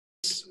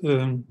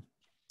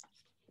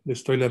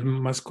les doy la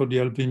más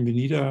cordial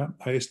bienvenida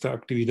a esta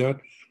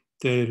actividad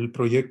del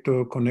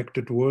proyecto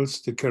Connected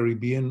Worlds, the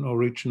Caribbean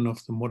Origin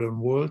of the Modern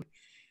World,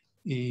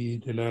 y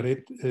de la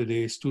red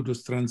de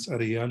estudios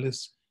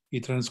transareales y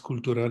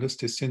transculturales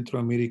de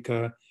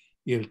Centroamérica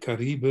y el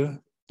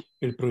Caribe.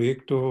 El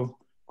proyecto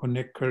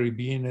Connect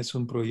Caribbean es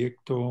un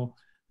proyecto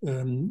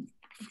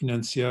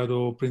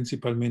financiado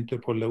principalmente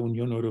por la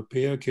Unión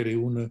Europea, que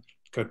reúne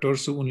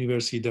 14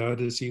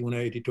 universidades y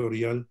una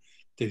editorial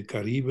del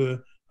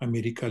Caribe,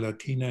 América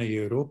Latina y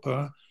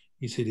Europa,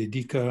 y se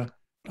dedica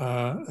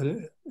a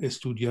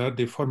estudiar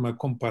de forma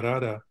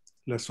comparada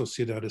las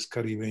sociedades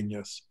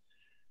caribeñas.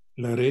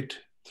 La red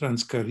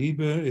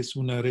Transcaribe es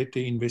una red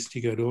de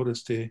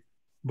investigadores de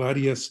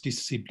varias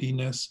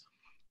disciplinas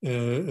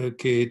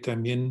que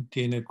también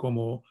tiene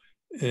como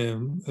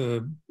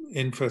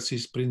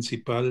énfasis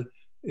principal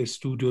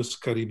estudios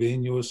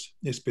caribeños,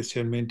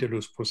 especialmente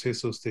los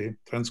procesos de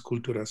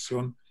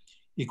transculturación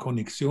y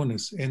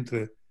conexiones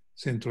entre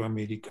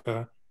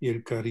Centroamérica y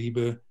el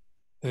Caribe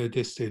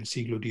desde el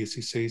siglo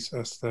XVI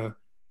hasta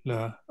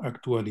la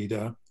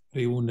actualidad.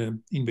 Reúne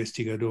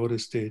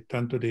investigadores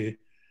tanto de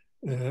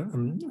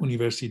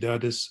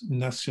universidades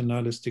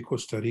nacionales de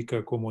Costa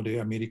Rica como de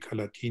América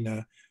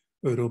Latina,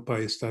 Europa,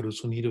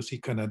 Estados Unidos y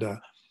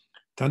Canadá.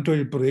 Tanto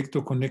el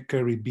proyecto Connect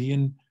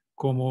Caribbean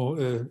como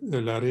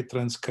la red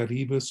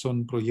Transcaribe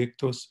son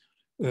proyectos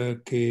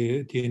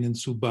que tienen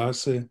su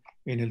base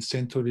en el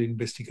Centro de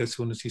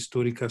Investigaciones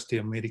Históricas de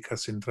América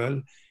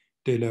Central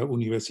de la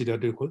Universidad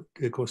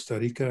de Costa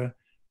Rica,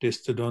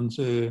 desde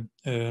donde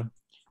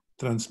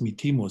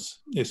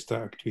transmitimos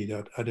esta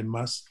actividad.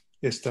 Además,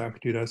 esta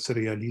actividad se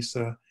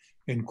realiza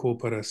en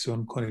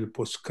cooperación con el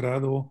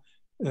posgrado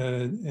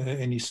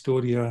en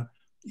Historia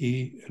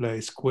y la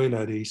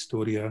Escuela de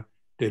Historia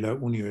de la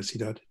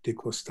Universidad de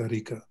Costa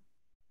Rica.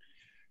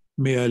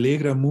 Me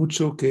alegra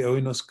mucho que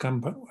hoy nos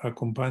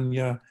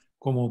acompaña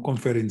como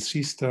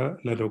conferencista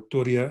la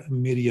doctora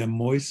Myriam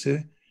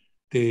Moïse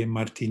de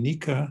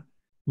Martinica.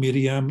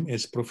 Myriam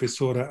es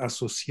profesora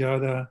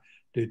asociada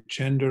de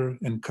Gender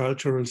and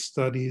Cultural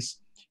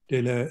Studies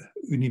de la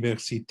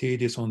Université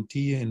des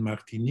Antilles en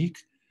Martinique.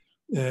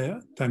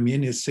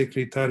 También es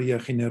secretaria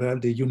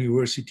general de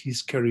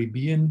Universities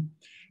Caribbean,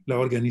 la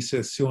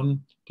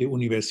organización de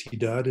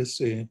universidades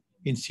e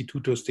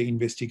institutos de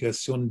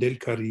investigación del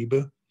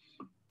Caribe.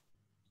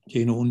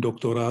 Tiene un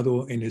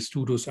doctorado en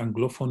estudios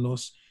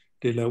anglófonos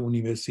de la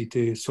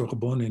Université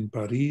Sorbonne en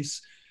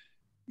París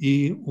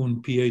y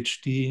un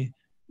PhD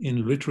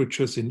en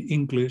Literatures in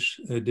English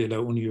de la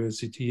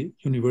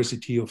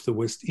University of the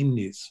West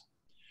Indies.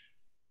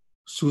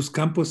 Sus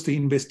campos de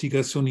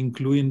investigación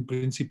incluyen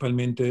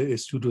principalmente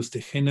estudios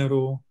de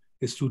género,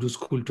 estudios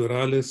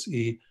culturales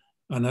y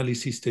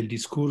análisis del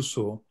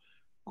discurso,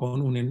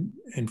 con un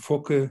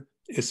enfoque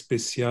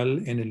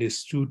especial en el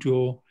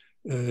estudio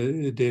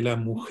de la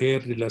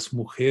mujer, de las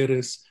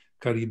mujeres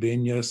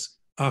caribeñas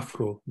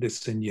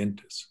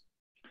afrodescendientes.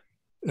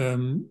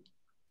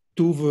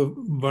 Tuvo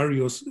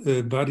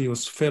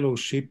varios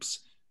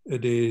fellowships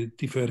de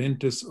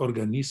diferentes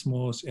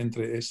organismos,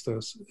 entre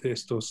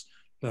estos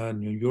la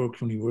New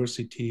York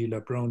University,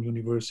 la Brown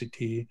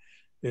University,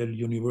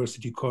 el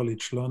University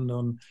College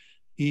London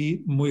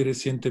y muy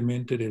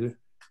recientemente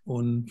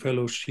un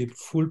fellowship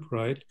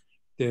Fulbright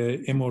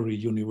de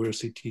Emory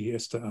University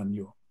este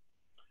año.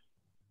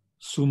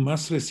 Su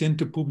más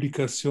reciente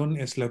publicación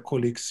es la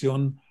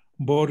colección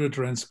Border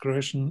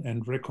Transgression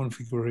and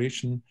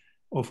Reconfiguration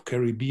of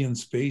Caribbean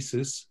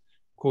Spaces,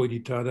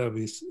 coeditada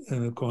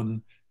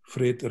con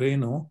Fred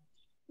Reno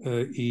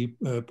y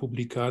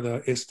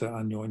publicada este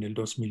año en el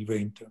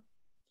 2020.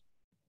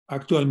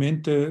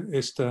 Actualmente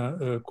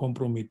está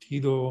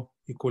comprometido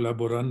y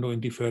colaborando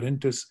en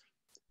diferentes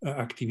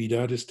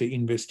actividades de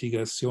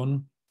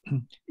investigación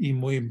y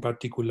muy en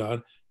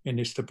particular en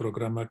este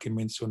programa que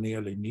mencioné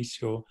al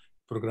inicio,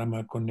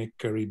 Programa Connect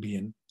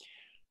Caribbean.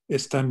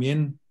 Es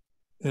también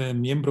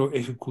miembro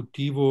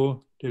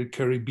ejecutivo del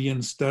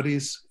Caribbean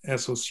Studies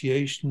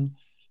Association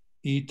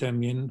y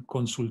también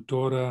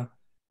consultora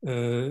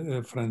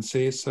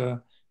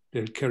francesa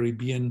del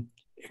Caribbean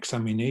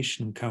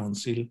Examination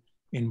Council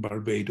en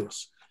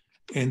Barbados,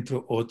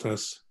 entre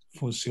otras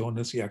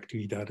funciones y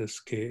actividades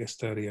que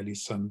está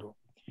realizando.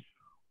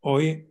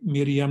 Hoy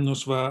Myriam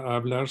nos va a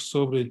hablar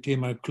sobre el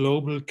tema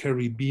Global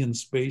Caribbean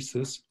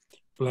Spaces,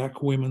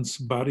 Black Women's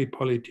Body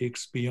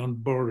Politics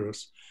Beyond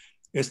Borders.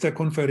 Esta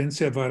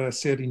conferencia va a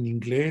ser en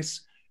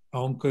inglés,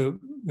 aunque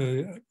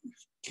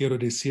quiero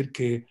decir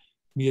que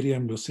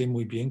Myriam lo sé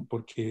muy bien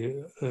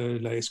porque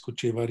la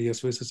escuché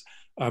varias veces,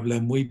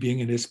 habla muy bien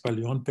en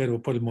español,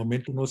 pero por el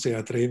momento no se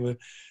atreve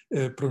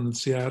a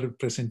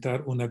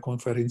presentar una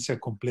conferencia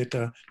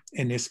completa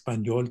en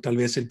español. Tal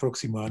vez el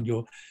próximo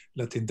año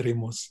la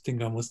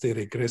tengamos de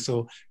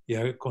regreso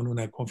ya con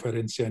una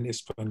conferencia en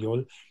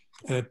español,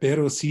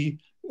 pero sí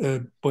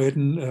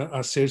pueden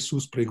hacer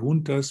sus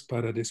preguntas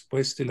para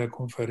después de la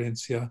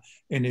conferencia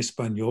en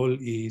español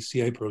y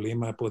si hay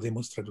problema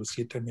podemos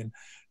traducir también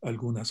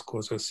algunas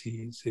cosas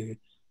si se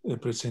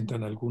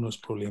presentan algunos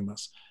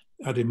problemas.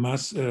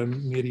 Además,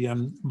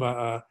 Myriam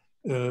va a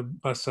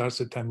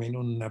basarse también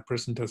en una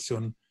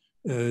presentación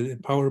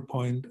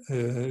PowerPoint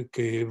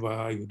que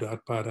va a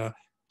ayudar para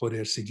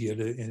poder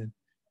seguir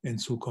en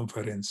su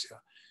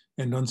conferencia.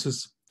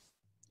 Entonces,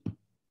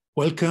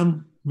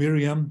 welcome,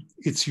 Myriam.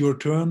 It's your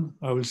turn.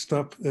 I will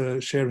stop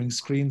sharing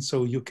screen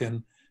so you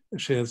can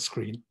share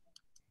screen.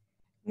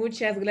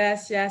 Muchas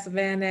gracias,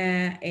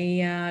 Werner.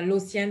 Lo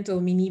siento,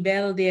 mi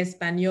nivel de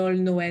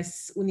español no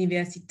es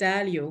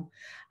universitario,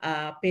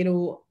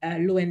 pero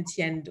lo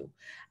entiendo.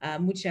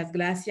 Muchas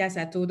gracias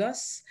a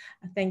todos.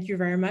 Thank you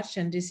very much.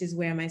 And this is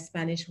where my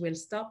Spanish will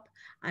stop.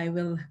 I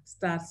will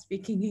start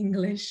speaking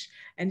English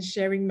and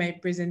sharing my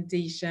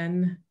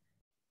presentation.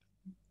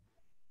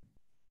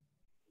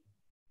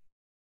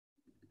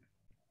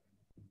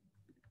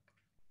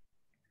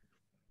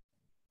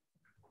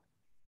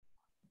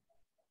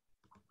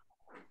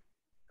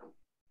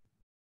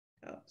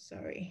 Oh,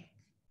 sorry.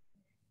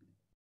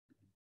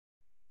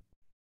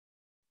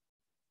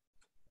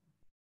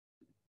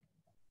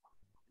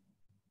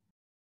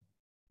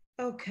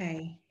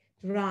 Okay,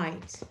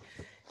 right.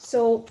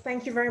 So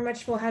thank you very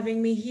much for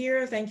having me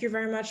here. Thank you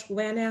very much,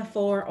 Werner,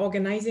 for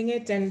organizing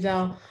it. And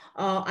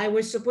I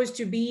was supposed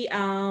to be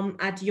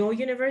at your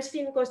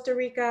university in Costa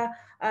Rica.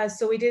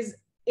 So it is,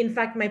 in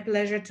fact, my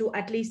pleasure to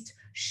at least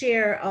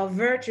share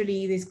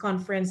virtually this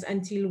conference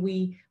until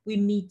we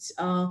meet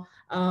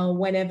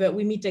whenever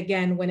we meet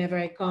again, whenever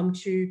I come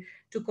to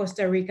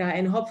Costa Rica.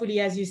 And hopefully,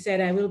 as you said,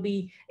 I will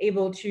be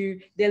able to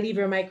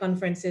deliver my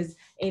conferences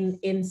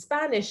in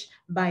Spanish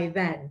by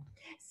then.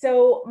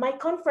 So my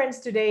conference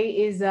today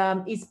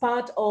is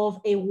part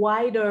of a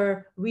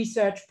wider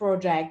research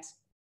project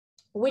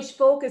which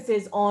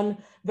focuses on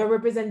the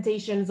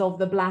representations of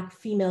the Black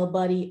female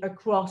body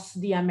across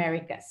the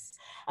Americas.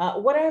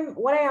 What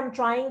I am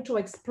trying to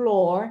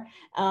explore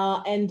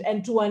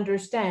and to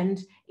understand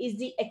is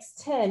the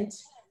extent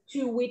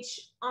to which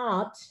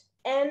art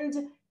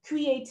and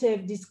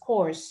creative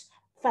discourse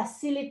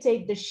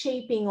facilitate the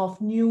shaping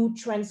of new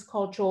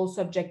transcultural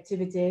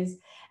subjectivities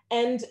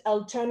and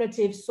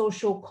alternative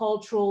social,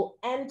 cultural,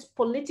 and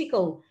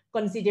political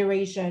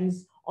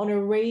considerations on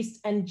a race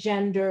and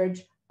gendered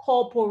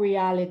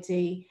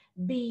corporeality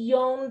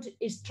beyond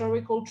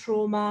historical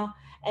trauma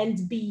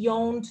and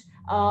beyond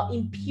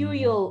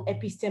imperial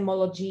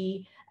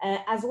epistemology,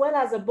 as well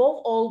as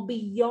above all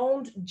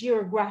beyond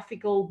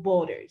geographical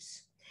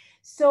borders.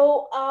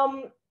 So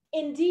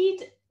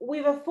indeed,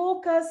 with a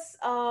focus,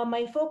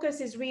 my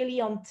focus is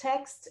really on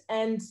text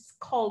and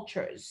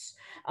cultures.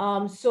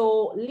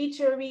 So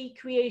literary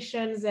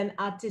creations and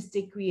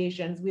artistic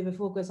creations with a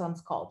focus on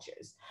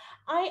sculptures.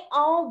 I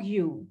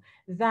argue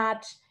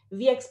that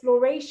the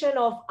exploration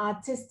of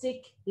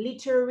artistic,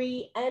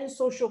 literary, and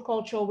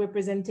sociocultural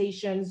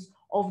representations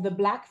of the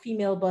Black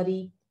female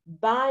body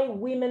by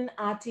women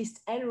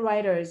artists and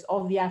writers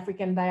of the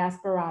African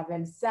diaspora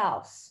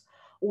themselves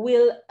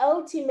will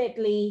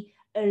ultimately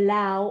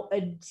allow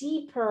a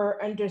deeper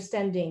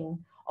understanding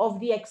of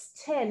the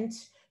extent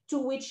to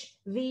which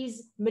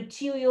these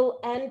material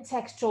and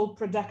textual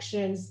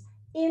productions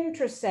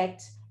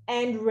intersect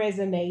and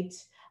resonate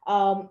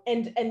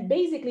and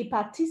basically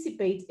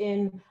participate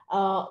in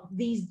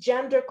these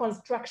gender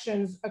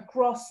constructions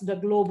across the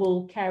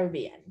global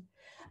Caribbean.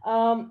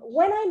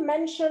 When I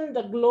mention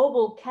the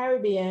global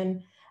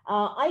Caribbean,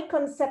 I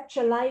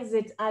conceptualize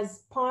it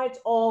as part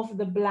of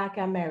the Black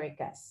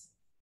Americas.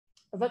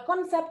 The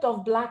concept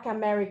of Black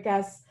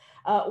Americas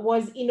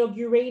was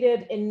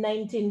inaugurated in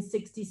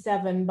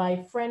 1967 by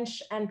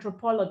French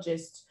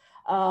anthropologist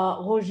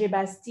Roger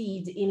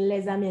Bastide in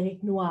Les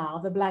Amériques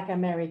Noires, the Black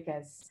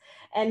Americas.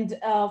 And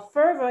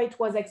further, it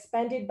was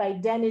expanded by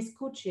Denis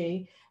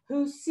Couché,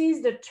 who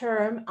sees the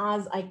term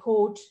as, I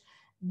quote,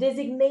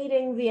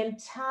 designating the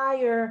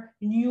entire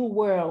New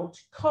World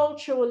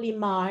culturally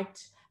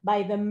marked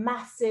by the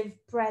massive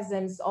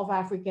presence of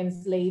African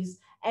slaves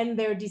and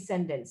their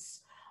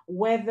descendants,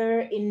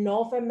 whether in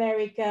North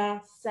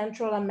America,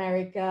 Central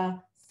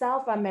America,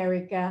 South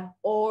America,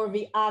 or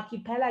the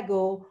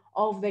archipelago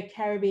of the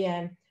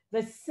Caribbean,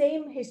 the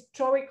same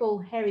historical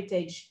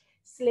heritage,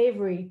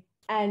 slavery,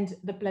 and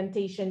the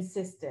plantation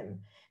system.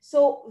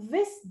 So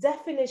this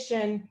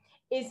definition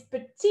is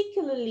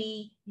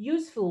particularly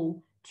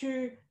useful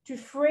to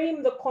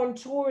frame the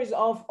contours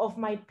of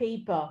my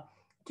paper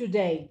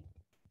today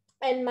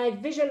and my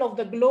vision of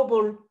the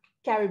global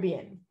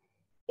Caribbean.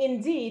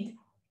 Indeed,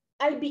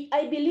 I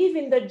believe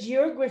in the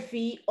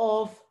geography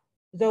of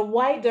the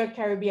wider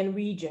Caribbean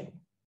region.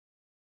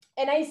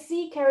 And I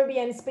see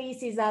Caribbean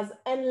spaces as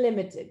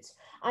unlimited.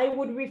 I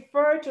would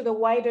refer to the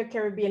wider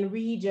Caribbean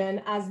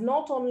region as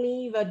not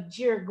only the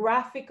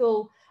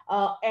geographical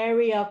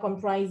area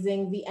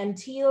comprising the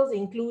Antilles,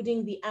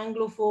 including the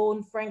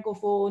Anglophone,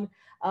 Francophone,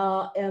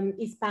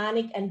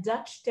 Hispanic, and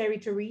Dutch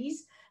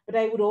territories, but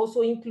I would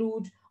also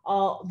include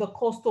the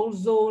coastal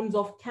zones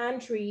of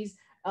countries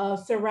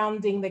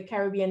surrounding the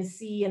Caribbean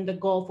Sea and the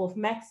Gulf of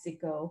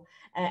Mexico.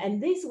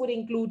 And this would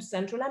include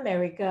Central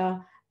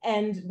America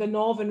and the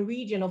northern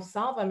region of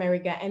South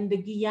America and the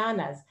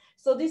Guianas.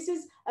 So this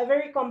is a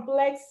very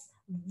complex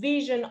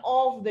vision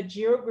of the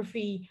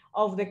geography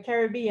of the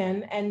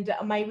Caribbean, and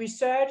my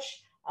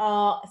research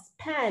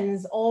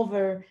spans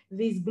over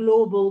this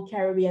global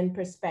Caribbean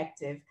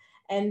perspective.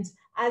 And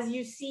as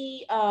you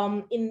see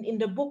in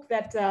the book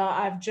that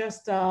I've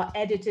just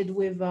edited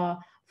with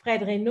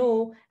Fred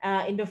Reynaud,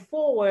 in the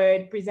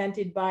foreword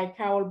presented by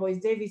Carol Boyce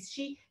Davis,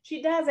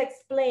 she does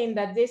explain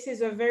that this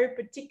is a very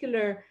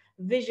particular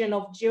vision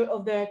of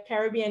the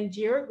Caribbean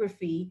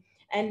geography.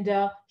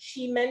 And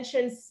she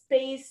mentions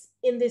space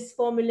in this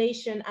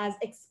formulation as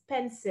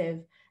expensive,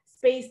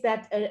 space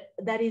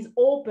that is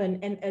open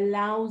and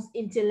allows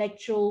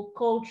intellectual,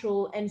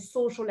 cultural, and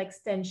social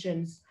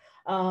extensions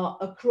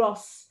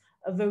across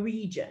the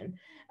region.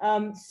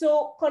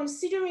 So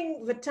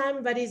considering the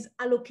time that is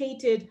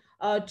allocated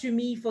to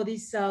me for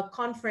this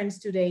conference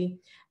today,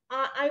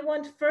 I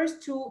want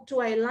first to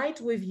highlight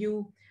with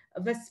you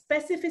the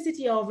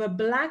specificity of a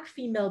Black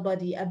female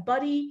body, a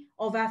body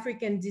of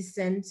African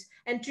descent,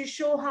 and to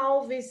show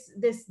how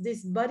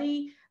this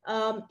body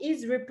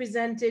is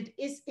represented,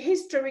 is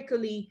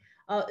historically,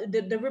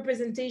 the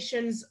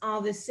representations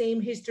are the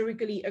same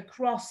historically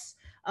across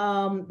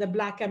the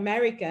Black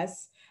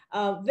Americas.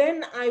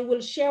 Then I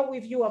will share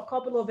with you a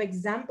couple of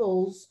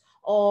examples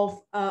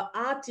of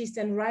artists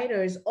and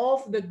writers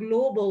of the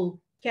global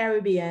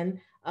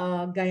Caribbean,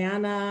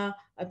 Guyana,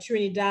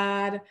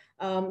 Trinidad,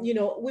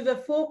 with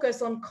a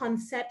focus on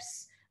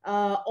concepts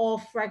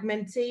of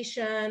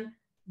fragmentation,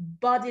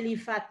 bodily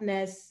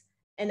fatness,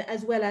 and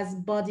as well as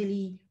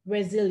bodily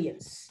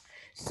resilience.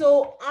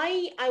 So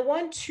I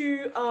want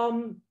to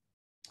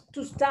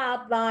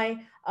start by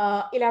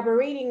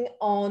elaborating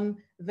on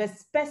the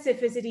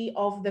specificity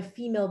of the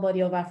female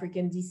body of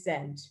African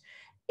descent.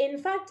 In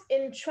fact,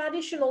 in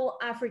traditional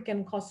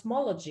African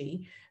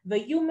cosmology, the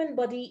human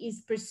body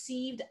is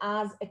perceived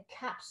as a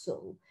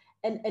capsule,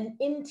 an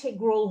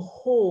integral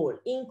whole,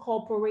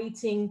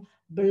 incorporating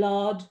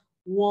blood,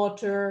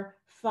 water,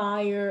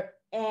 fire,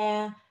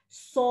 air,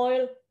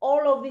 soil.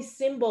 All of these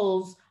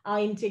symbols are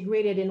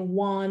integrated in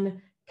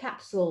one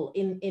capsule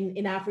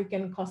in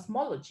African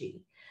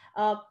cosmology.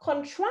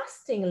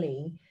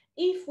 Contrastingly,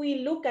 if we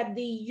look at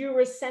the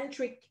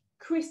Eurocentric,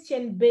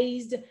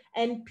 Christian-based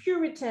and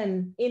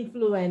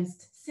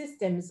Puritan-influenced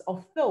systems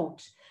of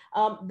thought,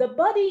 the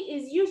body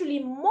is usually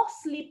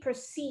mostly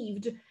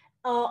perceived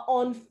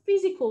on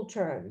physical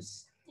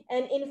terms.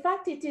 And in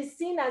fact, it is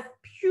seen as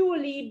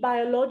purely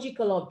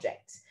biological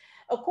object.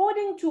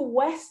 According to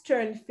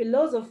Western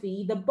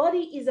philosophy, the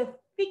body is a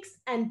fixed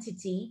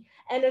entity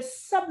and a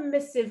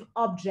submissive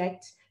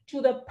object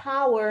to the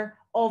power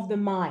of the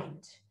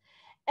mind.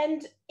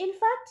 And in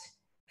fact,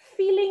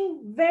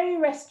 feeling very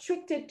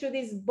restricted to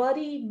this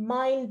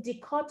body-mind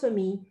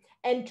dichotomy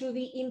and to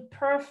the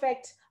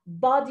imperfect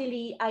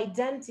bodily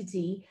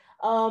identity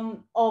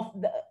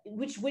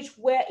which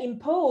were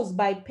imposed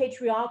by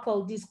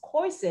patriarchal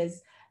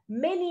discourses,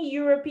 many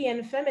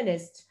European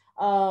feminist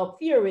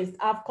theorists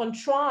have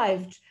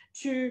contrived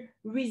to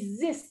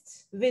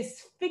resist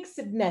this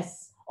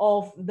fixedness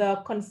of the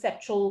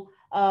conceptual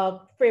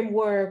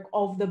framework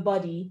of the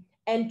body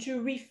and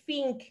to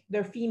rethink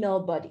the female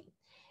body.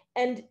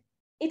 And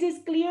it is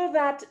clear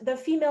that the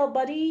female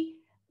body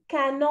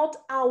cannot,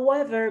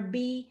 however,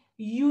 be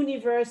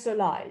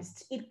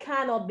universalized. It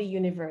cannot be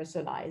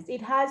universalized.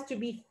 It has to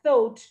be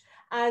thought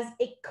as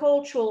a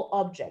cultural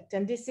object.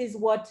 And this is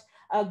what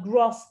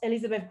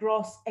Elizabeth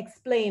Gross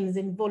explains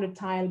in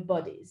Volatile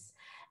Bodies.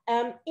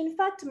 In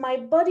fact,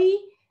 my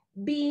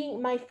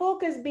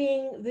focus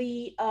being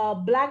the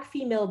Black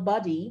female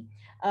body,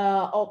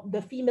 of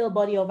the female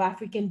body of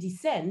African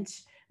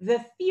descent,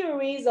 the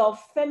theories of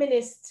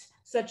feminists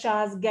such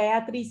as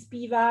Gayatri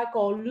Spivak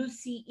or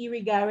Lucy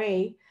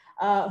Irigaray,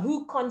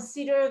 who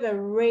consider the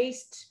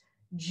raced,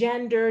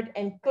 gendered,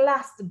 and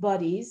classed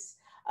bodies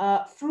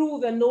through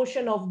the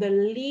notion of the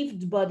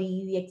lived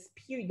body,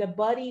 the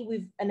body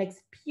with an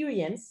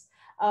experience.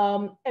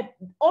 All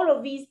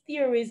of these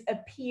theories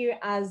appear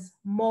as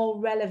more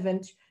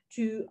relevant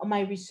to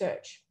my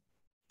research.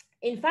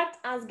 In fact,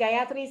 as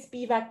Gayatri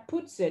Spivak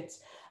puts it,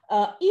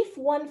 if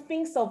one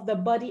thinks of the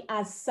body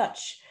as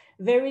such,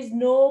 there is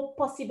no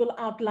possible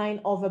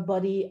outline of a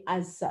body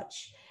as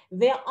such.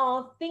 There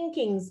are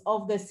thinkings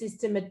of the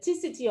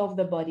systematicity of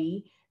the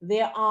body.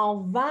 There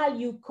are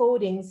value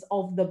codings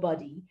of the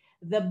body.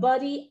 The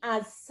body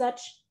as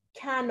such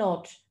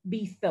cannot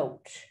be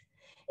thought.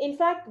 In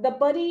fact, the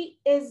body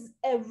is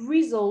a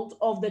result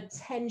of the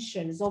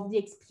tensions, of the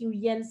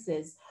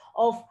experiences,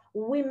 of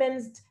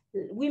women's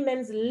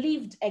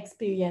lived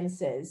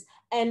experiences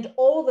and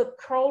all the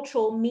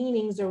cultural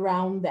meanings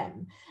around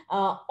them.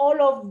 All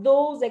of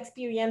those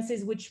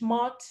experiences which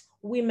marked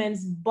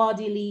women's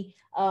bodily,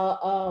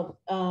 the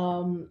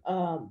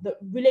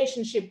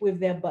relationship with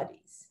their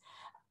bodies.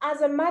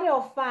 As a matter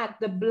of fact,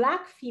 the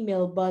Black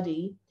female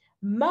body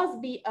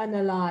must be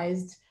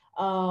analyzed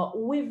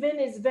within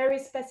its very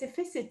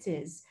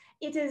specificities.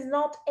 It is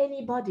not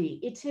any body.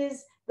 It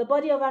is the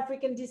body of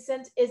African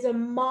descent is a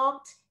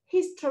marked,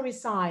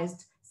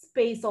 historicized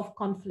space of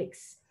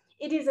conflicts.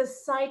 It is a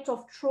site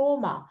of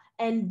trauma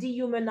and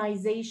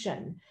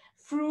dehumanization.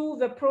 through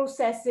the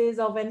processes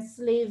of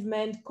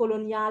enslavement,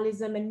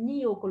 colonialism, and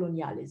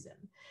neocolonialism.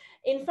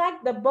 In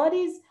fact, the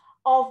bodies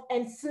of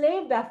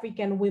enslaved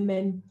African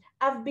women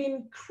have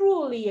been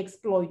cruelly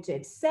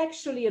exploited,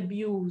 sexually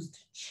abused,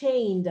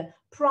 chained,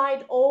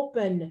 pried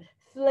open,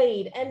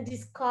 flayed, and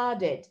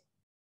discarded.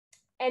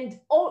 And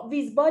all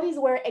these bodies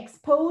were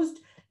exposed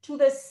to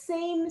the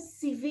same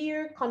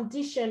severe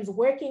conditions,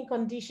 working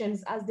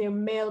conditions, as their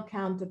male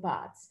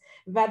counterparts,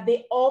 that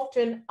they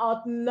often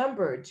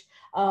outnumbered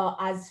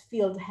as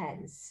field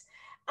hands.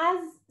 As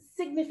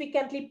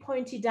significantly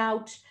pointed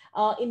out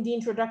in the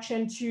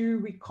introduction to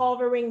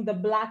Recovering the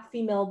Black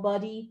Female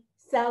Body,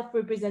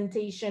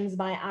 Self-Representations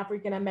by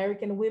African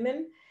American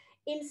Women,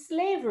 in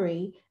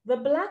slavery, the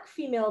Black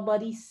female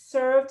body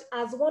served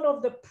as one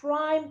of the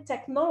prime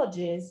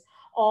technologies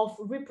of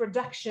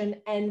reproduction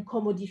and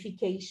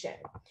commodification.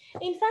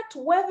 In fact,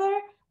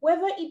 whether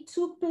it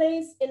took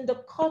place in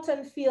the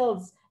cotton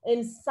fields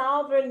in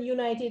southern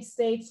United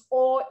States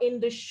or in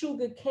the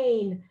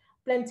sugarcane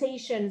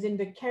plantations in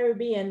the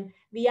Caribbean,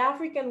 the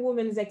African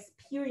woman's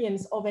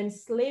experience of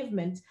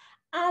enslavement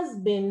has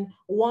been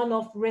one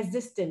of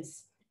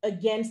resistance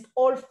against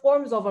all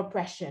forms of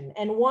oppression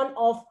and one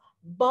of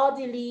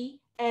bodily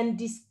and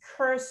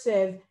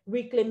discursive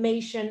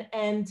reclamation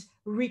and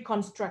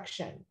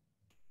reconstruction.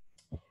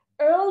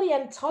 Early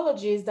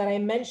anthologies that I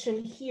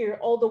mentioned here,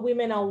 All the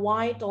Women Are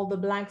White, All the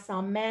Blacks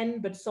Are Men,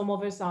 but Some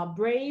of Us Are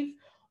Brave,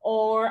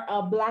 or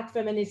Black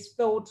Feminist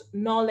Thought,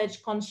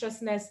 Knowledge,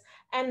 Consciousness,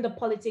 and the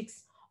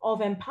Politics of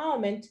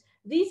Empowerment,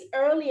 these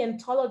early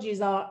anthologies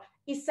are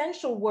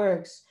essential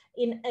works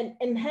in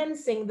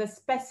enhancing the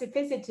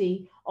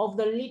specificity of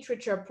the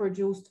literature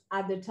produced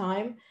at the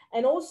time,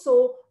 and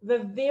also the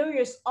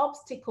various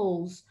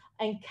obstacles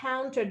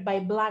encountered by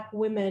Black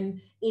women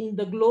in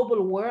the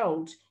global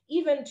world,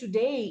 even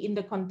today in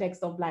the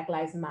context of Black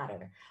Lives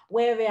Matter,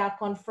 where they are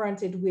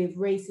confronted with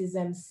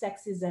racism,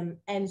 sexism,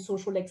 and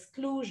social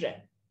exclusion.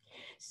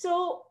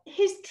 So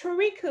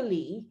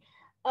historically,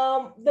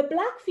 the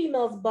Black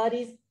female's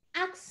body's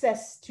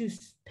access to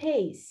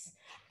space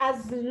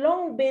has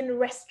long been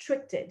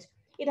restricted.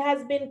 It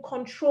has been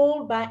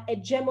controlled by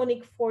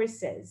hegemonic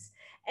forces.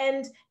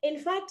 And in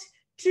fact,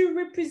 to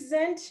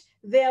represent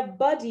their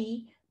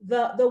body,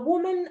 the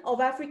woman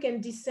of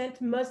African descent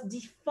must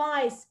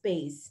defy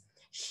space.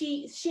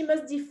 She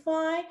must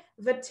defy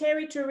the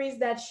territories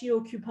that she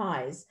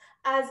occupies,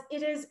 as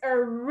it is a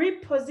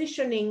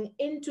repositioning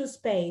into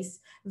space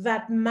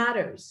that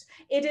matters.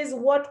 It is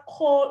what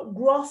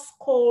Gross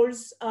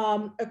calls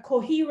a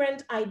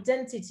coherent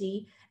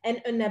identity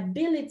and an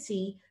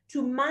ability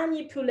to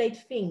manipulate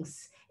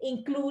things,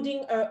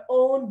 including her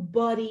own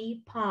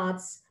body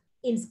parts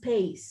in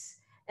space.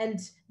 And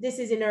this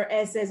is in her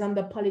essays on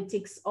the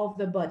politics of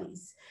the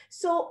bodies.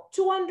 So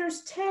to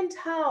understand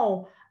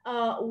how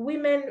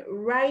women,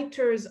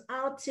 writers,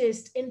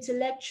 artists,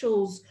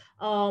 intellectuals,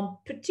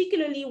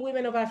 particularly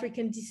women of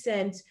African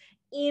descent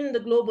in the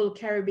global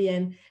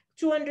Caribbean,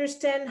 to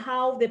understand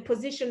how they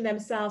position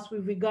themselves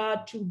with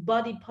regard to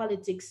body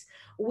politics,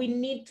 we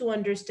need to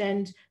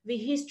understand the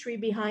history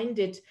behind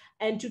it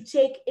and to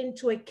take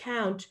into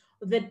account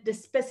the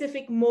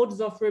specific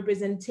modes of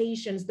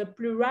representations, the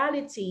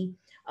plurality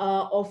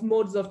of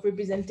modes of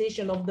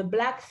representation of the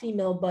Black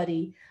female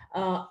body,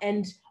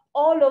 and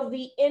all of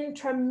the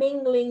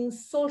intermingling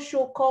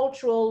social,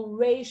 cultural,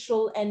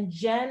 racial, and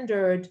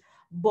gendered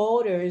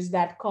borders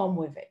that come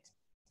with it.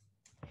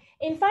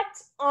 In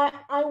fact,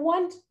 I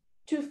want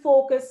to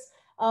focus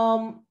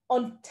on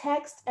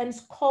text and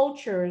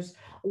sculptures,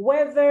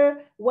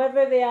 whether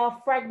they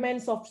are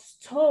fragments of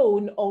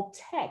stone or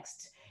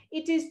text.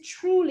 It is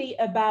truly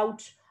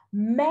about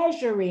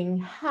measuring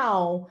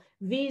how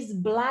these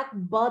Black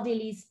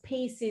bodily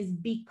spaces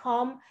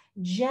become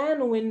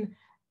genuine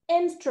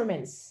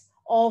instruments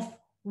of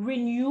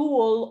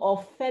renewal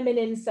of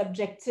feminine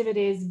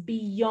subjectivities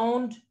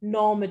beyond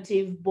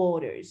normative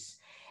borders.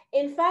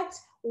 In fact,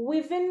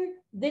 within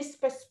this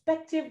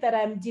perspective that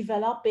I'm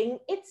developing,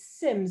 it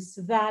seems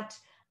that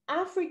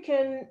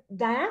African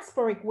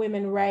diasporic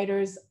women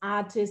writers,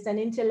 artists, and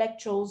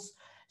intellectuals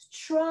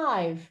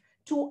strive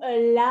to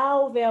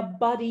allow their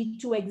body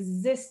to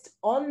exist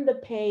on the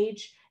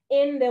page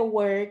in their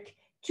work,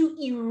 to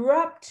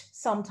erupt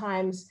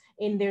sometimes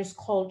in their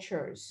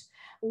sculptures.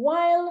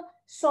 While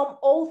some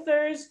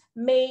authors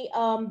may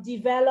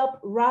develop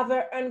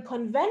rather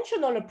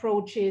unconventional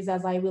approaches,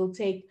 as I will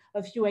take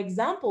a few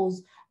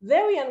examples,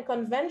 very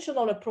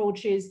unconventional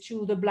approaches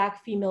to the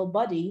Black female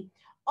body,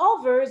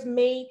 others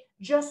may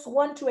just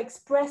want to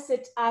express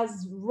it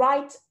as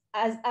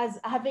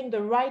having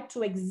the right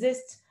to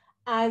exist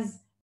as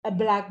a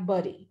Black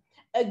body,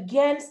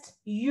 against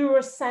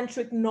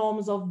Eurocentric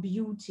norms of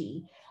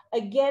beauty,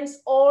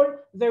 against all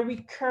the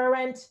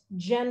recurrent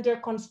gender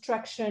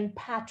construction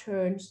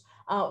patterns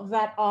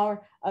that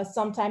are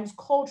sometimes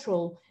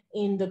cultural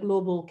in the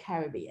global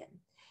Caribbean.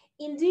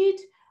 Indeed,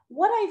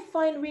 what I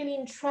find really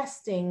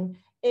interesting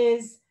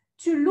is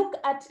to look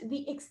at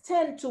the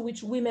extent to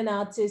which women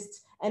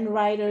artists and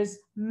writers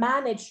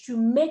manage to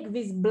make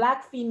this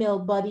Black female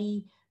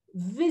body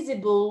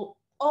visible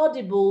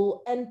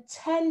audible and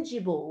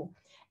tangible,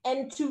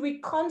 and to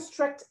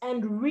reconstruct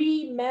and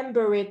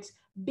remember it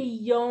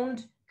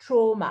beyond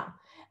trauma.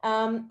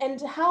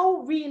 And how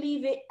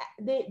really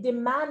they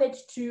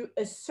managed to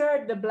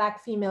assert the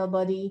Black female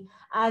body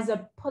as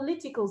a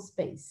political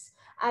space,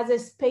 as a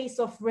space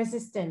of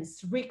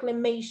resistance,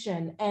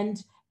 reclamation,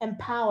 and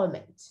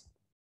empowerment.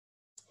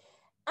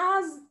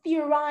 As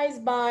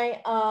theorized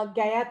by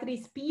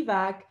Gayatri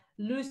Spivak,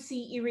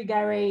 Lucy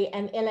Irigaray,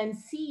 and Ellen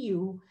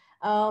Siu,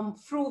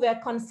 through their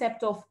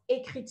concept of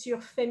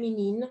écriture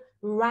féminine,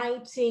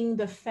 writing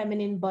the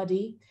feminine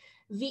body,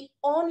 the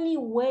only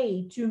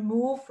way to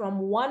move from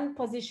one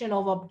position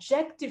of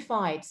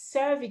objectified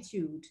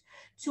servitude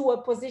to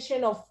a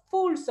position of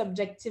full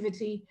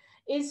subjectivity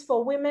is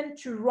for women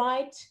to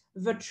write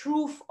the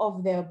truth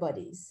of their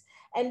bodies.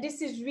 And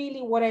this is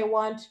really what I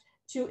want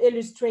to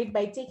illustrate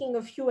by taking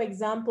a few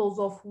examples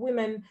of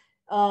women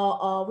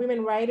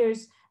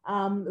writers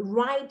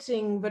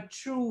writing the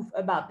truth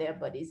about their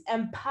bodies,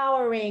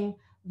 empowering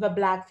the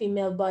Black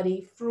female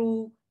body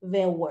through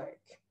their work.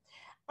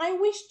 I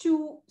wish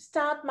to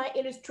start my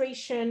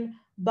illustration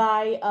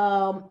by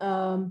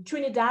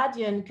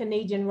Trinidadian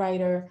Canadian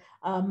writer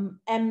M.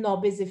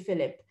 Norbese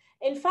Philip.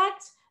 In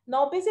fact,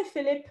 Norbese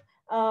Philip,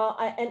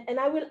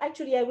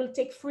 I will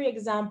take 3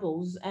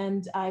 examples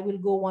and I will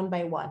go one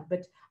by one,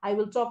 but I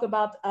will talk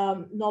about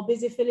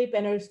Norbese Philip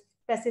and her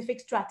specific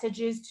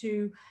strategies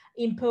to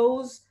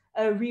impose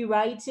a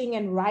rewriting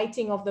and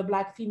writing of the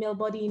Black female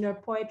body in her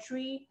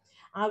poetry.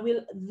 I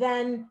will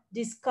then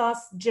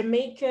discuss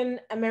Jamaican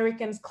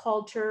American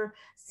sculptor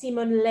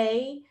Simone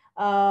Leigh,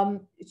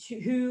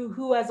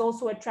 who has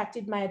also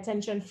attracted my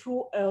attention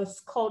through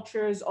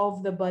sculptures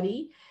of the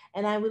body.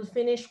 And I will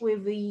finish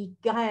with the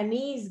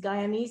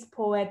Guyanese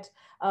poet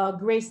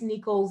Grace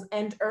Nichols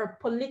and her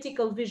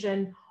political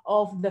vision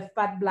of the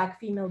fat Black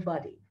female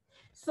body.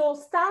 So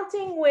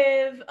starting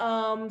with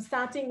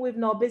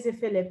Norbese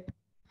Philip,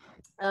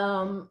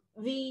 the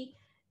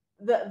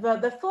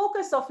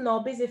focus of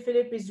Norbese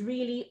Philip is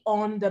really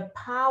on the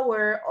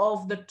power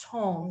of the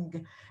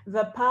tongue,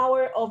 the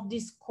power of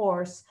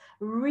discourse,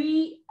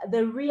 the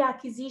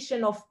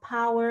reacquisition of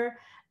power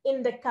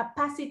in the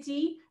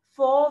capacity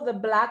for the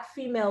Black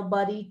female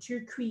body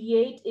to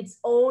create its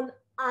own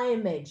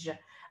image.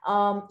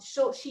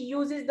 So she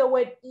uses the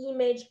word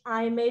image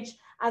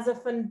as a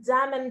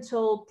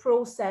fundamental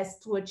process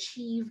to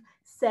achieve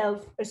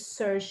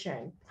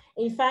self-assertion.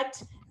 In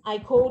fact, I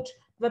quote,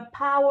 "The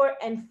power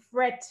and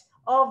threat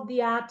of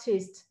the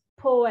artist,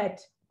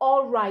 poet,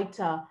 or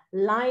writer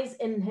lies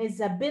in his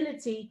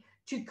ability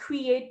to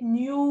create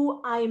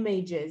new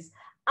images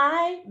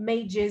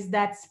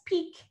that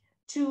speak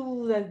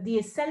to the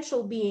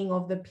essential being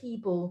of the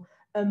people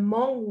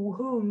among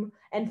whom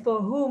and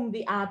for whom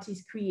the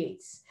artist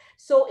creates."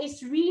 So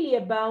it's really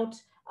about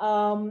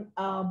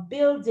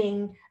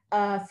building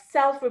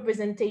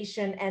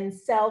self-representation and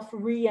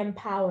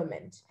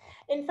self-re-empowerment.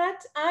 In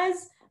fact,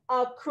 as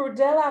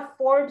Cordella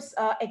Forbes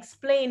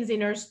explains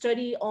in her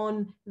study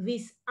on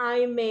this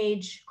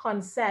image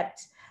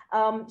concept,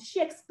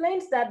 she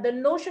explains that the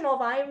notion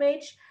of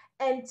image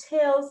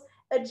entails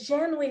a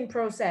genuine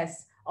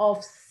process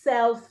of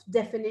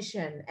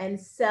self-definition and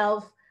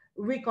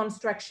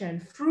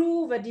self-reconstruction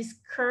through the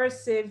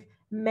discursive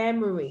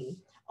memory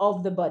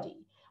of the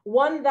body,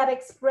 one that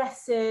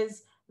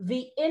expresses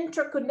the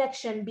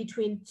interconnection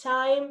between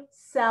time,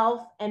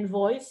 self, and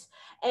voice,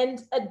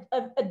 and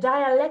a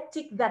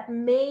dialectic that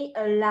may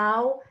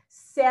allow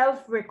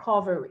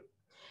self-recovery.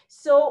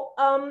 So,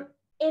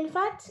 in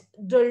fact,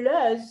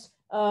 Deleuze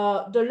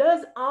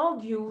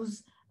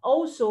argues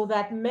also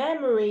that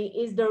memory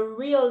is the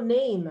real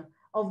name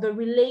of the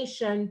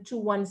relation to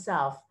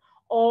oneself,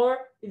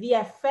 or the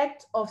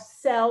effect of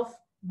self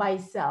by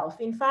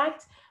self. In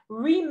fact,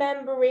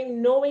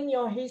 remembering, knowing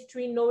your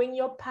history, knowing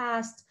your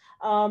past,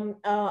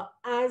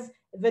 as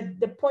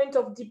the point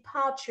of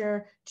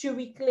departure to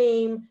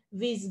reclaim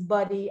this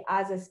body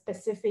as a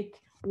specific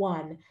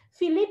one.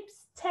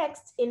 Philip's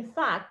text, in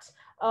fact,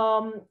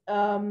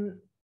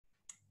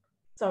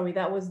 sorry,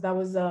 that was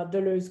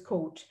Deleuze's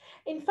quote.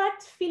 In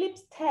fact,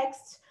 Philip's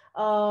text,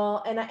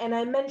 and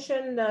I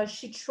mentioned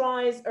she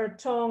tries her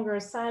tongue, her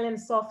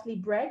silence softly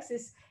breaks.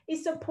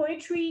 It's a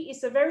poetry.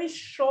 It's a very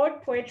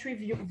short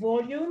poetry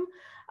volume.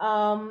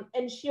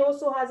 And she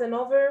also has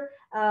another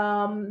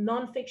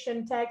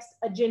nonfiction text,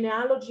 A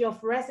Genealogy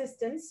of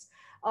Resistance.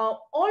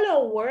 All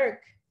her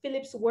work,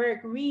 Philip's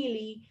work,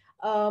 really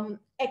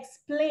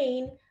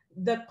explain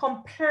the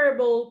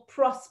comparable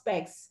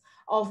prospects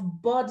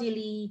of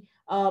bodily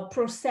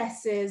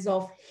processes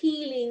of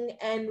healing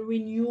and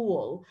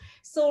renewal.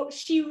 So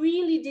she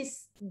really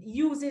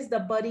uses the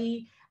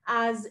body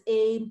as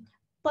a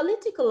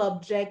political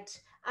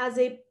object, as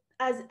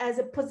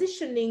a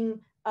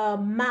positioning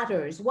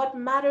matters. What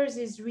matters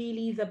is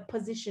really the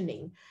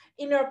positioning.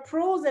 In her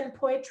prose and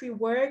poetry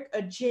work,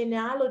 A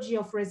Genealogy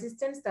of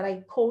Resistance, that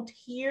I quote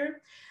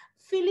here,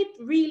 Philip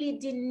really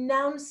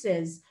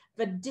denounces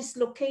the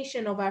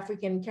dislocation of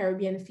African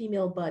Caribbean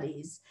female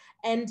bodies,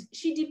 and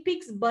she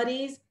depicts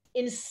bodies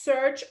in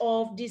search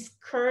of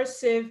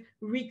discursive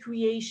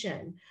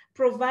recreation,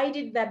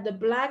 provided that the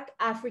Black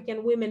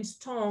African women's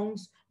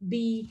tongues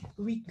be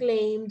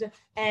reclaimed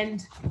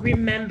and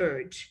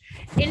remembered.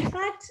 In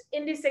fact,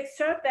 in this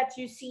excerpt that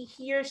you see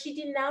here, she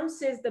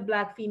denounces the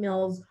Black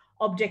female's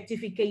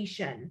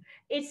objectification.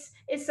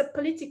 It's a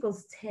political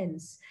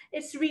stance.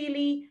 It's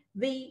really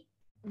the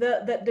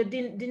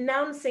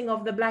denouncing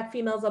of the Black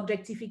female's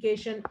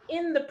objectification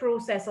in the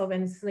process of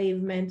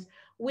enslavement,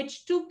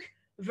 which took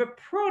the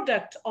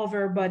product of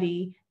her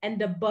body and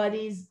the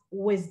body's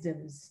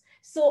wisdoms.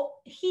 So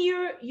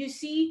here you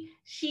see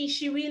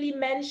she really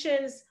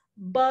mentions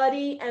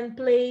body and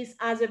place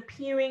as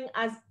appearing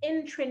as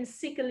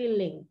intrinsically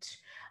linked.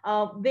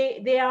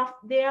 They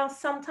are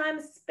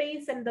sometimes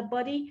space and the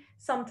body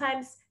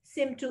sometimes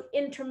seem to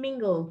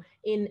intermingle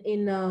in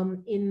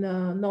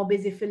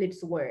Norbese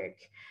Phillips' work.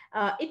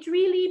 It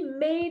really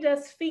made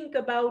us think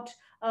about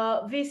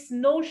this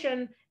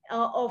notion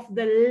of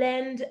the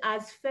land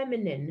as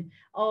feminine,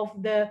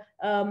 of the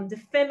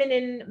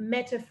feminine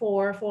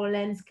metaphor for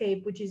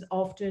landscape, which is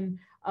often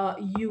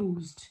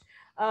used.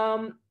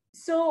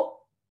 So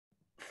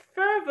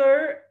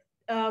further,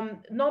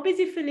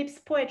 Norbese Phillips'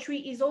 poetry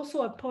is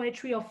also a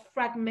poetry of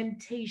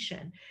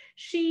fragmentation.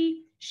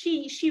 She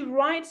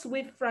writes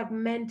with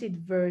fragmented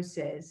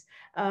verses,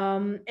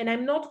 and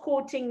I'm not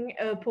quoting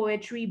a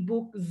poetry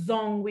book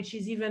Zong, which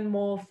is even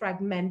more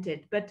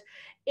fragmented, but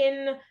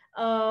in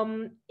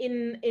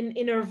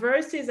her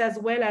verses as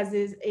well as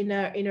in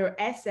her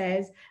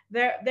essays,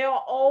 there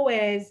are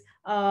always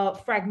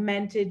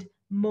fragmented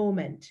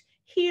moment.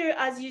 Here,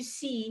 as you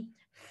see,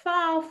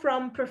 far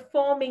from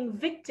performing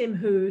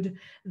victimhood,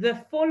 the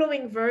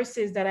following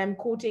verses that I'm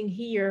quoting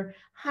here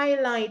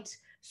highlight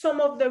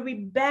some of the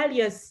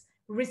rebellious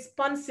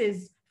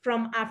responses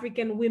from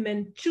African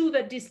women to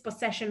the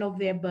dispossession of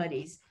their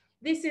bodies.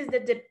 This is the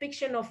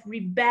depiction of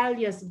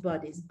rebellious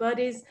bodies,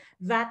 bodies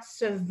that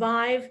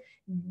survive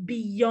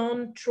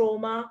beyond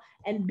trauma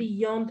and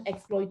beyond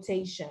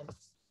exploitation.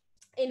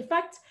 In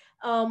fact,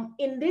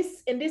 in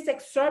this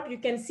excerpt, you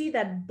can see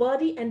that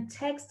body and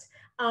text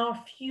are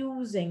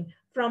fusing.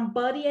 From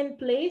body and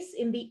place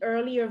in the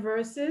earlier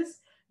verses,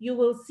 you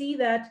will see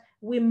that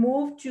we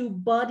move to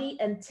body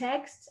and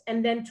text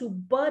and then to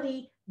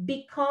body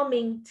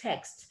becoming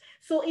text.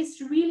 So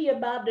it's really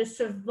about the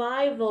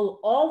survival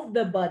of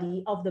the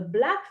body, of the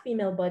Black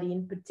female body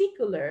in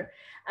particular,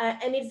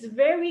 and its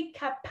very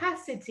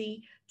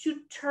capacity to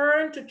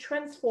turn, to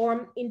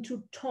transform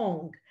into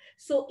tongue.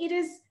 So it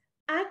is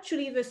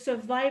actually the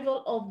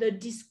survival of the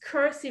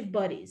discursive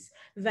bodies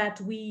that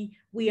we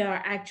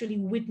are actually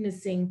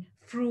witnessing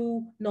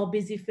through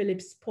Norbese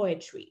Phillips'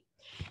 poetry.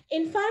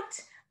 In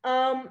fact,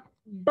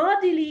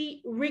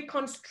 bodily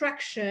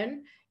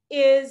reconstruction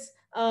is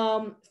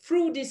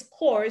through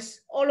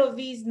discourse, all of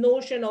these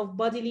notion of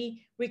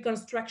bodily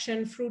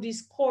reconstruction through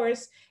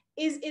discourse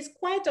is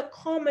quite a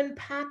common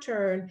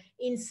pattern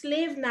in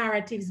slave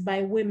narratives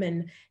by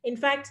women. In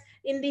fact,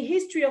 in the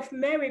history of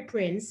Mary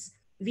Prince,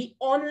 the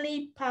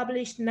only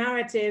published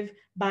narrative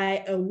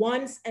by a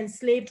once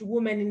enslaved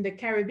woman in the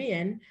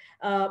Caribbean,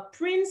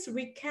 Prince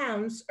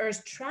recounts her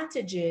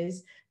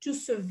strategies to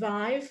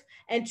survive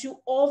and to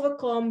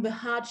overcome the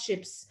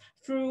hardships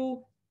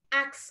through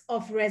acts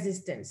of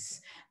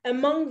resistance.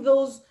 Among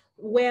those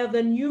were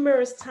the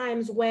numerous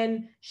times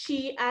when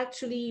she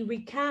actually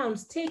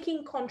recounts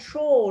taking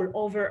control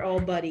over her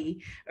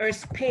body, her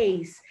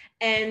space,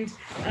 and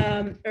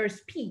her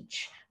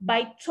speech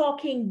by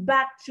talking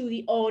back to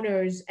the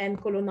owners and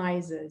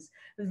colonizers,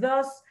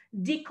 thus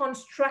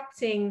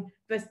deconstructing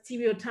the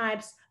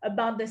stereotypes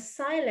about the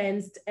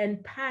silenced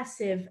and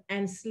passive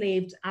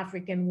enslaved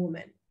African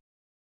woman.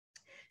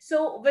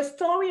 So the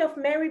story of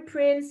Mary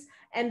Prince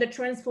and the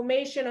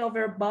transformation of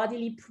her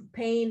bodily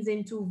pains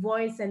into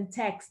voice and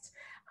text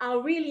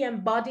are really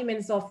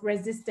embodiments of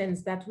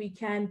resistance that we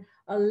can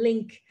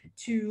link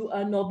to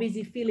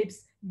Norbese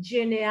Phillips'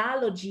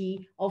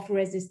 genealogy of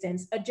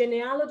resistance, a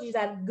genealogy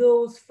that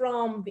goes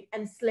from the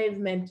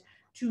enslavement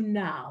to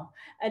now,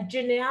 a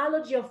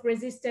genealogy of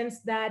resistance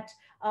that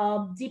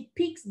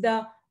depicts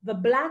the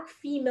Black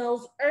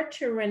female's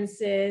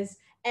utterances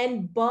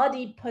and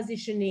body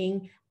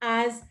positioning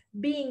as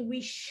being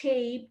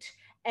reshaped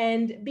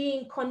and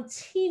being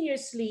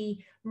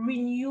continuously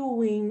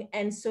renewing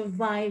and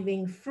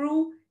surviving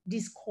through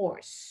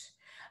discourse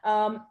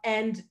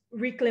and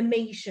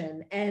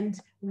reclamation and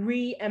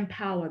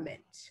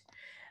re-empowerment.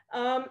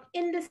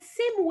 In the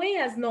same way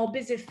as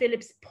Norbese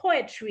Phillips'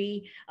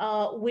 poetry,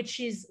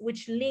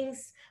 which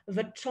links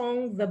the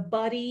tongue, the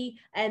body,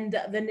 and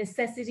the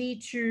necessity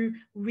to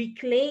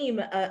reclaim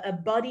a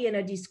body and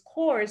a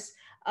discourse,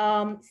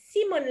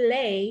 Simone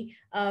Leigh,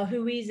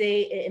 who is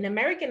an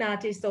American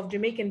artist of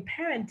Jamaican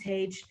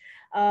parentage,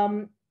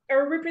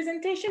 her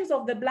representations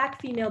of the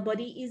Black female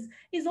body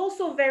is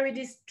also very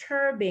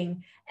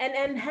disturbing and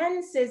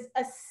enhances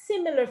a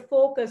similar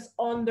focus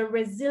on the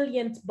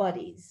resilient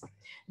bodies,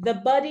 the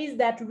bodies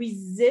that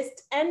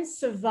resist and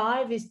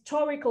survive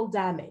historical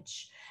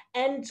damage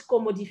and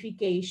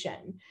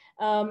commodification.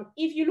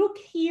 If you look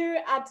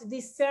here at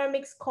this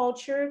ceramic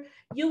sculpture,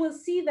 you will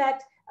see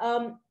that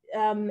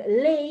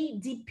Lay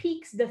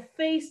depicts the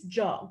face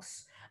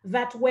jugs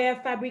that were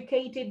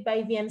fabricated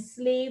by the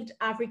enslaved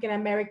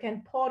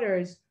African-American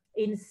potters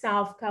in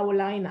South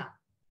Carolina.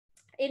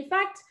 In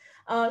fact,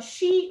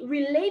 she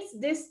relates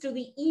this to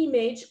the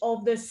image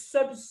of the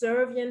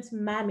subservient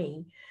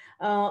mammy.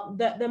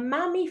 The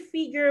mammy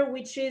figure,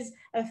 which is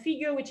a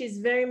figure which is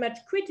very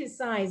much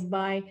criticized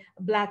by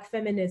Black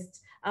feminists,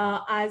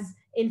 as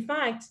in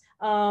fact,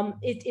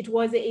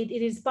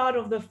 it is part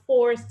of the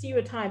 4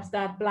 stereotypes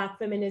that Black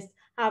feminists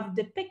have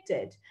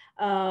depicted.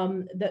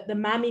 The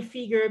mammy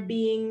figure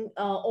being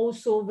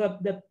also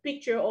the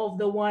picture of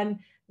the one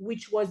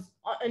which was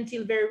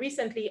until very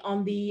recently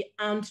on the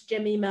Aunt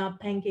Jemima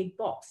pancake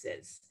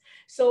boxes.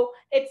 So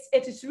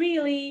it is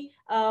really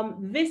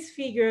this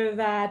figure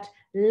that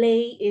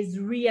Lay is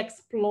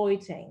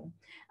re-exploiting.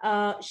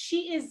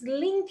 She is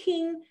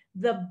linking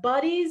the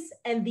bodies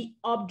and the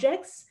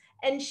objects,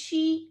 and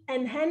she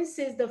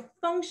enhances the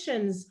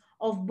functions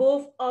of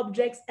both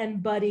objects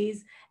and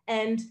bodies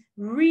and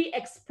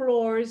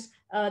re-explores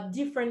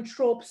different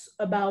tropes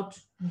about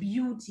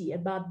beauty,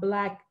 about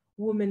Black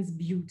women's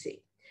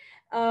beauty.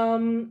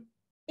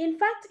 In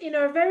fact, in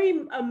her very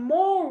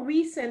more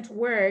recent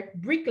work,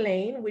 Brick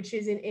Lane, which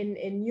is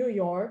in New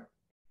York,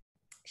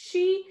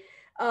 Simone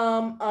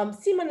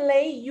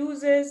Lay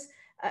uses,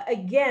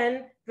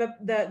 again,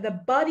 the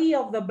body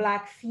of the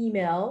Black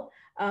female,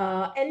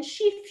 and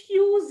she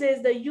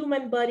fuses the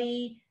human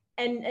body,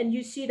 and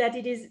you see that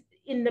it is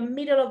in the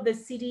middle of the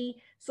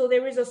city. So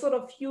there is a sort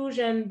of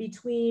fusion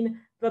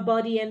between the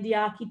body and the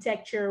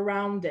architecture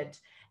around it.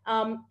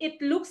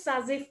 It looks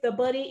as if the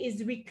body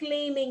is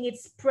reclaiming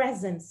its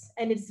presence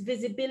and its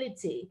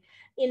visibility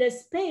in a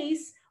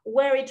space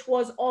where it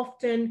was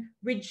often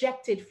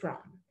rejected from.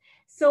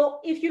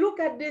 So if you look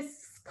at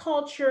this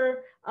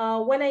sculpture,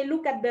 when I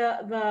look at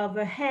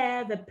the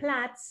hair, the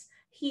plaits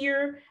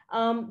here,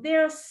 they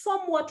are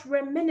somewhat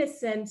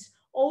reminiscent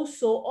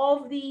also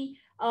of the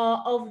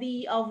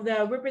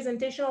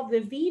representation of the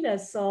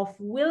Venus of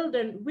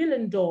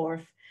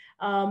Willendorf,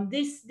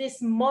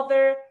 this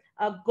mother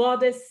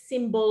goddess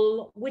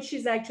symbol, which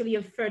is actually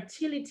a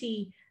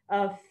fertility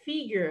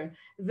figure.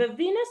 The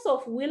Venus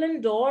of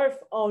Willendorf,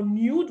 or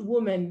Nude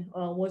Woman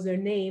was her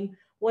name,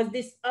 was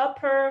this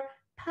upper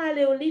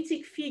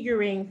Paleolithic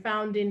figuring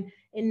found in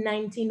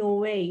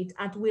 1908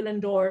 at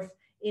Willendorf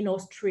in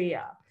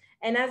Austria.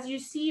 And as you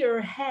see, her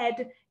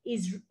head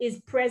is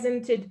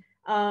presented,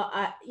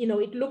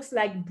 it looks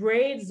like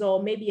braids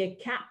or maybe a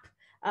cap.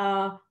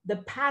 The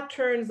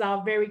patterns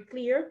are very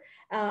clear,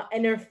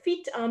 and her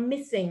feet are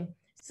missing.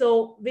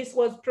 So this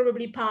was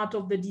probably part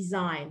of the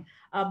design.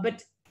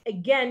 But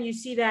again, you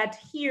see that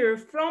here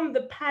from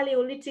the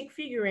Paleolithic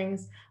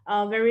figurines,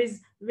 there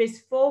is this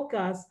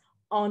focus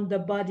on the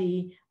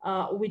body,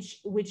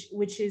 which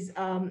is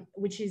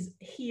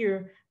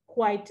here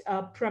quite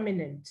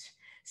prominent.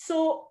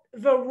 So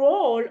the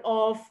role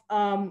of,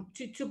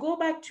 to go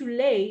back to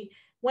Lay,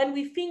 when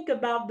we think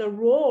about the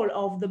role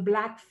of the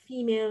Black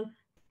female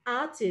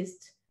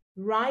artist,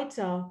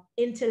 writer,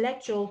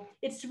 intellectual,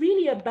 it's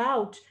really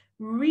about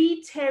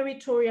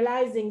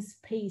re-territorializing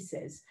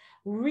spaces,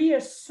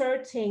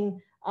 reasserting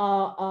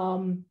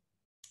the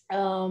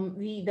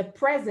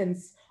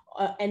presence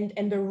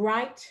and the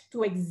right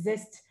to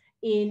exist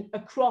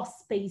across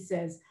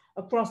spaces,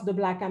 across the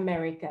Black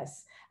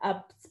Americas,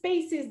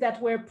 spaces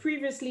that were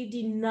previously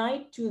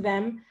denied to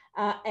them,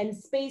 and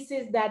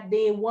spaces that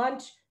they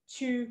want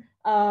to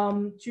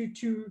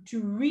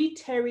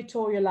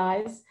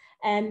re-territorialize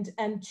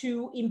and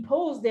to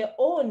impose their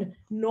own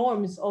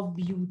norms of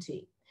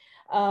beauty.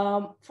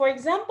 For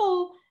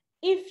example,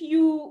 if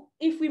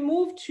we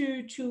move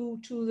to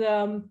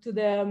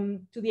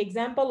the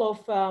example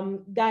of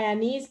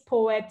Guyanese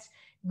poet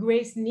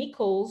Grace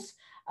Nichols,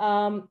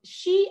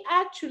 she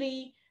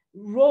actually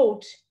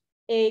wrote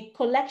a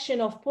collection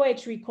of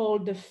poetry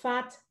called the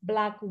Fat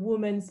Black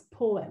Woman's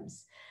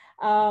Poems.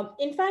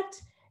 In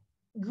fact,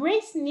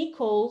 Grace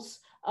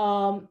Nichols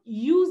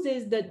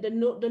uses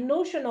the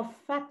notion of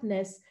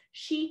fatness.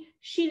 She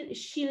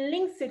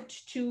links it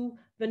to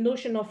the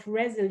notion of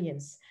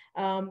resilience.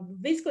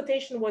 This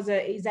quotation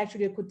is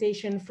actually a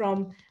quotation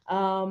from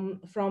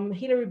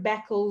Hilary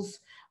Beckles,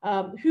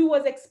 who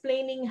was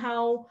explaining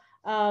how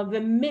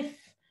the myth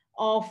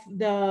of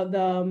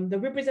the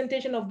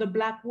representation of the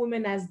Black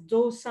woman as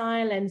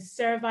docile and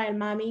servile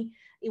mammy,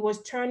 it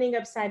was turning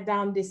upside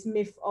down this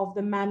myth of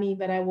the mammy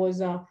that I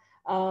was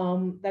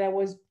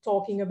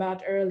talking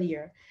about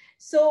earlier.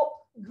 So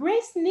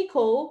Grace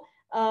Nichols,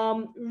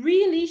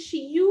 really,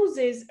 she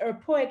uses her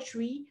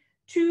poetry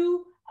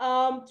to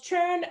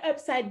turn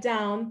upside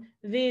down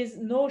this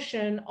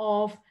notion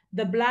of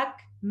the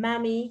Black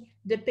mammy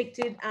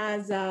depicted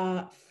as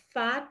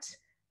fat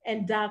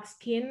and dark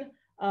skin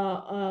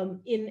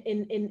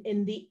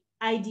in the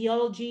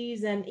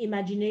ideologies and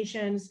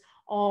imaginations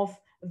of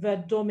the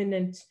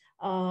dominant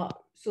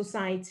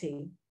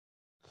society.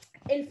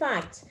 In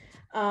fact,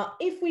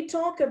 if we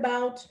talk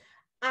about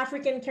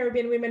African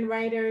Caribbean women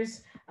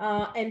writers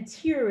and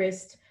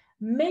theorists,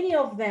 many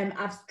of them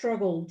have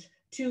struggled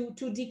to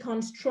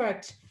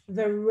deconstruct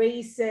the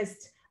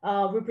racist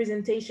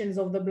representations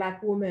of the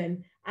Black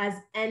woman as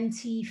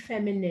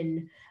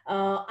anti-feminine,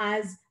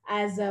 as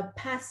a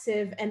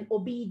passive and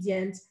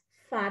obedient,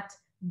 fat,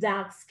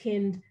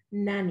 dark-skinned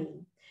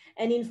nanny.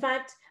 And in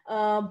fact,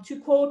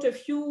 to quote a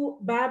few,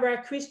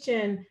 Barbara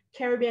Christian,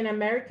 Caribbean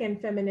American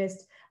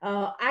feminists,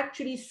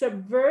 actually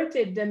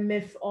subverted the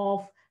myth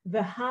of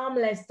the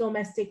harmless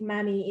domestic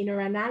mammy in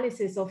her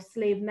analysis of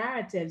slave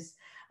narratives.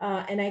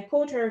 And I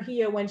quote her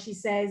here when she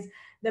says,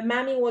 the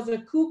mammy was a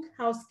cook,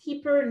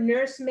 housekeeper,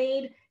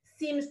 nursemaid,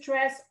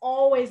 seamstress,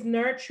 always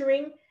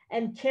nurturing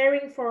and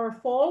caring for her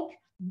folk.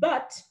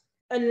 But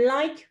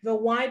unlike the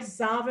white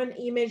Southern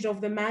image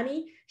of the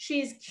mammy,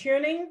 she is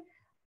cunning,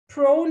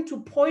 prone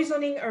to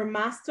poisoning her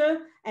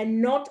master, and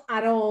not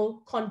at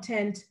all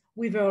content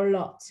with her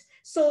lot.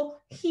 So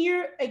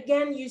here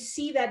again, you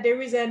see that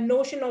there is a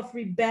notion of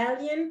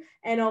rebellion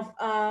and of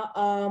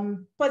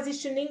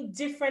positioning,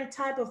 different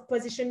type of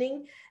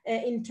positioning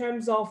in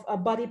terms of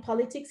body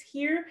politics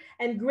here.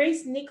 And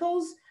Grace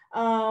Nichols,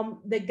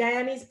 the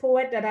Guyanese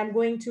poet that I'm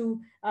going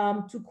to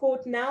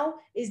quote now,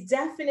 is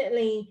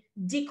definitely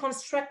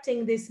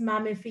deconstructing this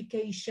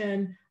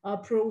mummification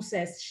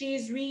process. She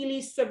is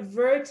really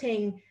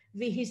subverting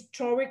the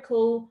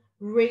historical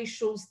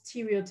racial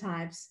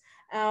stereotypes.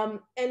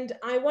 And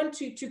I want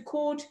to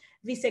quote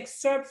this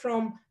excerpt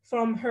from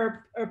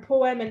her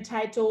poem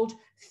entitled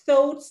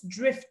Thoughts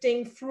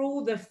Drifting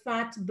Through the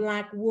Fat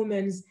Black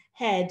Woman's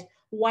Head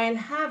While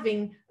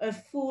Having a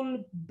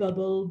Full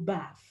Bubble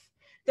Bath.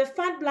 The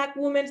fat Black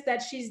woman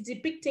that she's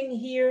depicting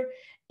here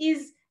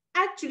is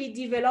actually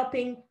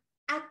developing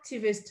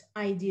activist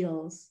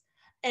ideals.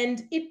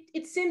 And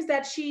it seems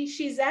that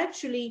she's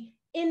actually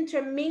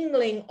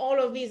intermingling all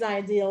of these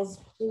ideals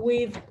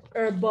with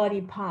her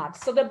body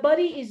parts. So the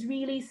body is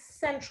really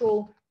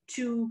central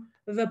to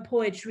the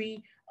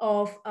poetry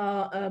of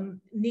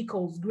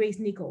Nichols, Grace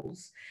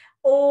Nichols.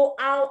 Oh,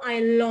 how I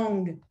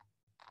long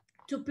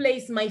to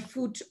place my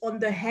foot on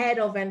the head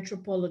of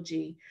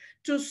anthropology,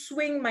 to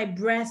swing my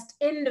breast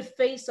in the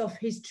face of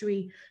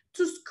history,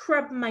 to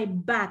scrub my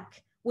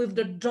back with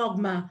the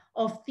dogma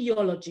of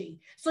theology.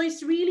 So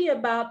it's really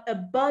about a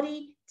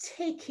body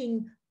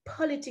taking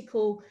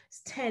political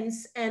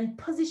stance and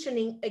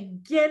positioning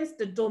against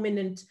the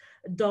dominant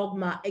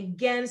dogma,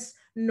 against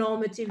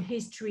normative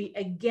history,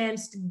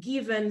 against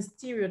given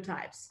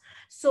stereotypes.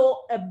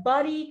 So a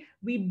body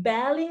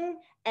rebelling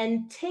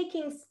and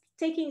taking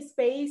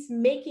space,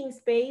 making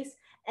space,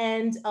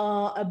 and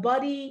a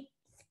body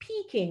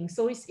speaking.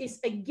 So it's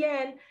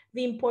again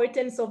the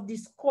importance of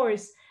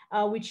discourse,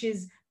 which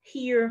is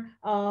here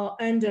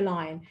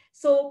underlined.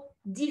 So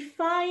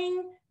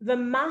defying the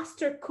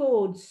master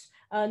codes,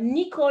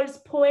 Nichols'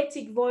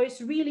 poetic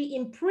voice really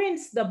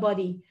imprints the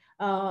body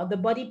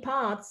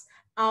parts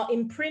are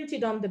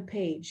imprinted on the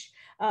page.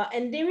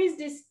 And there is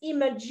this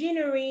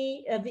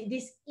imaginary,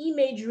 this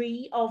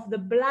imagery of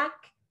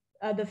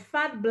the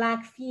fat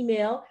Black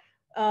female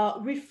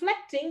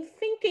reflecting,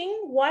 thinking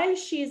while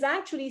she's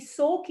actually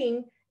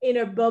soaking in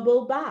a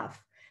bubble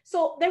bath.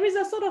 So there is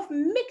a sort of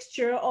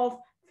mixture of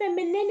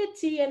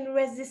femininity and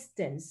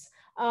resistance.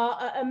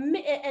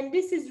 And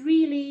this is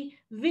really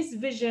this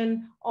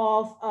vision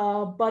of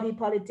body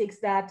politics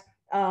that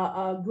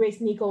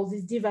Grace Nichols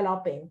is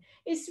developing.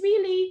 It's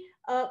really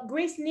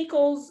Grace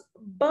Nichols'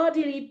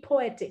 bodily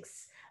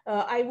poetics.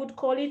 I would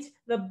call it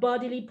the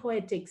bodily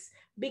poetics,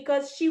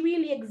 because she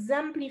really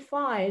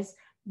exemplifies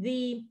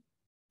the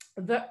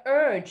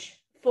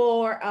urge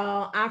for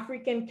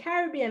African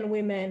Caribbean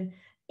women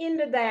in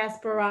the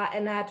diaspora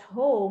and at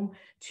home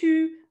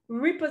to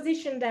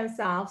reposition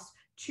themselves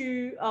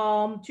to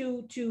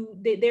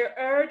their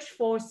urge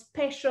for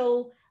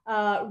special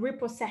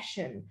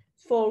repossession,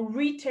 for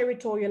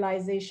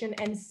reterritorialization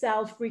and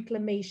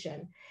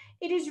self-reclamation.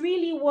 It is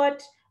really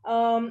what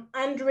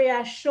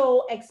Andrea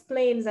Shaw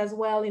explains as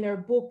well in her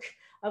book,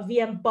 The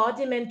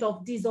Embodiment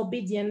of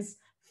Disobedience,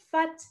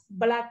 Fat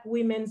Black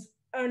Women's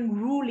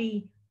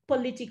Unruly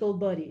Political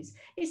Bodies.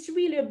 It's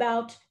really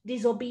about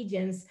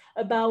disobedience,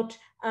 about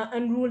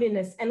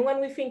unruliness. And when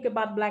we think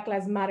about Black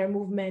Lives Matter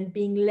movement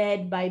being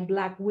led by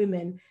Black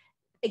women,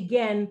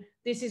 again,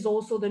 this is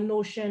also the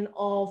notion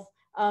of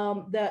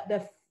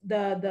the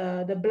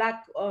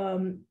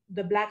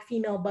Black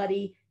female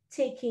body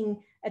taking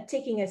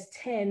a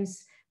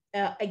stance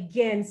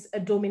against a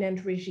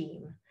dominant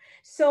regime.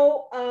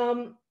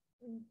 So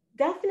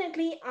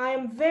definitely, I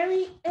am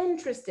very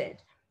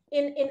interested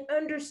in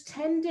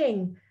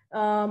understanding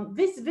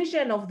this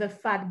vision of the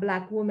fat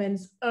Black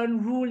woman's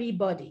unruly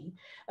body,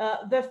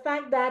 the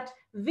fact that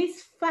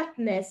this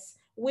fatness,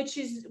 which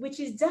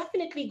is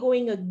definitely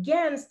going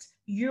against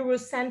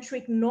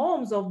Eurocentric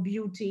norms of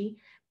beauty,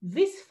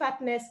 this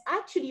fatness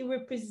actually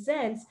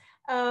represents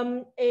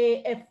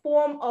a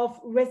form of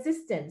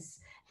resistance.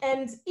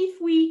 And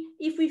if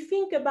we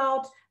think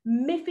about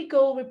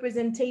mythical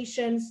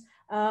representations,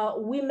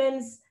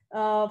 women's,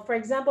 for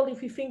example,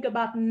 if we think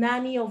about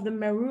Nanny of the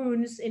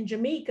Maroons in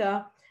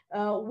Jamaica,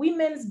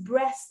 women's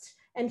breasts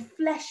and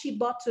fleshy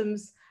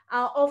bottoms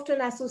are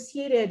often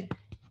associated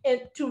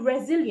to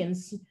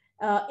resilience.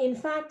 In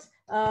fact,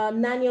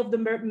 Nanny of the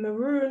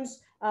Maroons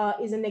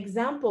is an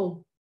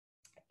example.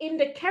 In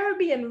the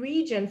Caribbean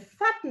region,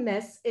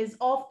 fatness is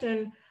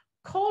often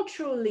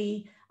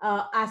culturally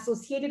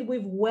associated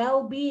with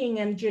well-being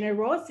and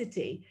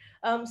generosity.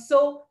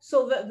 So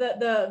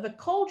the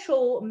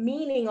cultural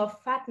meaning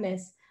of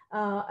fatness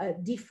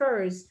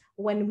differs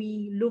when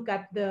we look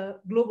at the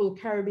global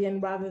Caribbean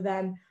rather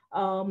than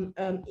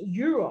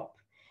Europe.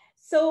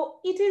 So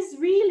it is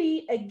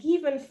really a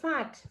given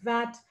fact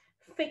that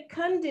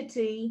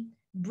fecundity,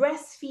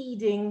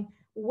 breastfeeding,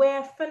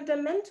 were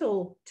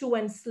fundamental to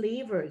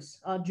enslavers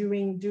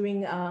during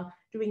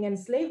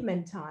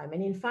enslavement time.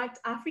 And in fact,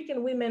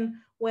 African women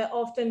were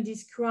often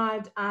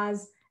described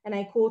as, and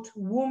I quote,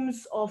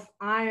 wombs of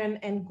iron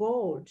and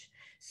gold.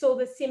 So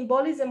the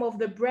symbolism of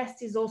the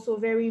breast is also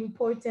very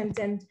important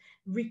and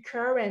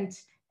recurrent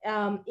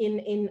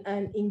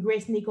in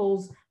Grace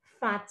Nichols'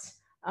 fat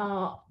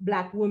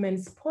Black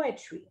women's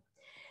poetry.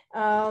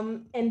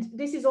 And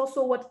this is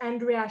also what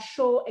Andrea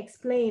Shaw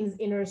explains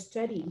in her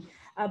study,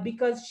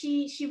 because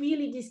she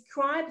really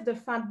describes the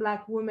fat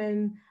Black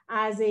woman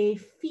as a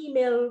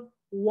female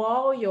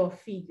warrior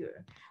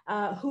figure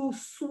who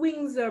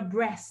swings her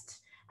breast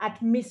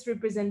at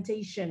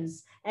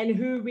misrepresentations and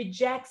who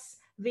rejects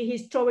the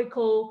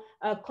historical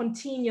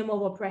continuum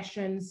of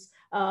oppressions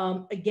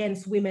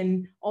against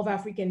women of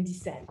African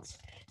descent.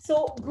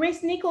 So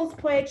Grace Nichols'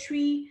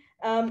 poetry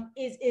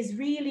is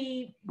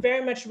really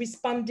very much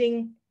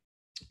responding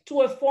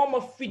to a form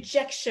of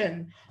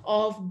rejection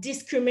of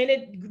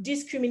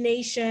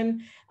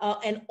discrimination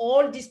and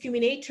all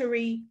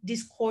discriminatory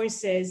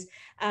discourses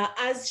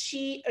as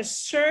she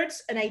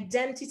asserts an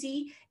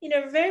identity in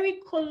a very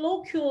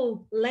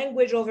colloquial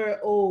language of her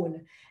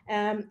own.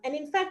 And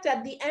in fact,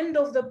 at the end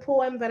of the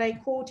poem that I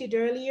quoted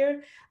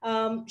earlier,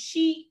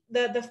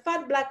 the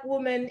fat Black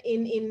woman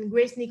in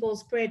Grace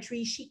Nichols'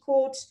 poetry, she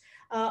quotes,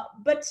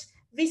 but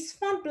this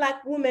fat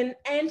Black woman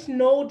ain't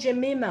no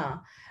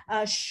Jemima.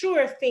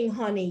 Sure thing,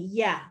 honey,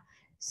 yeah.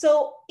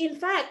 So in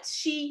fact,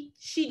 she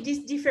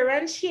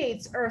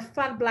differentiates her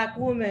fat Black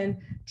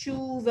woman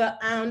to the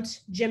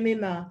Aunt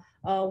Jemima,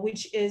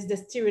 which is the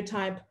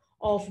stereotype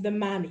of the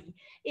mammy.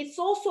 It's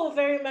also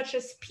very much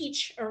a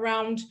speech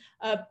around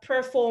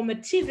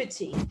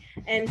performativity.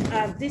 And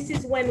this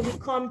is when we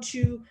come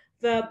to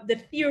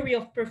the theory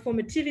of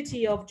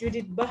performativity of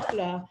Judith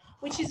Butler,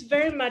 which is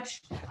very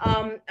much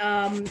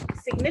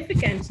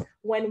significant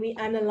when we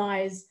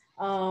analyze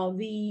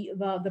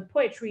the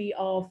poetry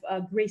of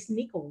Grace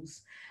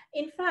Nichols.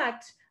 In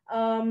fact,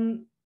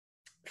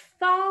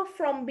 far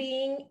from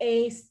being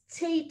a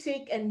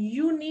static and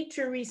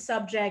unitary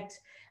subject,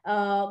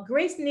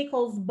 Grace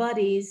Nichols'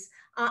 bodies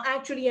are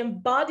actually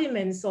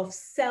embodiments of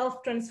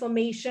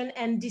self-transformation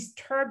and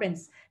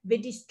disturbance. They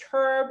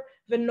disturb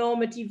the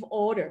normative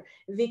order.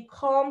 They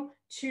come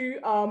to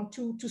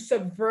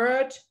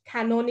subvert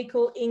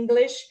canonical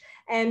English.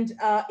 And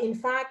in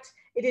fact,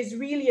 it is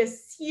really a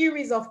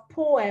series of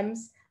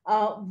poems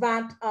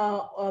that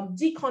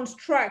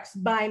deconstructs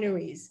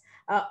binaries.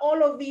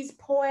 All of these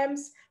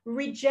poems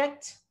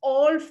reject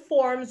all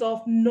forms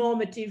of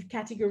normative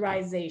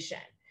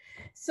categorization.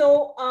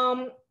 So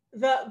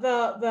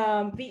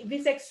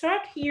this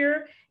excerpt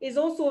here is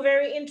also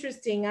very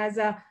interesting, as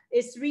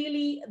it's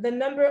really the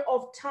number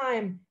of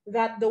times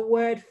that the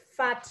word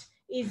fat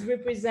is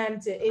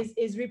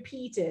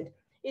repeated.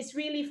 It's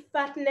really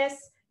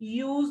fatness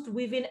used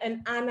within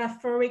an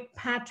anaphoric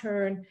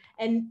pattern,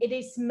 and it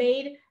is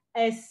made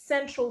a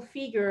central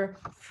figure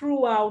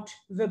throughout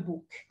the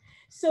book.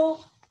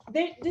 So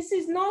this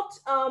is not,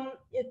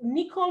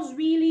 Nichols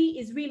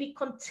is really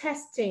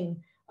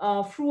contesting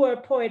through her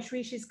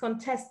poetry, she's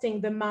contesting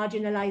the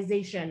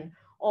marginalization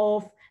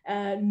of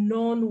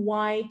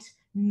non-white,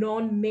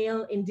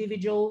 non-male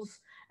individuals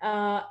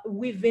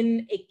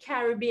within a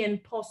Caribbean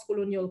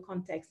post-colonial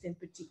context in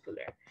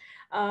particular.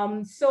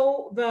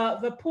 So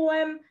the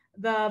poem,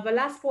 the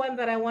last poem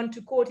that I want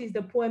to quote is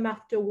the poem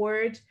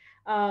Afterward,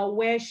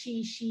 where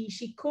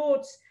she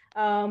quotes,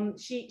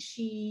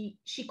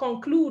 she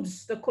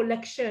concludes the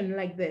collection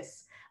like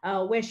this,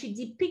 where she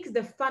depicts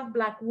the fat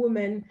Black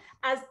woman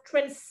as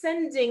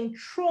transcending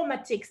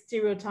traumatic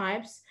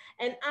stereotypes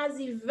and as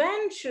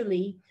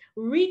eventually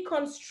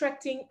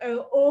reconstructing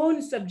her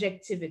own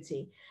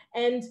subjectivity,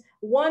 and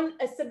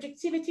a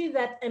subjectivity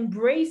that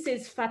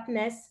embraces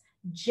fatness,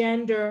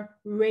 gender,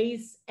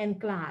 race,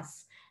 and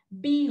class.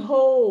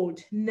 Behold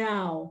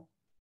now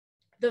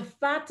the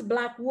fat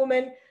Black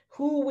woman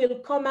who will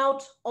come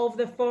out of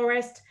the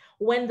forest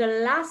when the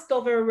last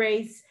of her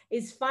race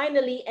is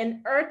finally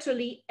and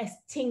utterly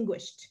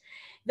extinguished.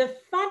 The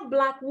fat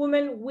Black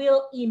woman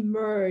will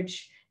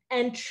emerge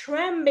and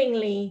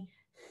tremblingly,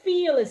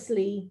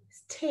 fearlessly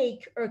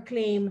stake her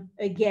claim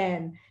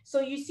again.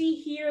 So you see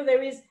here,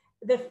 there is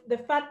the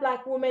fat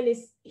Black woman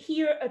is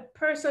here a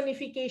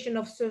personification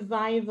of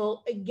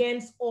survival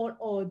against all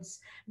odds,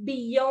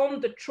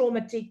 beyond the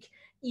traumatic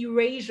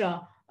erasure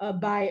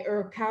by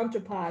her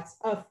counterparts,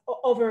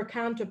 of her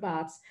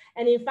counterparts.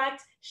 And in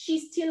fact, she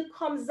still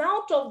comes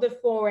out of the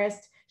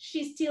forest,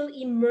 she still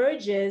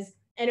emerges,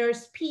 and her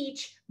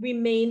speech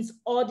remains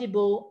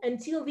audible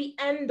until the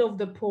end of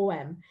the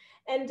poem.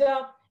 And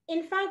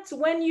in fact,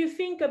 when you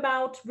think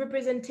about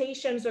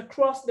representations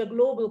across the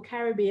global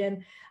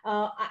Caribbean,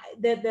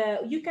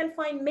 you can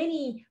find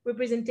many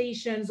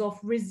representations of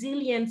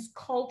resilient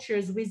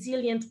cultures,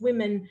 resilient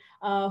women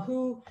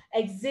who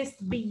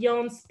exist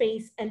beyond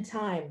space and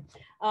time.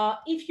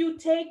 If you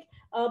take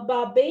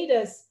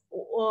Barbados,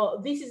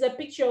 this is a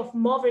picture of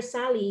Mother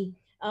Sally.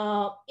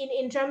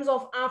 In terms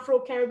of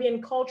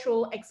Afro-Caribbean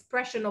cultural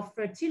expression of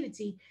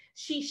fertility,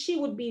 she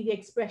would be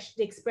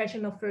the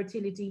expression of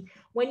fertility.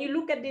 When you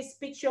look at this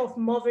picture of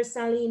Mother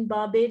Sally in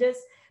Barbados,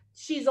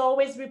 she's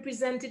always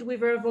represented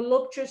with her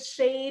voluptuous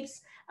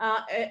shapes,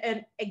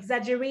 an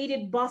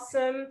exaggerated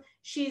bosom.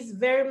 She's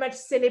very much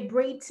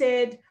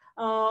celebrated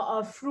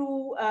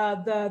through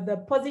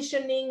the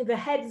positioning, the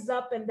heads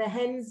up and the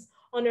hands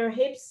on her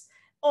hips.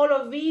 All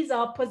of these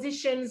are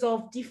positions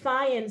of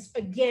defiance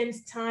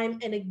against time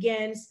and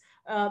against,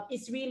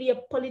 it's really a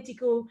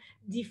political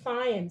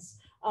defiance.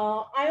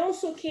 I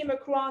also came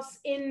across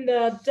in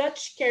the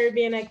Dutch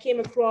Caribbean, I came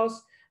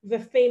across the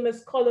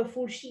famous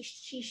colorful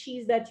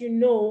shishis that you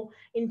know.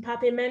 In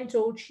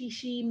Papimento,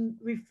 shishi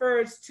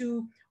refers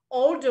to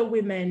older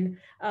women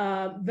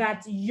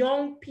that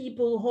young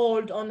people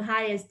hold on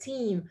high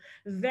esteem,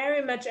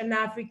 very much an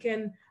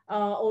African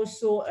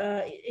also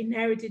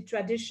inherited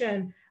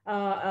tradition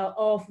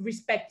of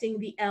respecting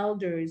the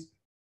elders.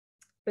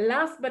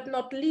 Last but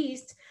not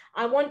least,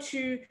 I want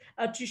to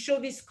show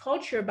this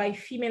culture by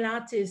female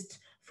artists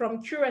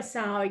from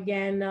Curacao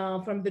again,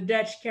 from the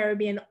Dutch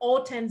Caribbean,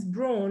 Hortense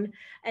Brown.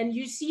 And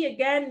you see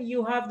again,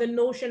 you have the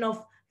notion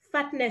of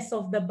fatness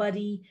of the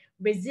body,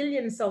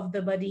 resilience of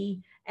the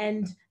body,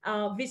 and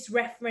this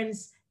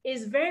reference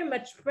is very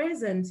much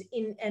present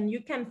in, and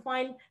you can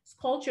find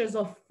sculptures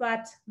of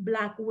fat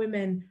Black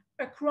women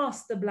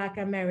across the Black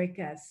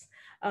Americas.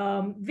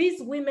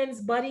 These women's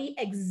body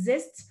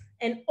exists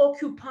and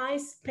occupy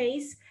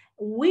space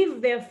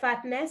with their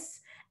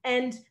fatness,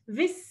 and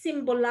this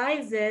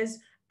symbolizes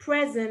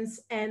presence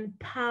and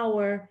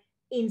power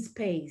in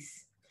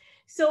space.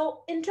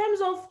 So in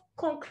terms of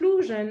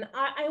conclusion,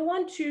 I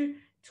want to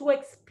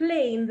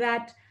explain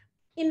that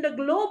in the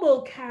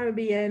global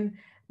Caribbean,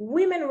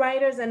 women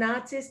writers and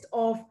artists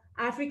of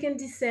African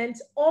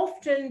descent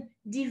often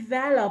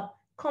develop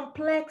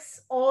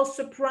complex or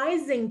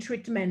surprising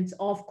treatment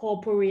of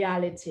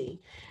corporeality.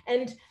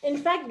 And in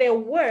fact, their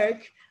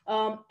work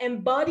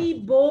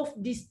embody both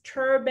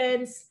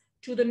disturbance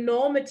to the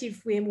normative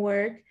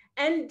framework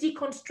and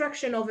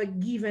deconstruction of a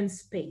given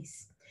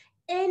space.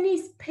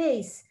 Any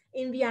space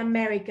in the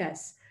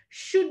Americas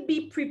should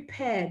be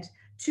prepared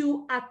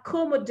to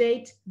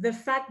accommodate the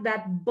fact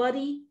that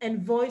body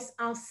and voice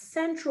are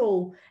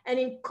central and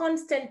in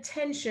constant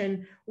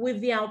tension with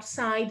the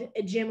outside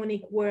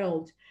hegemonic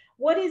world.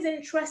 What is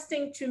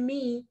interesting to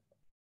me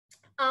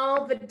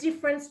are the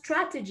different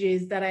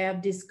strategies that I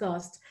have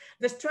discussed,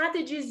 the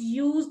strategies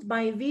used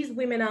by these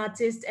women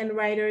artists and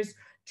writers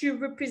to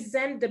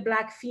represent the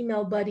Black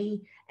female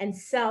body and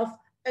self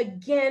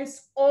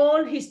against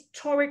all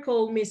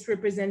historical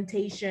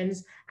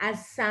misrepresentations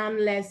as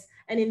soundless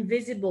and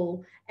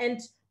invisible. And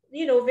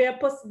you know,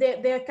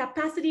 their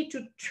capacity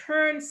to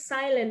turn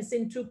silence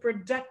into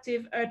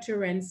productive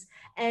utterance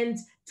and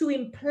to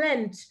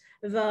implant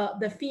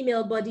the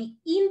female body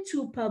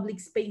into public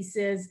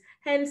spaces,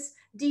 hence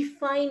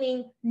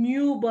defining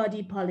new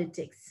body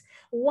politics.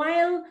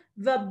 While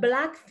the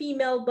Black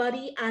female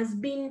body has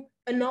been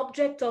an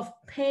object of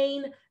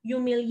pain,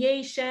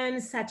 humiliation,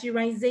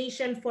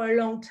 satirization for a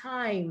long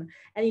time,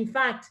 and in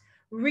fact,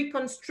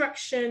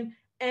 reconstruction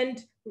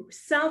and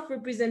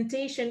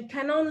self-representation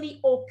can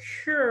only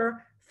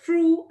occur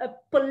through a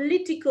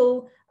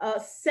political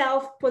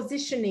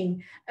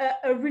self-positioning,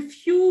 a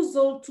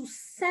refusal to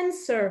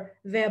censor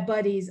their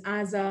bodies,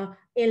 as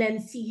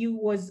Hélène Siu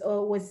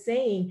was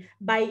saying.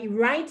 By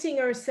writing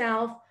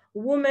herself,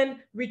 woman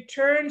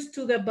returns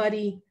to the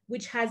body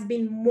which has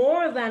been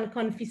more than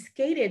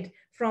confiscated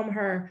from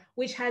her,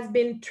 which has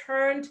been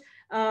turned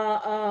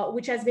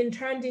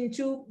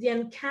into the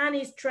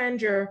uncanny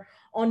stranger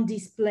on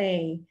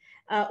display.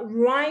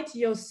 Write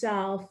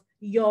yourself,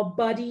 your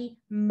body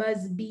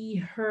must be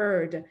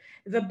heard.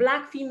 The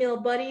Black female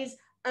bodies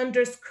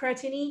under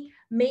scrutiny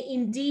may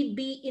indeed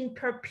be in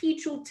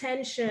perpetual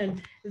tension,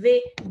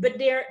 but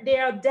they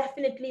are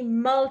definitely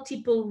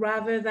multiple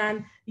rather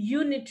than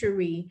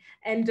unitary.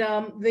 And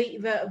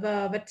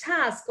the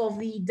task of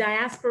the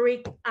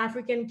diasporic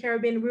African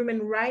Caribbean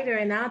women writer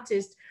and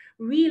artist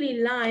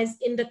really lies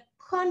in the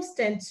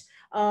constant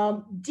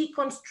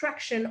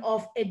deconstruction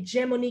of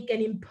hegemonic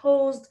and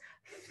imposed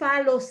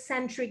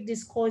phallocentric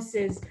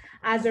discourses,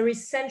 as their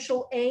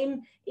essential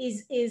aim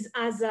is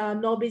as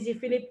Norbézy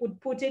Philippe would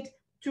put it,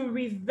 to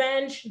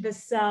revenge the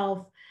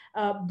self,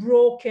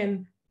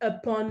 broken,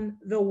 upon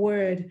the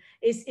word.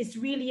 It's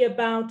really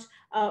about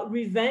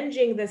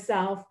revenging the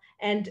self,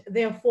 and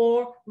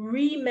therefore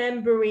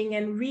remembering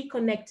and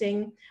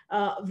reconnecting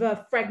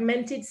the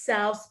fragmented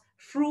selves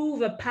through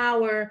the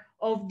power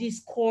of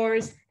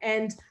discourse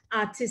and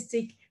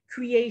artistic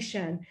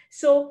creation.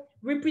 So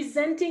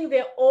representing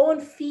their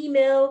own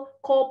female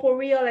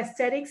corporeal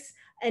aesthetics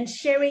and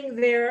sharing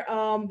their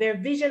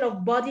vision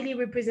of bodily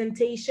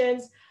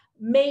representations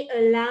may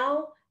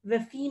allow the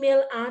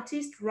female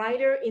artist,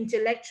 writer,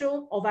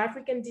 intellectual of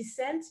African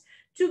descent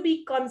to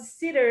be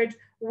considered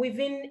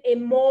within a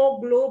more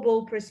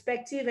global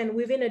perspective and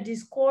within a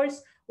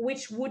discourse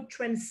which would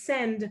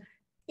transcend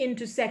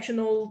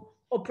intersectional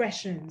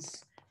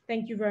oppressions.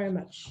 Thank you very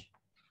much.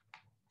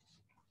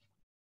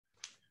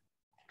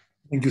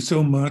 Thank you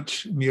so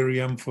much,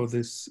 Myriam, for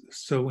this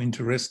so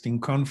interesting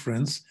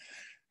conference.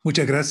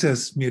 Muchas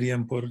gracias,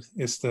 Myriam, por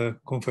esta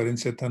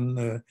conferencia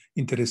tan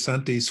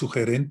interesante y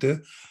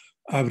sugerente.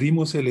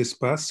 Abrimos el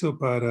espacio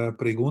para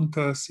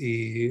preguntas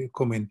y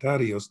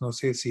comentarios. No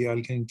sé si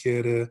alguien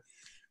quiere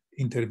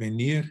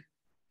intervenir.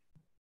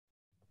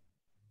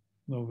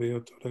 No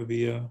veo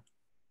todavía.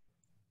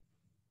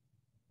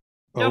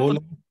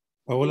 Paola,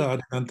 Paola,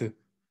 adelante.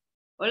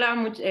 Hola,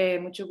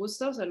 mucho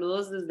gusto.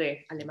 Saludos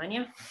desde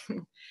Alemania.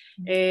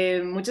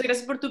 Muchas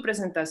gracias por tu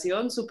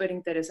presentación, súper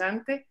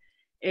interesante.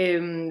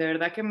 De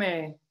verdad que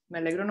me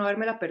alegro no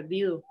habérmela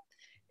perdido.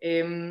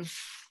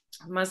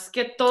 Más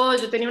que todo,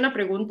 yo tenía una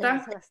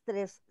pregunta. Las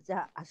tres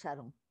ya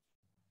hallaron.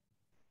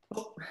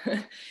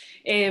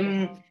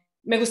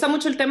 Me gusta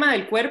mucho el tema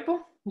del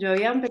cuerpo. Yo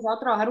había empezado a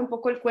trabajar un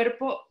poco el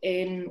cuerpo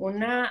en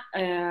una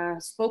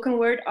spoken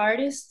word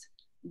artist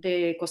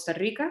de Costa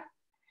Rica.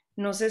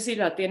 No sé si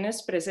la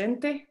tienes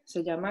presente.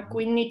 Se llama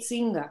Queen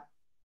Nitsinga.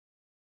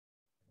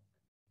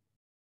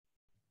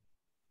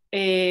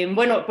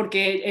 Bueno,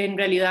 porque en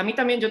realidad a mí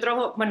también yo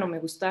trabajo, bueno, me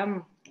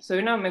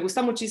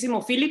gusta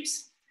muchísimo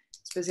Phillips,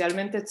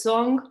 especialmente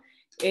Song,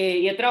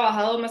 y he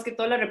trabajado más que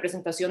todo la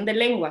representación de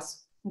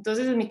lenguas.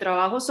 Entonces, en mi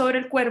trabajo sobre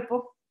el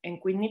cuerpo, en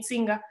Queen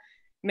Nitsinga,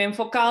 me he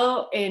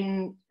enfocado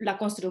en la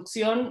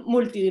construcción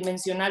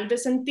multidimensional de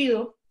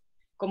sentido,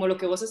 como lo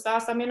que vos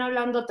estabas también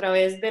hablando a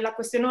través de la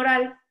cuestión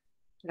oral,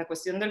 la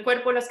cuestión del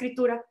cuerpo, la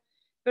escritura,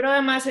 pero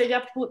además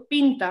ella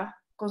pinta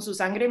con su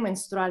sangre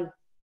menstrual.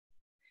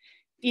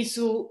 Y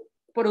su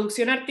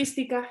producción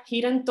artística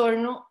gira en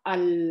torno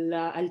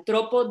al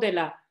tropo de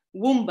la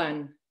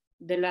woman,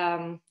 de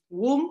la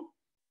womb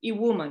y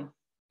woman.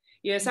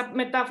 Y esa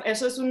metáfora,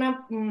 eso es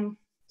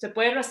se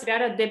puede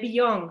rastrear a Debbie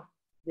Young,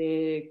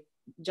 de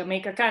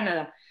Jamaica,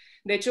 Canadá.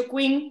 De hecho,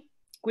 Queen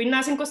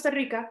nace en Costa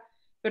Rica,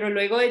 pero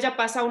luego ella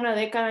pasa una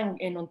década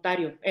en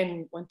Ontario,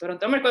 en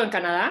Toronto, en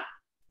Canadá,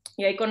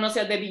 y ahí conoce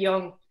a Debbie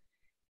Young.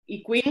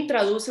 Y Queen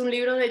traduce un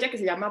libro de ella que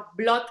se llama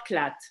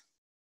Bloodclad,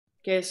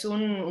 que es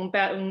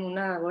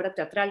una obra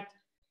teatral.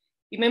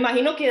 Y me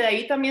imagino que de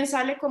ahí también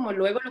sale como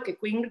luego lo que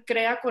Queen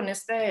crea con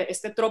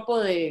este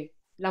tropo de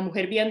la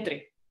mujer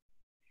vientre.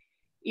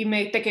 Y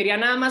te quería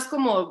nada más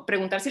como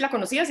preguntar si la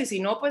conocías, y si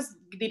no, pues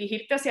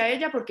dirigirte hacia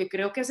ella, porque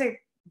creo que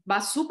se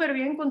va súper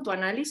bien con tu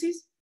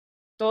análisis.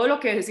 Todo lo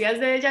que decías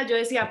de ella, yo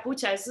decía,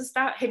 pucha, eso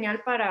está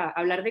genial para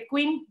hablar de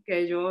Queen,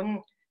 que yo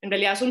en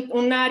realidad es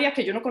un área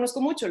que yo no conozco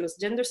mucho, los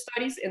gender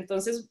studies,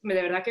 entonces de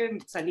verdad que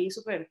salí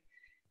súper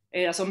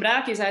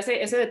asombrada. Quizá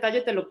ese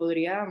detalle te lo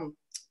podría,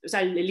 o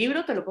sea, el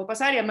libro te lo puedo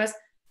pasar, y además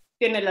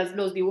tiene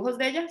los dibujos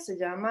de ella, se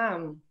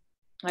llama,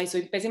 ay,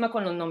 soy pésima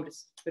con los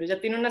nombres, pero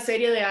ella tiene una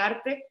serie de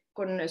arte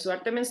con su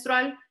arte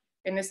menstrual.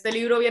 En este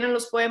libro vienen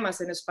los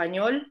poemas en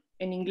español,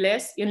 en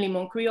inglés y en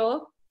limón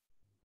criollo,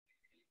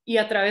 y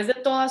a través de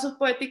toda su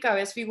poética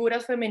ves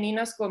figuras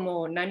femeninas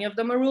como Nanny of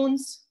the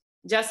Maroons,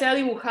 ya sea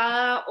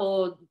dibujada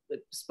o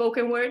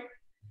spoken word.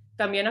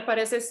 También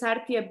aparece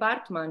Saartjie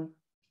Baartman,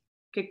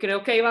 que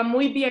creo que iba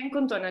muy bien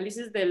con tu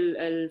análisis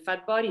del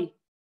fat body.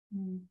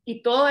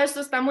 Y todo esto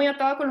está muy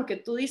atado con lo que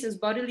tú dices,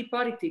 bodily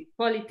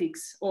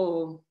politics,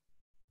 o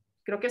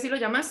creo que así lo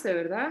llamaste,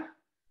 ¿verdad?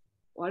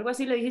 O algo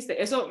así le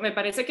dijiste. Eso me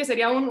parece que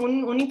sería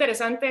un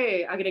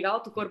interesante agregado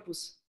a tu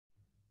corpus.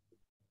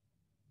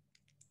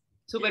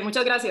 Super,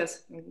 muchas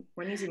gracias.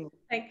 Buenísimo.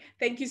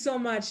 Thank you so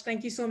much.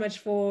 Thank you so much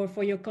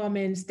for your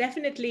comments.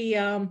 Definitely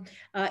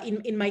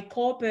in my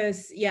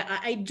corpus, yeah,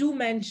 I do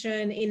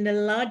mention in the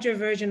larger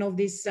version of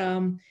this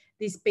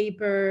this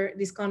paper,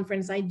 this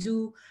conference, I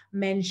do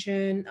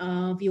mention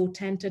the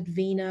autented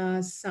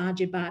Venus,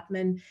 Saartjie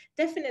Baartman,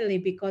 definitely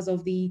because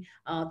of the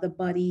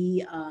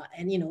body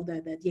and, you know,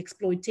 the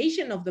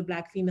exploitation of the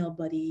Black female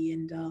body.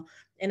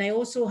 And I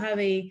also have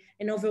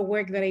another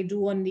work that I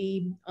do on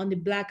the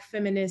Black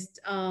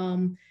feminist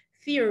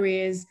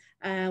theories,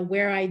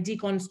 where I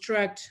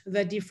deconstruct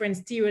the different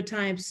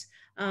stereotypes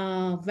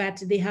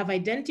that they have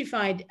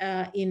identified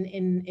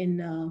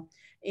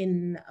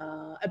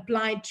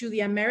applied to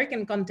the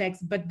American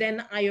context, but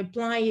then I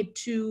apply it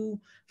to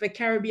the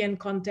Caribbean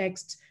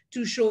context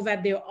to show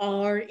that there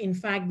are, in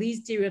fact, these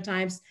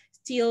stereotypes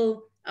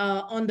still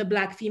on the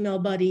Black female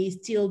body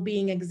still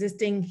being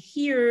existing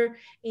here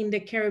in the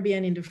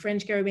Caribbean, in the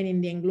French Caribbean,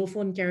 in the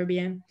Anglophone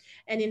Caribbean.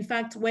 And in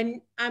fact,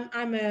 when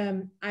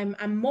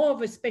I'm more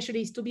of a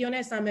specialist, to be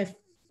honest,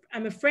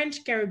 I'm a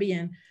French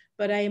Caribbean,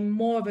 but I am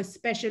more of a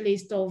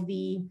specialist of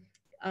the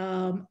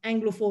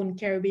Anglophone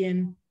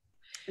Caribbean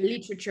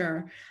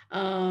literature.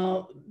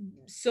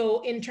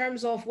 So in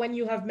terms of when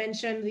you have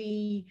mentioned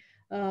the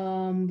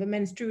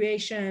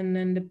menstruation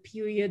and the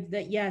period,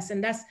 that yes,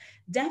 and that's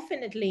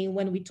definitely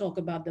when we talk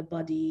about the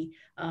body,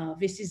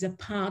 this is a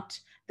part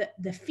that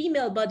the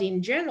female body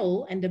in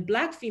general and the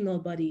Black female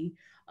body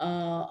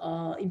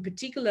in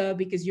particular,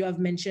 because you have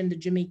mentioned the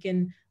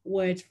Jamaican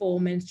word for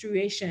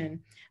menstruation.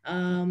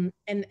 And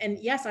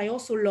yes, I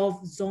also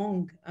love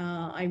Zong.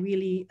 I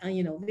really,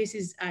 you know, this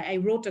is, I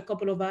wrote a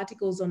couple of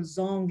articles on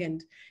Zong,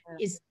 and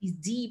is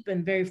deep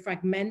and very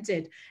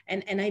fragmented.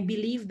 And I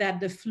believe that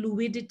the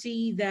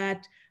fluidity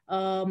that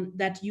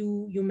that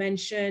you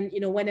mentioned,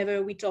 you know,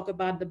 whenever we talk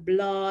about the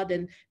blood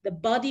and the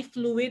body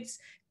fluids,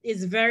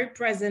 is very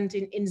present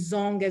in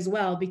Zong as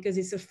well, because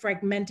it's a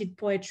fragmented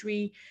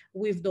poetry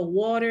with the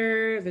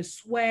water, the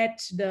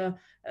sweat, the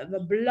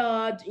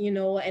blood, you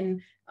know,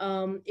 and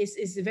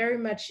is very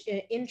much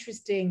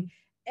interesting.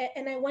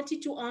 And I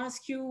wanted to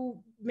ask you,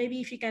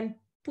 maybe if you can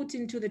put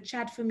into the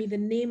chat for me the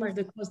name of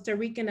the Costa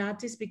Rican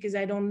artist, because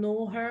I don't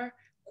know her.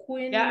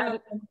 Quinn. Yeah,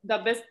 the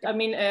best. I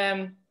mean,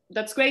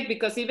 that's great,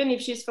 because even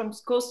if she's from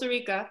Costa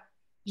Rica,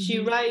 she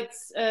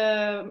writes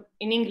in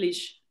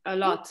English a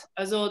lot.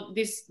 So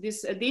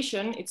this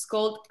edition, it's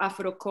called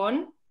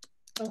Afrocon.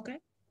 Okay.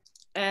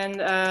 And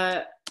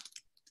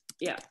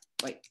yeah,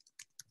 wait.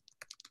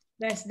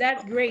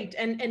 That's great,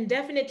 and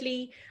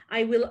definitely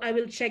I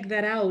will check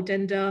that out.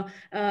 And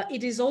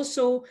it is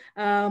also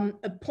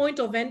a point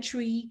of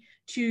entry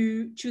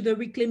to the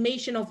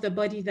reclamation of the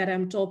body that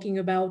I'm talking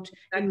about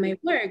in my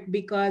work,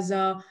 because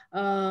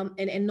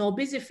and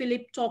Norbise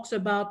Philippe talks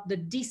about the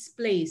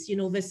displace, you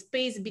know, the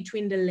space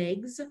between the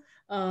legs.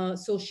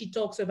 So she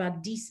talks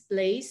about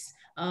displace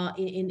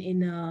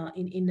in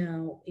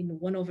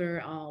one of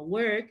her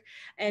work,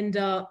 and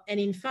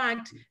in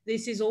fact,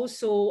 this is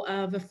also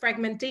the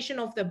fragmentation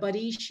of the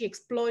body. She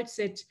exploits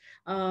it,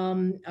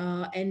 and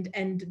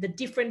the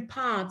different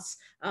parts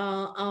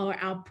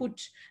are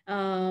put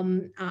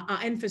are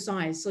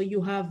emphasized. So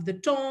you have the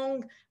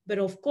tongue, but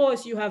of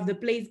course you have the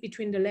place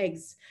between the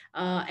legs,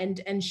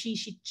 and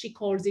she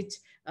calls it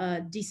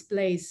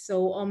displace.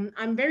 So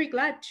I'm very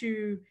glad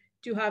to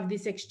have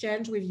this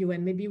exchange with you,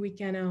 and maybe we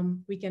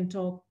can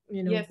talk,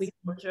 you know. Yes,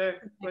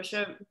 for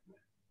sure.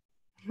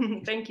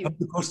 Thank you.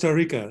 Costa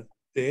Rica.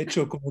 De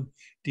hecho, como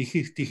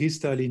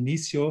dijiste al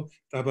inicio,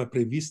 estaba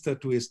prevista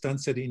tu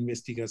estancia de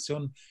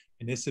investigación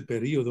en ese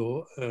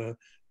periodo,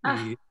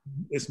 y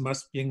es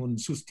más bien un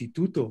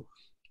sustituto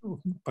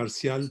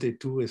parcial de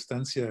tu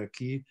estancia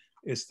aquí,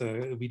 esta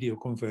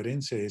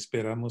videoconferencia.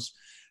 Esperamos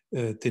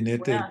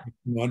tenerte el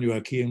próximo año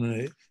aquí en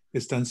una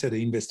estancia de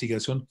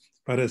investigación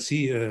para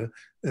así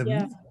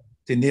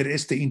tener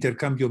este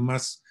intercambio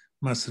más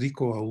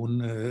rico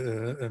aún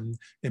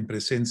en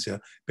presencia.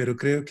 Pero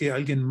creo que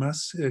alguien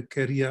más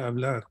quería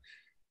hablar.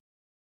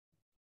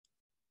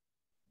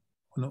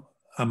 Bueno,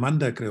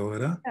 Amanda, creo,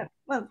 ¿verdad?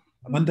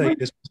 Amanda y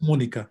después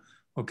Mónica.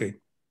 Ok.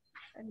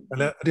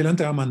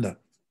 Adelante, Amanda.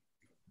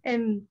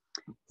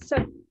 So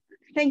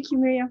thank you,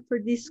 Myriam, for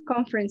this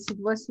conference. It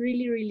was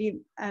really,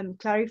 really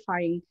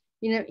clarifying,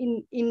 you know,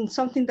 in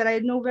something that I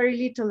know very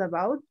little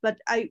about, but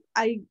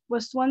I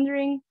was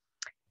wondering,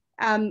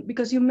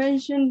 because you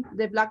mentioned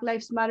the Black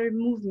Lives Matter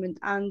movement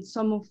and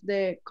some of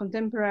the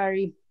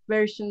contemporary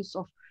versions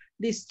of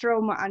this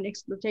trauma and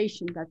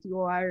exploitation that you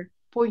are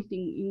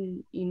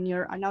pointing in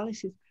your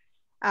analysis.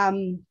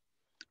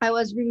 I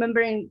was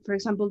remembering, for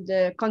example,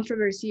 the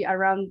controversy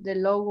around the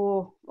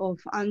logo of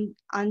Aunt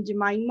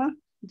Jemima.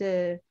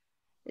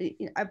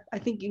 I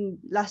think in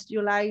last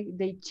July,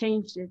 they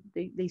changed it.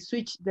 They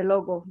switched the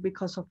logo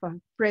because of a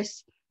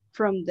press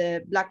from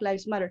the Black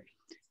Lives Matter.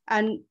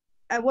 And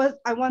I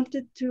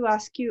wanted to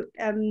ask you,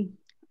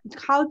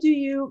 how do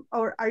you,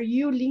 or are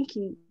you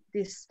linking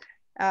this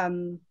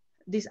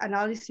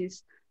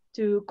analysis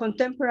to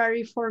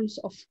contemporary forms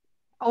of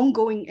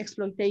ongoing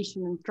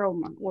exploitation and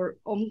trauma, or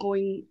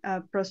ongoing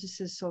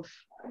processes of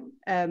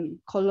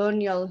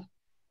colonial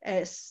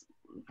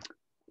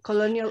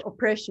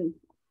oppression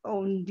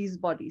on these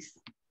bodies?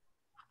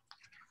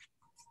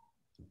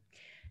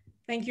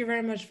 Thank you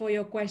very much for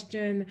your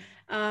question.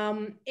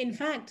 In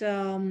fact,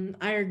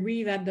 I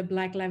agree that the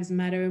Black Lives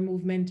Matter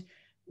movement,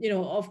 you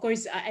know, of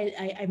course,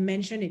 I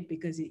mention it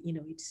because you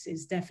know,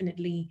 it's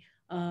definitely,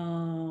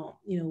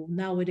 you know,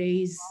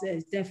 nowadays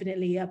it's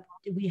definitely up.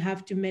 We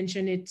have to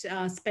mention it,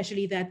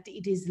 especially that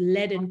it is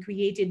led and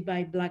created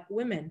by Black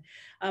women.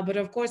 But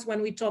of course,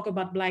 when we talk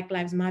about Black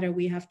Lives Matter,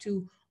 we have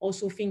to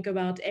also think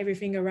about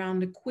everything around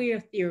the queer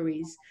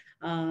theories,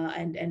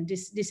 and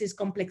this is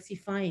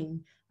complexifying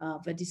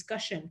the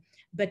discussion.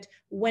 But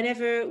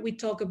whenever we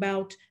talk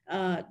about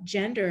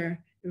gender,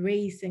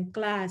 race and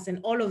class and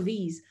all of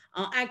these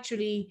are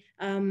actually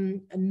a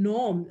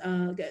norm.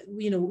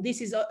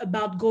 This is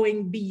about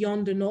going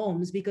beyond the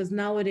norms, because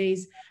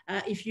nowadays,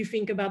 if you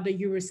think about the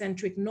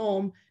Eurocentric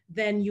norm,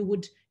 then you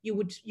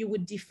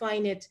would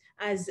define it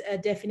as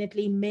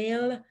definitely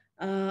male,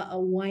 a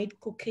white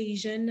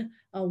Caucasian,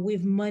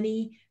 with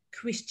money,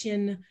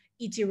 Christian,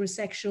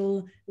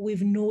 heterosexual,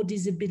 with no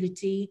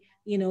disability.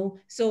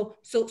 So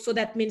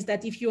that means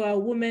that if you are a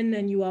woman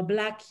and you are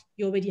Black,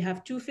 you already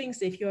have two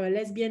things. If you're a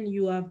lesbian,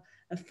 you have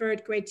a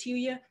third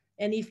criteria.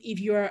 And if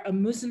you're a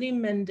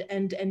Muslim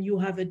and you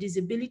have a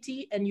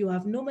disability and you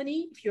have no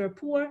money, if you're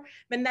poor,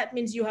 then that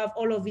means you have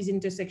all of these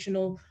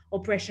intersectional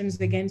oppressions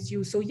against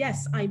you. So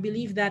yes, I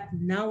believe that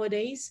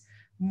nowadays,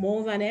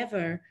 more than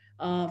ever,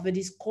 the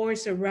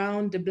discourse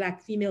around the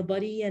Black female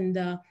body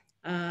and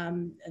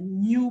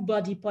new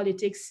body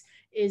politics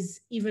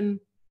is even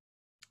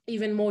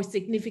more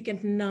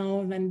significant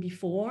now than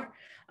before.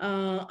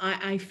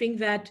 I think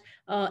that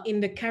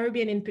in the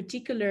Caribbean in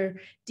particular,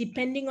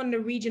 depending on the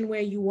region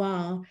where you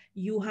are,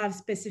 you have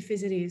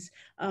specificities.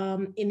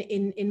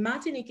 In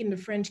Martinique, in the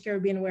French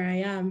Caribbean where I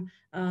am,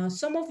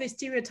 some of the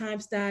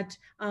stereotypes that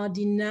are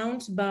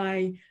denounced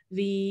by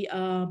the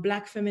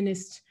Black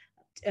feminist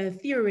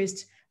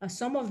theorists,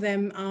 some of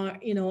them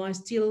are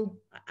still,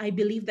 I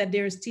believe that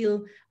they're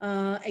still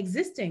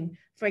existing.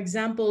 For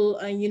example,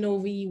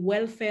 the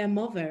welfare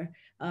mother,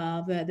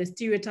 the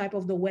stereotype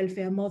of the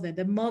welfare mother,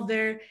 the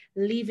mother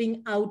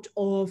living out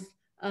of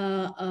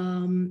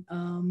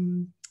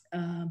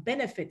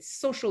benefits,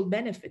 social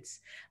benefits.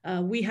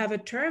 We have a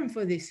term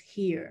for this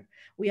here.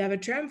 We have a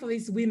term for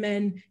these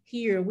women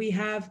here. We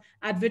have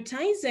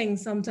advertising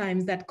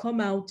sometimes that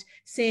come out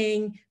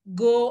saying,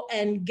 go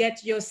and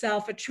get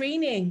yourself a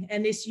training.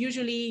 And it's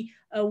usually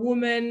a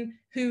woman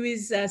who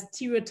is a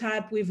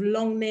stereotype with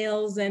long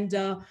nails and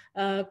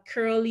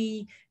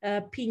curly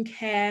pink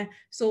hair.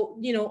 So,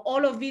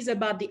 all of these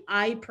about the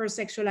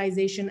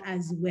hypersexualization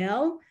as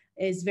well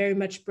is very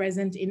much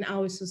present in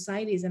our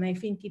societies. And I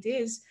think it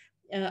is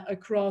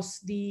across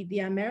the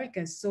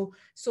Americas.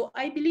 So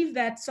I believe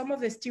that some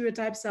of the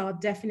stereotypes are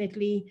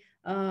definitely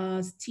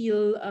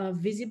still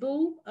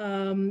visible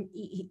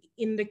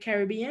in the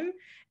Caribbean.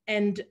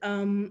 And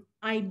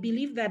I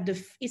believe that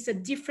it's a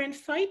different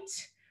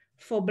fight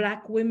for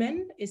Black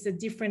women. It's a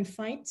different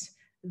fight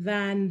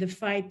than the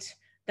fight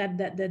than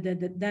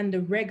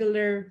the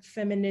regular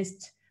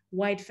feminist,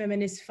 white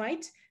feminist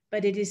fight,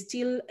 but it is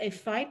still a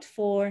fight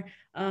for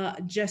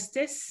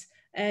justice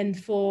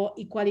and for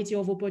equality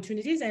of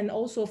opportunities, and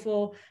also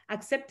for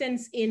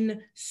acceptance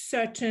in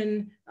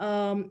certain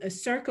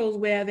circles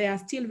where they are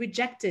still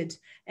rejected.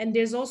 And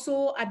there's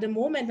also, at the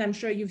moment, I'm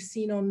sure you've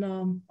seen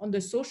on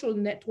the social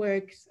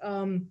networks,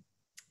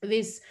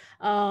 this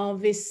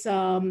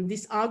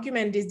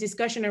argument, this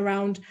discussion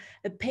around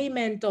the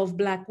payment of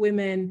Black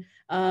women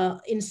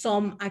in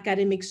some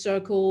academic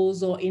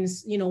circles, or in,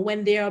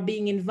 when they are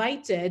being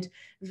invited,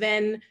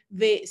 then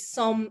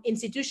some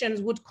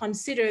institutions would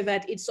consider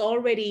that it's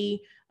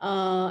already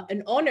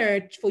an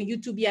honor for you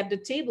to be at the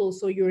table,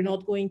 so you're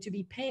not going to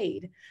be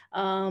paid.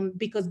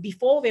 Because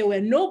before there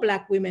were no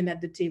Black women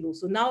at the table.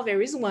 So now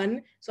there is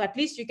one, so at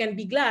least you can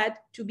be glad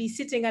to be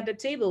sitting at the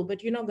table,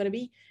 but you're not going to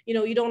be,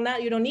 you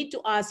don't need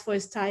to ask for a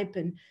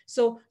stipend.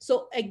 So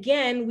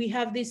again, we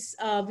have this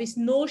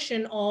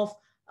notion of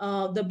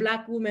the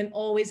Black woman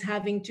always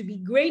having to be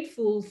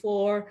grateful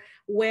for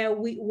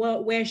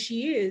where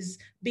she is,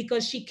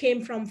 because she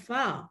came from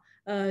far.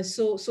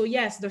 So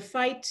yes, the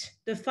fight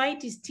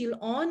is still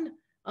on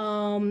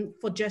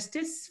for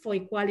justice, for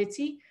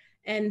equality,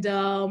 and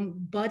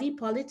body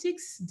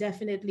politics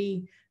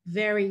definitely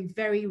very,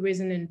 very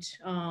resonant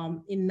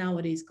in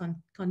nowadays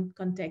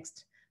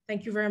context.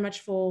 Thank you very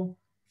much for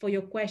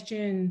your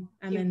question,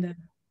 Amanda.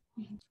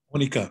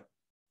 Monica,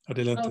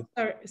 adelante.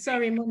 Oh,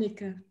 sorry,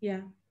 Monica.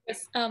 Yeah.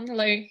 Yes,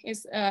 hello.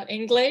 Is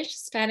English,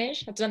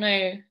 Spanish? I don't know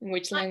in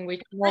which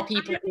language more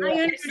people.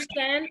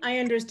 I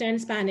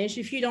understand Spanish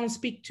if you don't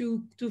speak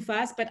too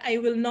fast, but I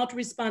will not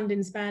respond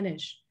in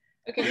Spanish.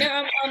 Okay,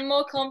 no, I'm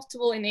more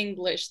comfortable in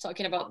English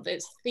talking about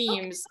these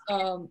themes,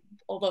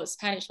 although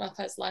Spanish is my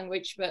first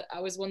language, but I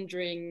was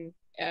wondering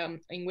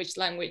in which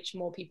language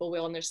more people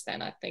will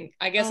understand.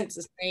 I guess it's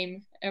the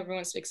same.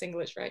 Everyone speaks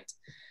English, right?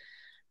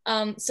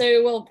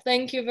 Well,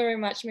 thank you very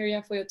much,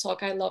 Myriam, for your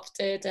talk. I loved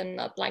it, and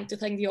I'd like to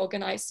thank the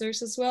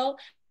organizers as well.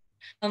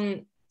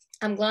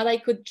 I'm glad I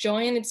could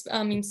join. It's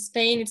in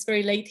Spain, it's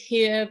very late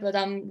here, but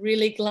I'm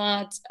really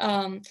glad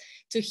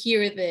to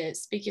hear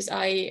this, because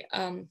I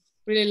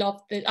really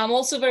loved it. I'm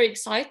also very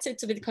excited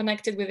to be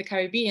connected with the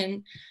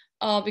Caribbean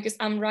because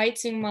I'm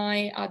writing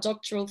my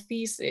doctoral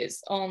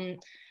thesis on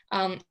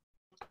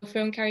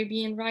Afro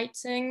Caribbean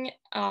writing,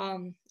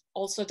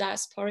 also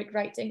diasporic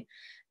writing.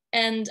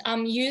 And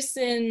I'm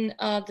using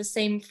the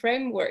same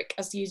framework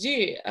as you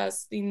do,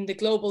 as in the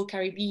global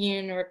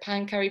Caribbean or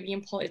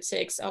pan-Caribbean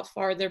politics,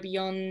 farther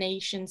beyond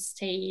nation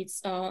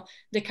states,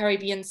 the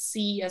Caribbean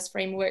Sea as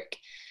framework.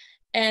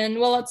 And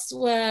well, that's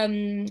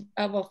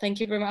well, thank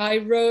you very much.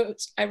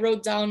 I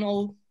wrote down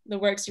all the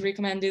works you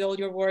recommended, all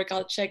your work.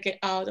 I'll check it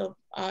out.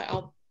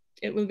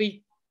 It will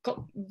be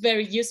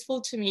very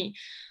useful to me,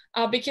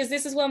 because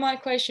this is where my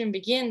question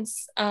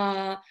begins.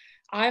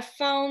 I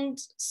found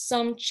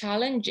some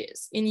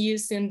challenges in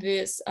using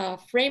this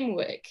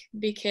framework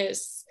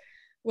because,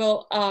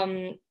 well,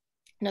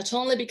 not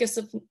only because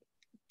of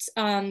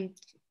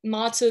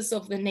matters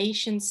of the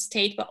nation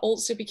state, but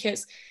also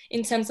because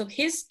in terms of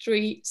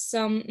history,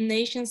 some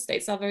nation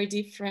states are very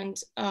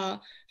different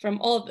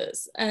from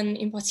others. And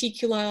in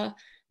particular,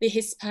 the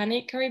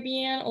Hispanic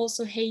Caribbean,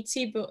 also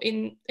Haiti, but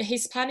in the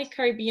Hispanic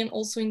Caribbean,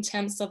 also in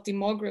terms of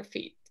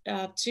demography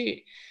too.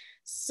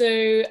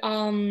 So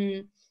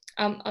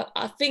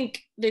I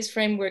think this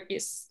framework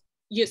is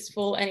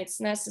useful and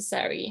it's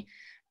necessary,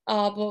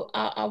 but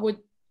I would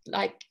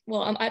like,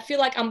 well, I feel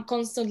like I'm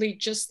constantly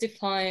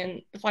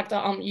justifying the fact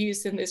that I'm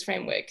using this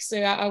framework.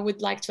 So I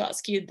would like to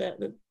ask you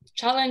the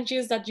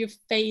challenges that you've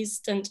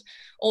faced, and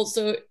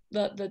also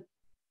the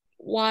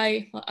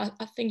why.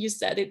 I think you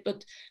said it,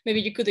 but maybe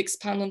you could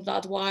expand on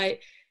that. Why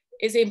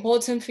is it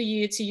important for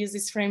you to use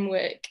this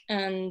framework?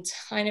 And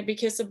I know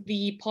because of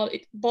the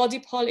body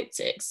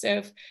politics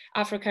of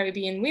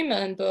Afro-Caribbean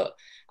women, but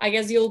I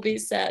guess you'll be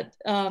said,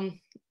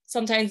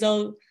 sometimes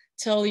they'll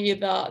tell you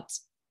that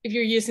if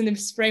you're using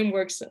these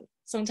frameworks,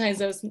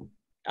 sometimes it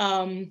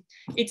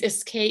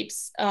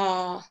escapes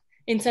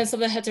in terms of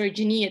the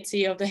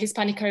heterogeneity of the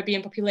Hispanic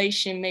Caribbean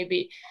population.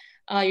 Maybe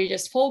you're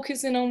just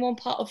focusing on one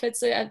part of it.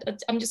 So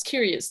I'm just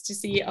curious to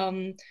see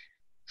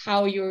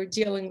how you're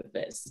dealing with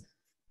this.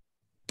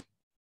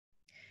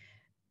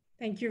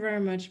 Thank you very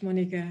much,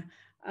 Monica.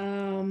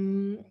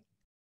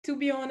 To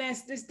be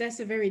honest, that's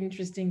a very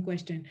interesting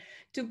question.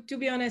 To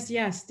be honest,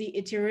 yes, the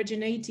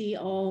heterogeneity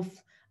of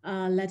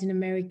Latin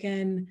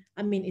American,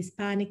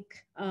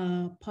 Hispanic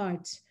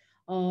part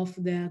of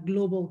the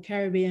global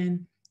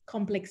Caribbean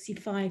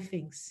complexify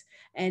things.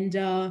 And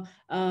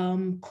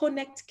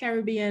Connect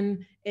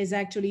Caribbean is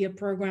actually a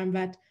program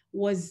that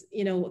was,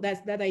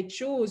 that I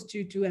chose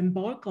to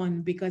embark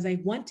on because I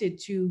wanted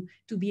to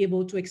be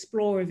able to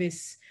explore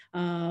this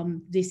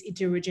this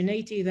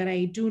heterogeneity that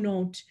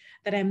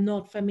I'm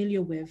not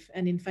familiar with.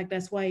 And in fact,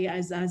 that's why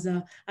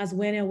as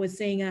when I was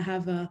saying, I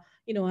have a,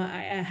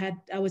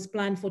 I was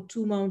planned for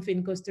 2 months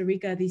in Costa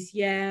Rica this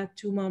year,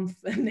 2 months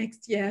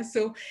next year.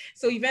 So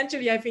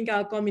eventually I think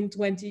I'll come in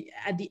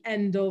at the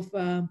end of,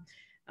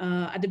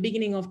 at the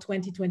beginning of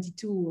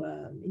 2022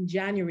 in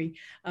January.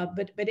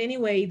 But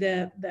anyway,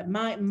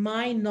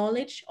 my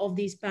knowledge of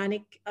the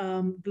Hispanic,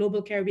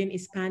 global Caribbean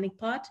Hispanic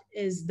part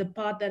is the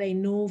part that I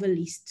know the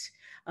least,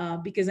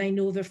 because I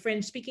know the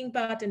French speaking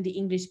part and the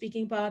English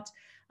speaking part,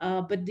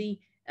 but the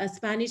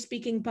Spanish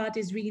speaking part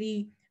is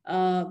really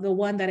the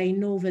one that I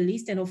know the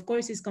least, and of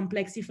course is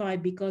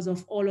complexified because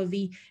of all of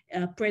the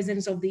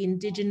presence of the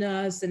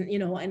indigenous, and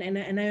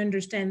and I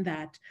understand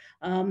that.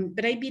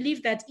 But I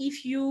believe that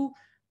if you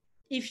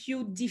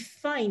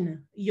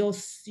define your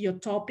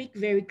topic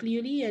very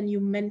clearly, and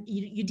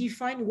you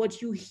define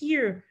what you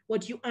hear,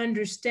 what you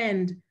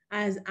understand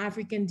as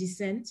African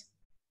descent,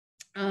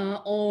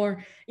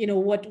 or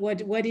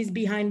what is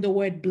behind the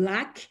word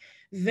Black,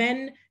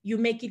 then you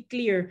make it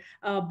clear.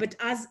 But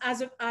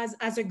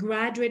as a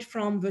graduate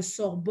from the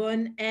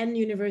Sorbonne and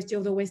University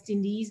of the West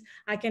Indies,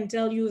 I can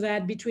tell you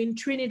that between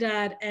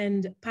Trinidad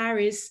and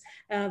Paris,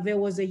 there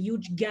was a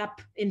huge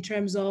gap in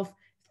terms of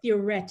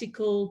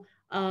theoretical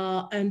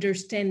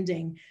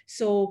understanding.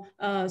 So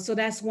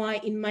that's why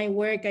in my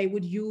work I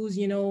would use,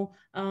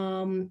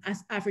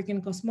 as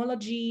African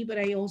cosmology, but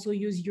I also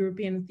use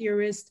European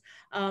theorists.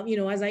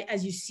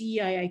 As you see,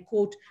 I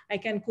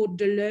can quote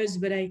Deleuze,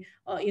 but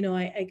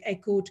I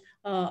quote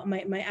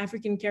my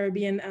African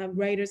Caribbean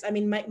writers. I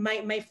mean,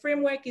 my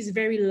framework is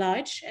very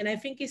large, and I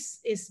think it's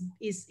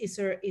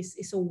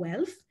a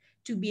wealth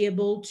to be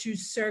able to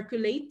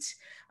circulate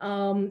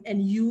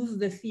and use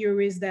the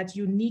theories that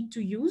you need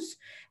to use.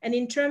 And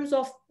in terms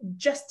of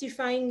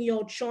justifying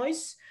your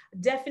choice,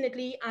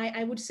 definitely,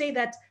 I would say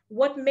that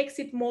what makes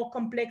it more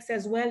complex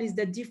as well is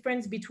the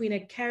difference between a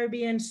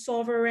Caribbean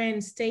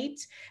sovereign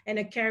state and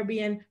a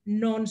Caribbean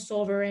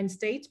non-sovereign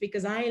state,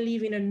 because I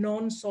live in a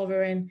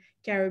non-sovereign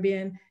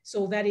Caribbean,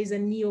 so that is a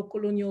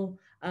neo-colonial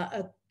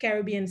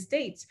Caribbean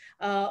state.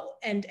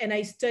 And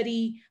I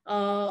study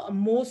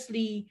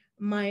mostly,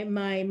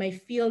 my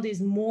field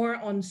is more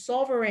on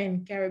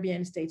sovereign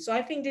Caribbean states. So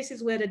I think this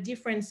is where the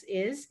difference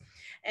is.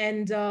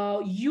 And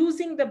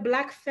using the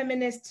Black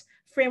feminist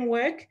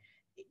framework,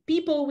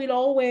 people will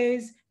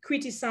always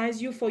criticize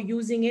you for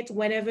using it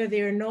whenever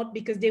they're not,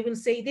 because they will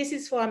say, this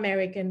is for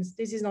Americans,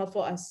 this is not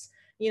for us.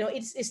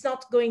 It's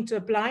not going to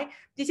apply.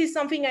 This is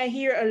something I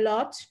hear a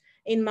lot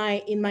in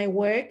my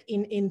work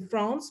in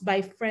France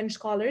by French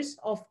scholars.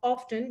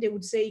 Often they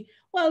would say,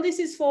 well, this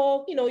is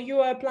for, you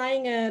are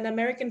applying an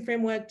American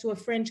framework to a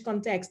French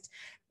context,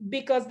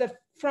 because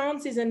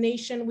France is a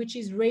nation which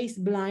is race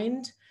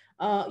blind.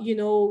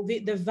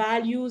 The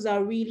values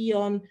are really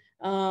on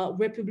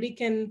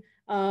Republican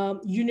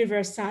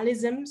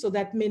universalism. So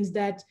that means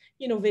that,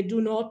 they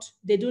do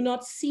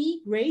not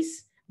see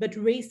race, but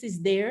race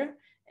is there.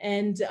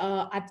 and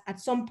at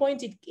some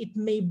point it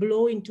may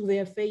blow into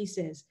their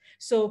faces.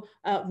 So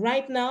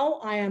right now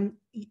I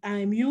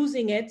am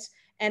using it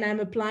and I'm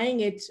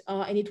applying it,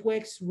 and it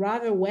works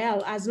rather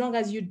well as long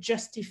as you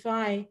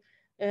justify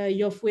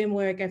your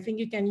framework. I think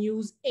you can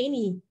use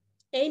any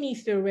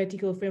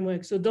theoretical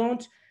framework. So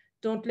don't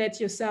let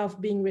yourself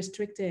being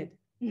restricted.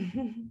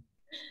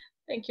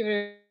 Thank you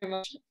very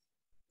much.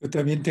 Yo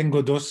también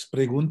tengo dos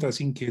preguntas,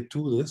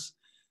 inquietudes.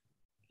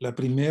 La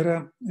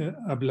primera,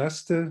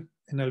 hablaste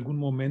en algún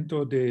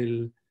momento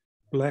del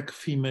Black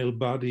Female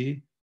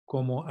Body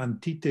como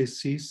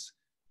antítesis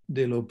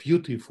de lo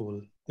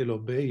beautiful, de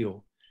lo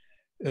bello.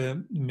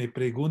 Me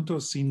pregunto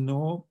si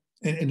no,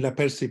 en la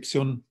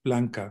percepción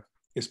blanca,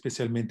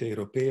 especialmente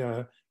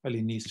europea al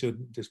inicio,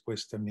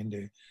 después también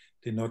de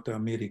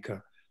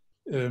Norteamérica.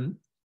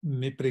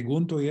 Me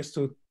pregunto, y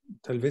esto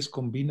tal vez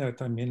combina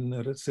también,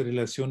 se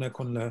relaciona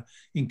con la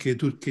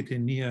inquietud que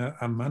tenía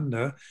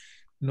Amanda,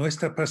 ¿no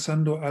está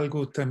pasando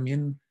algo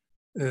también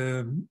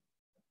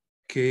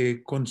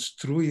que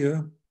construye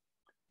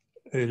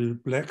el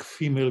Black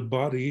Female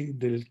Body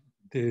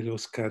de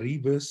los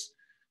Caribes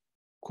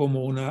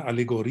como una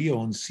alegoría,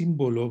 un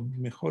símbolo,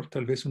 mejor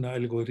tal vez una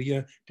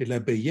alegoría de la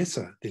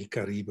belleza del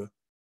Caribe,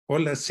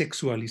 por la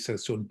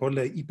sexualización, por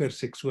la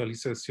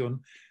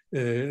hipersexualización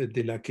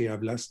de la que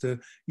hablaste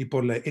y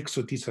por la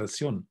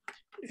exotización,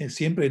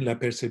 siempre en la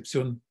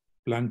percepción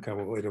blanca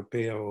o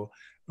europea o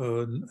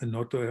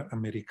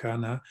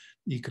norteamericana,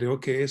 y creo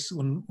que es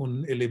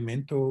un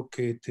elemento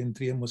que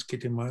tendríamos que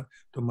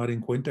tomar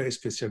en cuenta,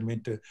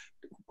 especialmente,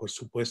 por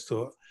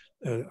supuesto,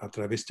 a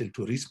través del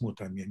turismo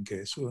también,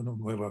 que es una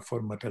nueva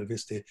forma tal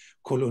vez de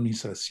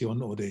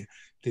colonización o de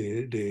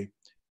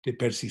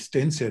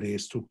persistencia de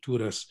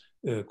estructuras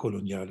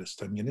coloniales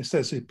también. Esta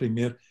es la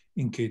primera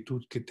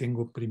inquietud que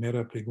tengo,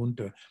 primera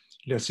pregunta.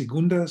 La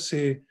segunda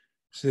se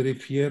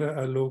refiere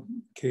a lo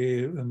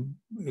que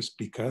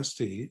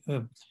explicaste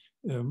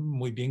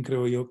muy bien,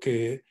 creo yo,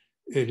 que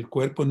el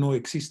cuerpo no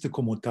existe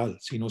como tal,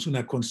 sino es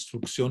una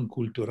construcción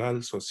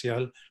cultural,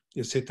 social,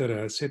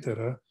 etcétera,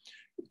 etcétera.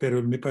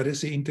 Pero me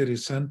parece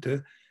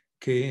interesante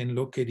que en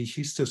lo que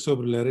dijiste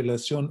sobre la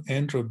relación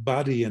entre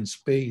body and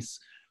space,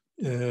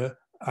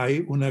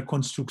 hay una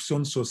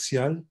construcción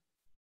social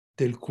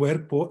del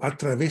cuerpo a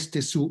través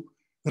de su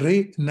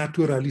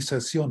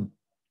renaturalización.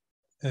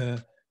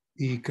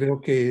 Y creo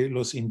que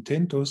los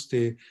intentos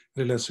de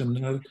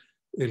relacionar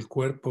el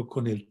cuerpo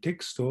con el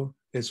texto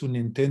es un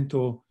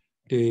intento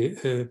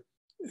de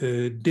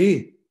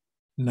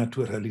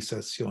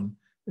naturalización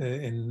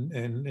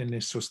en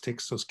estos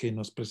textos que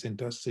nos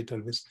presentaste y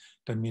tal vez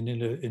también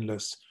en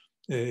las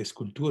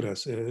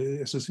esculturas.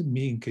 Esa es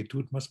mi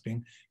inquietud más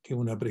bien que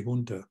una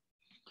pregunta.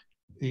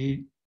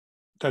 Y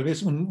tal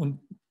vez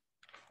un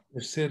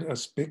tercer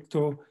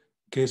aspecto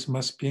que es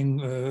más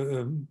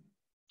bien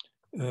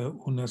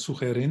una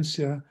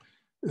sugerencia.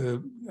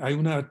 Hay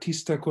una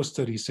artista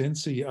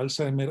costarricense y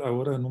Alzheimer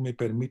ahora no me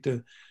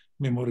permite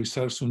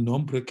memorizar su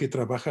nombre, que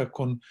trabaja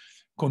con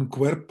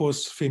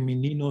cuerpos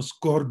femeninos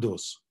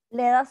gordos.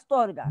 Leda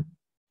Astorga.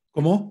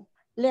 ¿Cómo?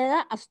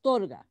 Leda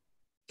Astorga.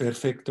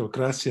 Perfecto,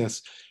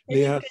 gracias.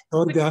 Leda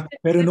Astorga,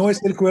 pero no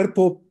es el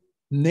cuerpo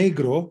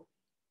negro,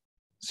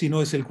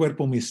 sino es el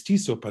cuerpo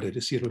mestizo, para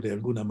decirlo de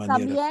alguna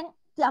manera.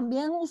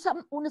 También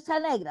usa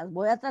negras.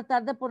 Voy a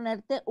tratar de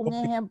ponerte un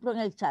ejemplo en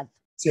el chat.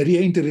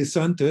 Sería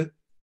interesante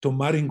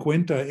tomar en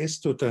cuenta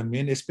esto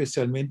también,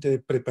 especialmente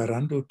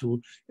preparando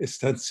tu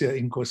estancia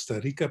en Costa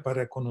Rica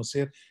para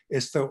conocer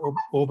esta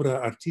obra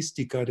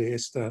artística de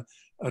esta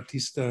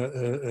artista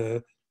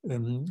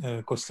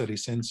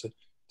costarricense.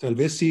 Tal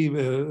vez si,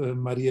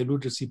 María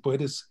Lourdes, si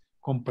puedes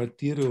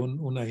compartir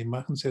una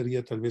imagen,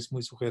 sería tal vez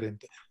muy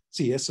sugerente.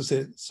 Sí, esas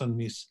son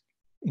mis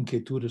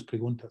inquietudes,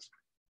 preguntas.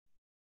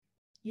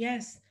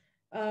 Yes.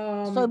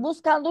 Estoy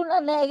buscando una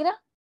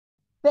negra,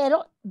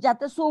 pero ya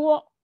te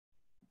subo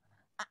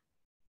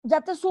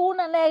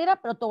una negra,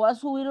 pero te voy a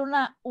subir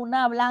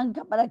una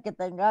blanca para que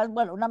tengas,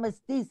 bueno, una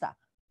mestiza.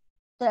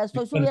 Te la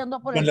estoy subiendo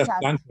por el las chat.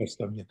 blancas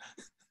también.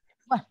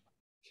 Bueno,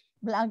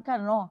 blanca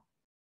no.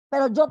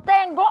 Pero yo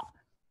tengo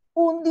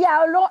un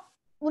diablo,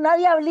 una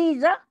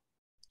diablilla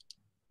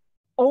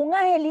o un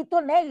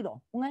angelito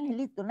negro. Un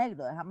angelito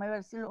negro. Déjame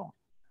ver si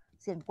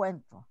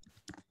encuentro.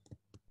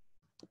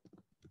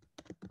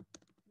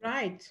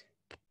 Right.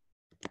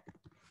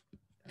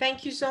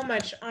 Thank you so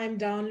much. I'm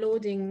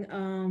downloading.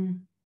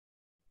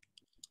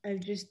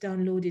 I've just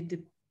downloaded the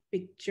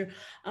picture.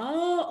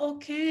 Oh,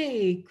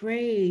 okay,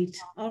 great.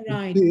 All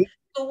right.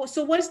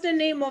 So what's the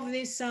name of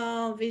this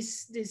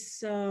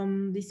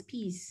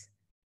piece?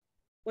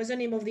 What's the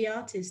name of the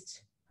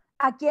artist?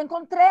 Aquí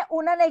encontré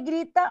una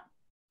negrita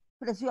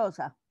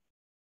preciosa.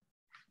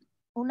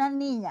 Una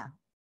niña.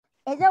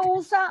 Ella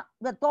usa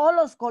de todos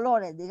los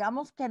colores,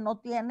 digamos que no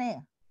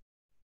tiene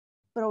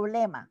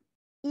problema.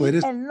 Y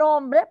el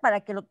nombre,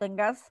 para que lo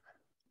tengas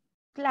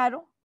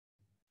claro,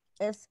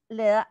 es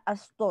Leda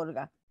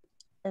Astorga,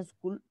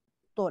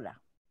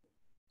 escultora.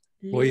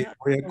 Voy a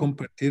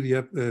compartir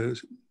ya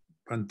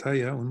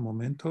pantalla un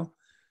momento.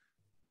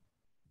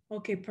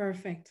 Okay,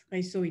 perfect.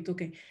 I saw it.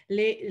 Okay.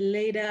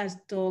 Leda as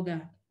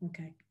toga.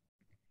 Okay.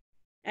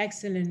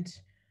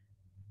 Excellent.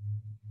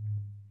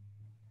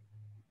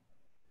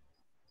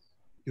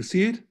 You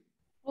see it?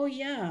 Oh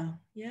yeah,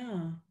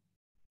 yeah.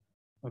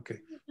 Okay.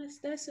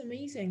 That's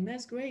amazing.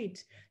 That's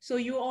great. So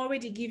you're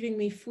already giving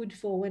me food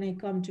for when I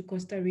come to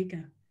Costa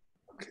Rica.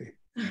 Okay.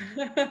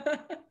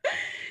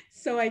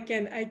 So I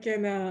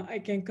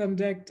can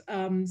conduct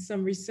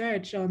some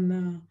research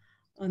on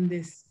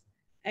this.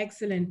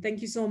 Excellent.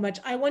 Thank you so much.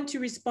 I want to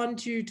respond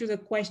to the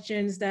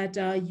questions that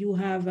you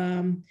have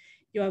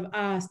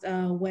asked.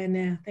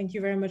 Thank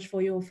you very much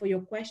for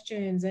your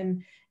questions.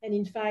 And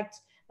in fact,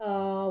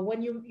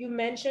 when you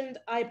mentioned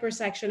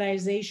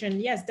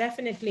hypersexualization, yes,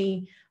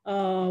 definitely.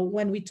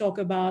 When we talk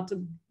about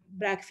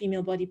Black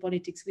female body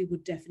politics, we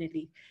would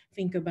definitely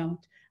think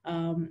about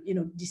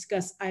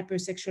discuss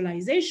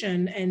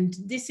hypersexualization, and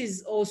this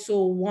is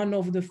also one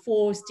of the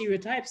 4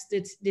 stereotypes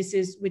that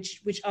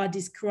which are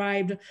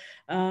described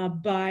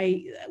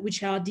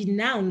which are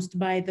denounced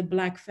by the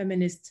Black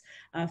feminist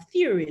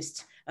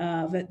theorists.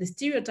 The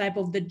stereotype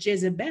of the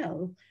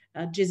Jezebel,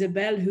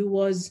 who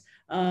was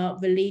the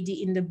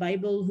lady in the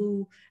Bible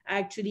who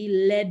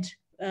actually led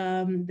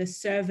the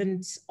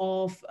servants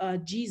of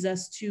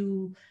Jesus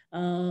to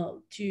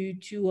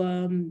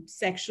do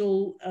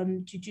sexual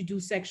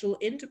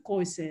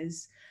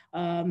intercourses,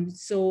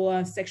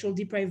 sexual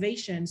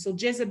deprivation. So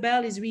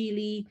Jezebel is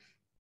really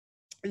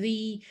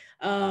the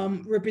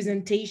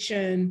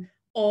representation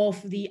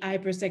of the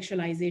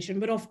hypersexualization.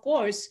 But of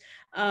course,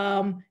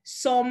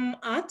 some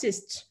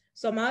artists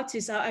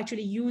are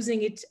actually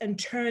using it and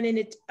turning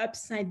it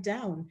upside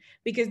down,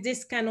 because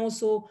this can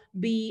also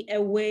be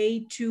a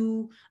way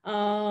to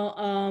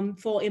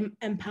for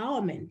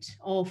empowerment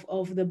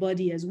of the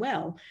body as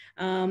well,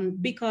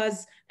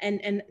 because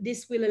and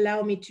this will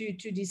allow me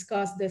to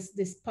discuss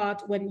this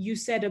part when you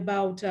said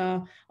about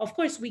of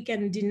course we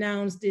can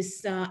denounce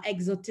this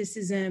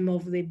exoticism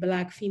of the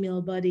Black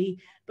female body,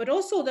 but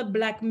also the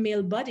Black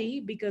male body,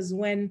 because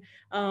when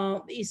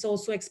it's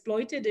also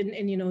exploited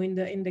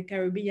in the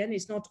Caribbean,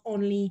 it's not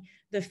only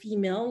the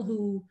female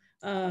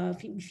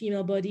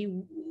female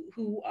body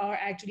who are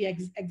actually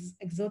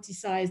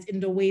exoticized in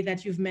the way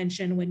that you've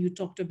mentioned when you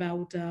talked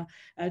about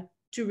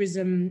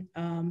tourism,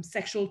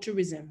 sexual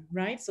tourism,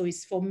 right? So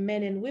it's for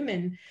men and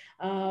women.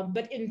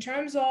 But in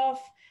terms of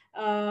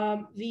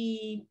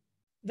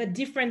the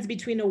difference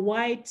between a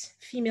white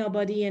female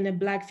body and a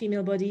Black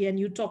female body, and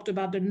you talked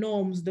about the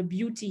norms, the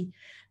beauty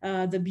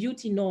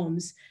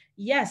norms.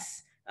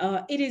 Yes,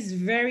 it is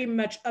very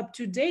much up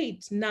to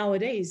date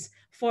nowadays.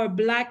 For a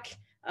Black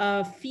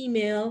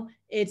female,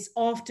 it's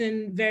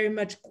often very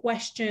much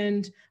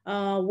questioned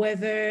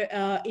whether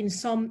in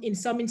some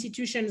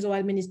institutions or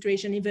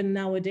administration, even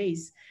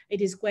nowadays,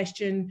 it is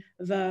questioned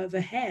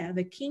the hair,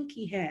 the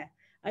kinky hair.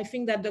 I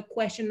think that the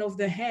question of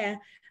the hair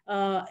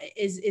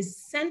is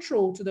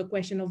central to the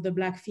question of the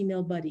Black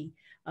female body.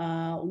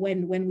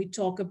 When we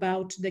talk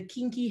about the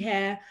kinky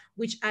hair,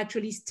 which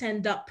actually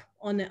stand up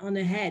on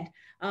a head,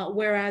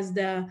 whereas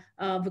the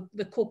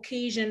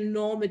Caucasian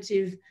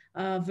normative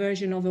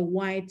version of a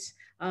white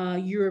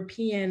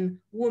European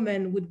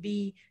woman would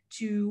be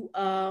to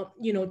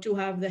to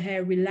have the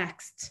hair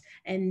relaxed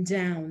and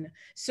down.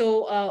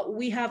 So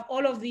we have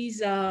all of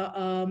these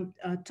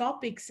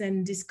topics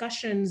and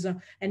discussions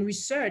and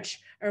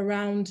research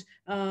around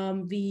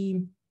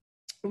the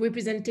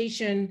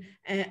representation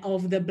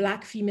of the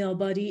Black female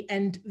body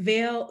and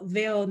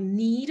their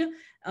need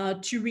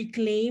to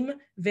reclaim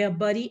their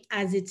body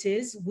as it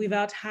is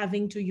without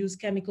having to use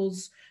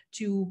chemicals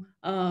to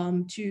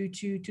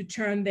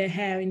turn their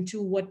hair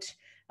into what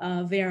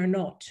they are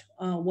not,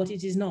 what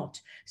it is not.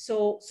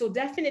 So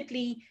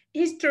definitely,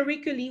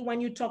 historically,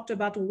 when you talked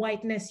about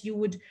whiteness, you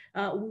would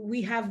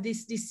we have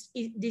this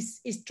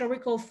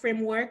historical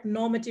framework,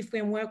 normative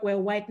framework, where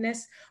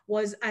whiteness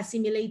was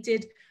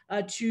assimilated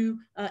to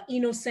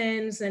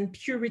innocence and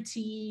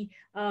purity,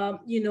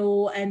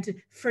 and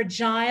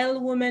fragile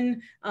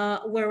woman,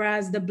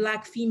 whereas the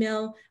Black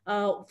female,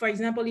 for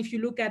example, if you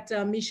look at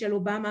Michelle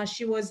Obama,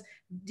 she was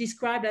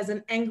described as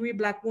an angry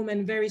Black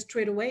woman very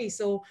straight away.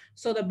 So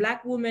the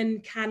Black woman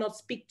cannot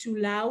speak too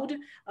loud,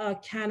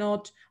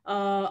 cannot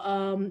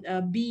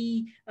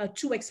be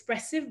too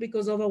expressive,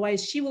 because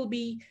otherwise she will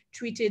be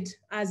treated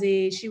as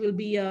she will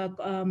be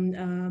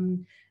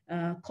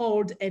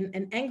called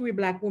an angry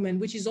Black woman,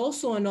 which is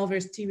also another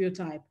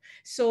stereotype.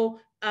 So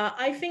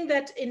I think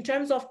that in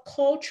terms of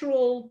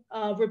cultural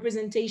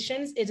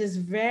representations, it is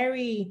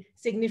very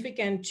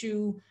significant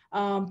to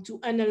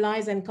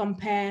analyze and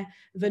compare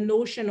the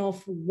notion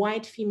of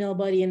white female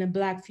body and a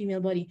Black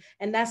female body.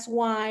 And that's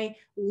why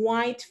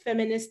white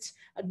feminists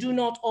do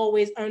not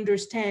always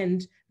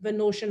understand the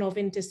notion of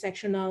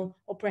intersectional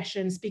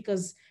oppressions,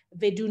 because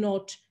they do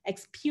not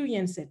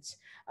experience it.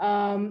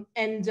 And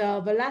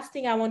the last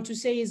thing I want to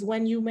say is,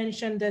 when you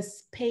mentioned the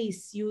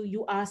space,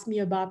 you asked me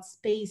about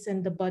space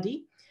and the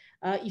body,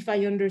 if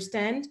I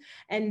understand.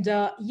 And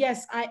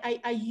yes,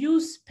 I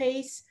use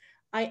space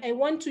I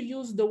want to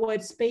use the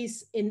word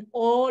space in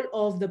all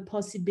of the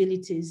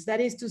possibilities.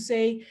 That is to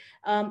say,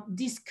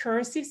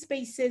 discursive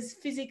spaces,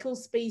 physical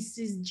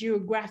spaces,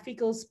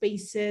 geographical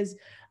spaces.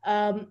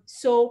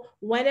 So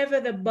whenever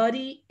the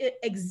body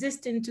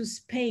exists into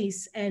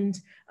space and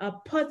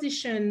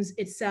positions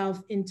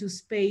itself into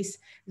space,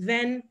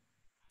 then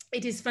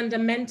it is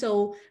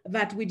fundamental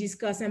that we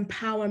discuss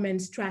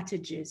empowerment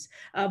strategies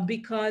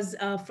because,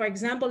 for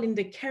example, in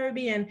the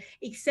Caribbean,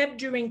 except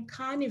during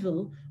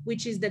Carnival,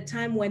 which is the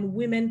time when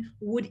women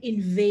would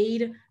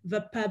invade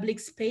the public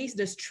space,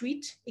 the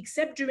street,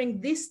 except during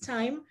this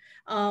time,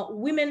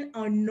 women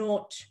are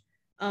not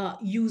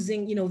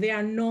using, they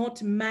are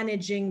not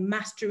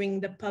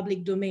mastering the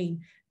public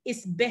domain.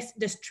 It's best,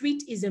 the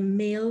street is a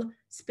male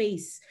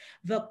space.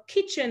 The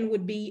kitchen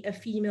would be a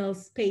female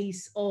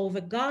space, or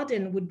the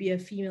garden would be a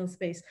female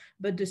space,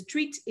 but the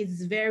street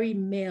is very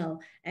male.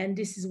 And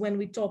this is when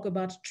we talk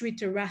about street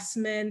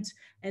harassment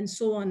and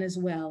so on as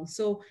well.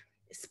 So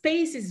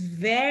space is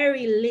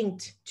very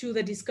linked to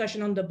the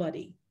discussion on the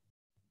body.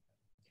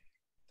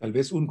 Tal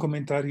vez un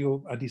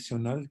comentario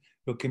adicional.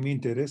 Lo que me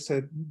interesa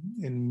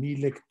en mi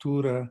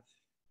lectura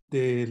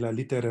de la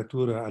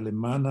literatura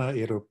alemana,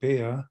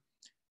 europea,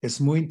 es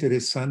muy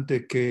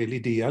interesante que el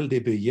ideal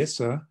de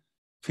belleza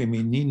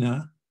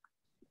femenina,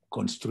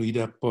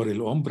 construida por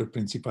el hombre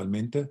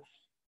principalmente,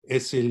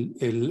 es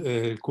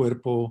el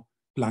cuerpo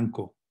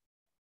blanco.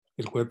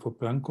 El cuerpo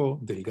blanco,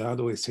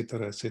 delgado,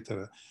 etcétera,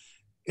 etcétera.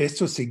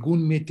 Esto,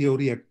 según mi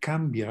teoría,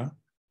 cambia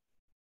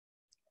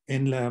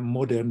en la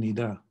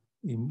modernidad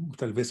y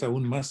tal vez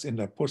aún más en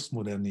la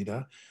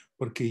postmodernidad,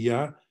 porque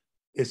ya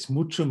es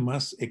mucho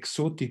más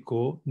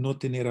exótico no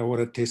tener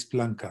ahora tez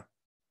blanca,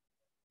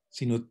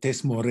 sino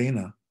tez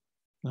morena,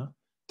 ¿no?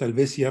 Tal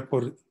vez ya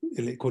por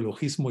el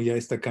ecologismo ya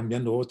está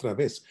cambiando otra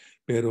vez,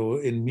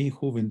 pero en mi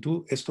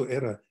juventud esto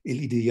era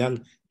el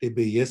ideal de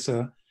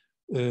belleza,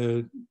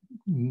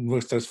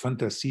 nuestras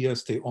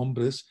fantasías de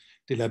hombres,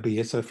 de la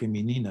belleza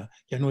femenina.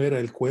 Ya no era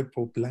el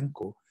cuerpo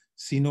blanco,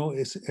 sino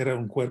era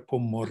un cuerpo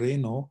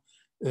moreno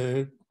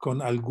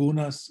con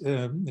algunas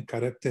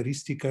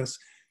características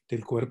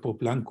del cuerpo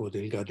blanco,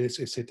 delgadez,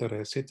 etcétera,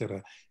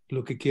 etcétera.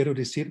 Lo que quiero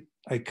decir,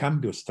 hay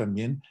cambios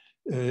también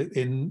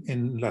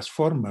en las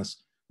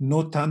formas,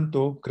 no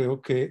tanto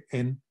creo que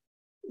en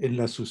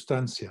la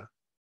sustancia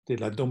de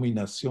la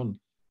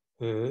dominación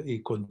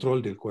y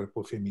control del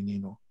cuerpo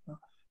femenino, ¿no?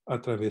 A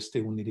través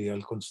de un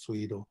ideal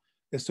construido.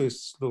 Esto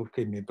es lo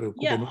que me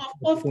preocupa. Yeah,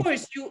 of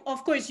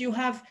course you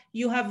have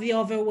the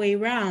other way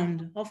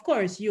around. Of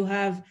course you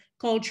have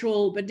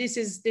cultural, but this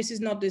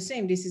is not the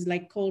same. This is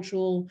like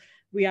cultural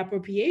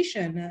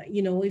reappropriation.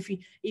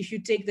 If you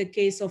take the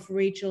case of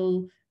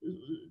Rachel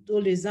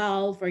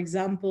Dolezal, for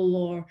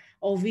example,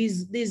 or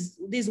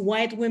these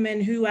white women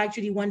who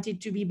actually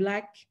wanted to be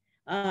black,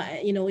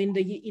 in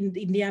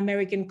the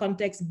American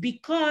context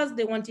because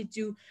they wanted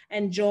to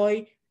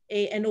enjoy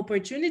an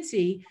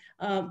opportunity.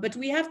 But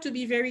we have to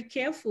be very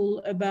careful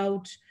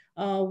about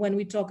when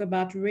we talk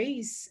about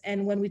race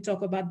and when we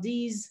talk about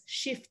these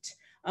shifts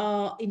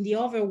in the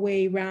other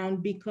way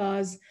around,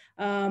 because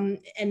and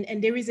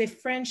there is a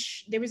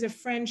French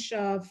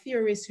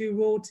theorist who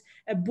wrote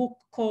a book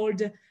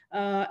called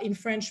in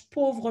French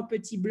Pauvres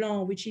Petits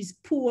Blancs, which is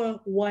poor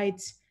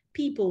white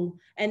people,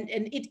 and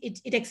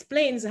it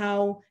explains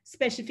how,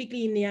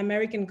 specifically in the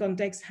American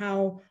context,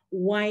 how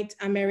white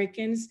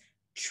Americans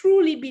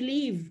truly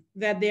believe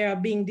that they are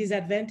being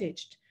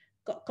disadvantaged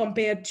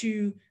compared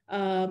to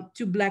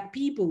Black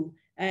people.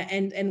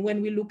 And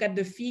when we look at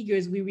the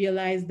figures, we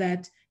realize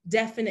that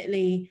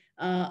definitely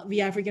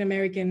the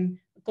African-American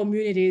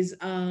communities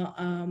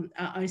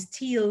are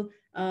still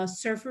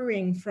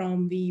suffering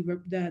from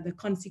the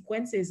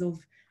consequences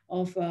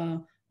of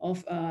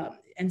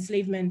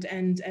enslavement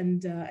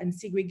and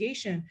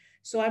segregation.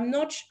 So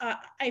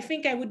I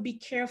think I would be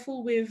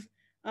careful with,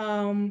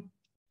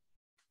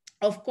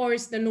 of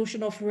course, the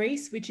notion of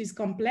race, which is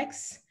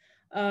complex,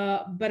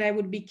 but I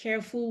would be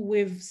careful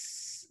with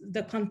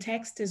the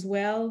context as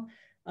well,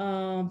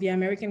 the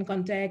American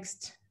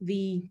context,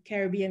 the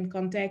Caribbean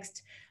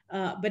context.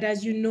 But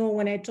as you know,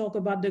 when I talk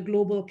about the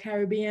global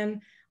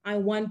Caribbean, I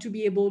want to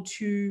be able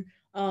to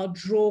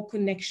draw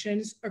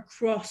connections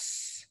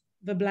across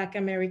the Black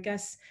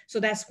Americas.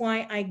 So that's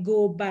why I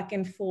go back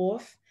and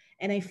forth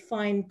and I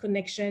find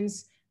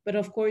connections. But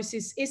of course,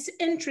 it's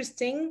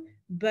interesting,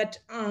 but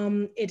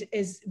it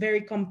is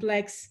very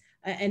complex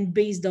and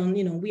based on,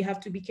 we have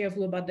to be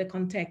careful about the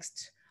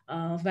context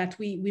that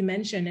we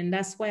mentioned. And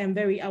that's why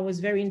I was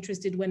very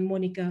interested when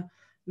Monica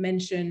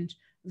mentioned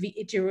the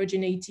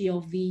heterogeneity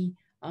of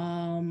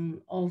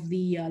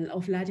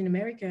Latin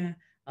America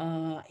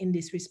in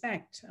this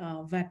respect.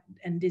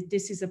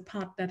 This is a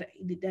part that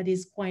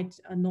is quite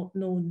not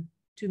known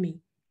to me.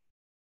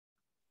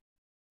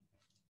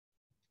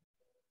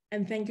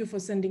 And thank you for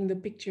sending the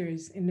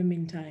pictures in the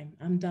meantime.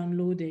 I'm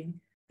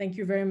downloading. Thank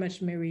you very much,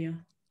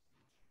 Maria.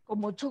 Con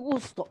mucho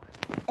gusto.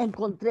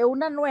 Encontré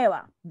una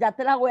nueva. Ya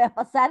te la voy a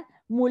pasar.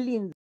 Muy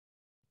linda.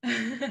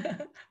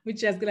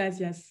 Muchas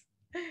gracias.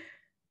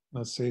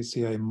 No sé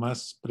si hay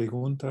más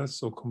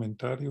preguntas o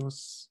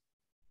comentarios.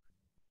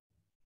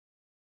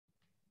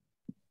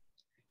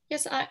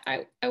 Yes,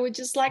 I would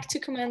just like to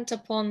comment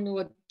upon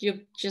what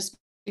you've just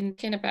been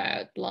talking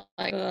about,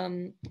 like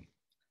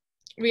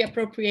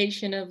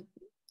reappropriation of,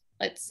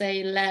 let's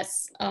say,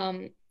 less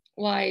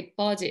white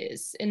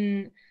bodies.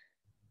 In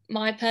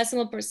my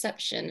personal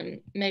perception,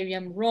 and maybe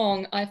I'm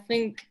wrong, I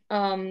think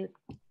turn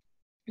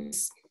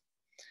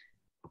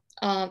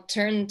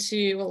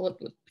to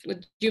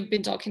what you've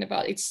been talking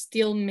about, it's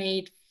still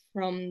made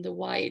from the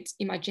white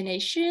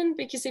imagination,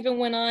 because even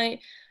when I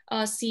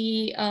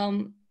see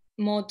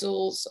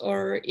models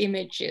or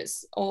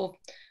images of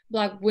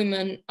Black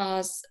women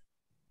as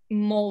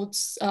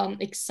modes,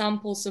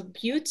 examples of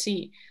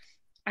beauty,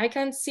 I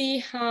can see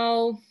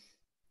how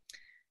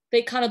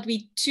they cannot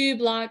be too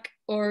Black,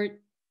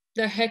 or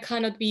their hair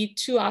cannot be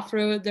too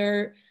Afro,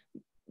 their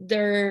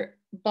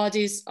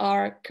bodies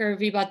are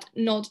curvy but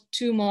not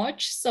too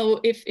much. So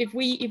if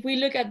we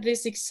look at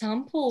these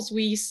examples,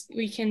 we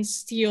can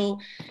still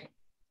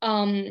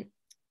I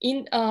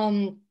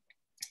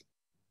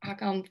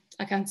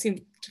can't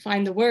seem to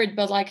find the word,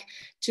 but like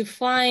to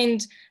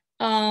find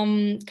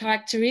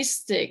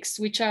characteristics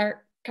which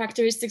are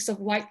characteristics of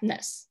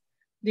whiteness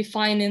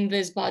defining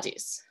these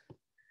bodies.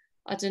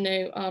 I don't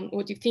know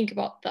what you think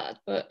about that,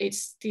 but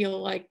it's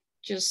still like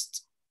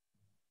just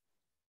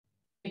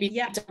maybe,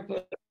 yeah,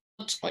 but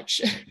not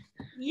much.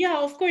 Yeah,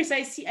 of course,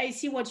 I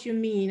see what you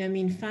mean. I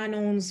mean,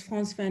 Fanon's,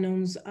 Frantz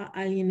Fanon's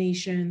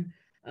alienation,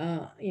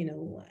 you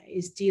know,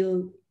 is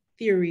still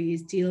theory,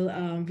 is still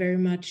very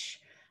much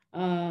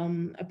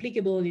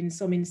applicable in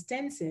some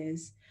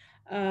instances.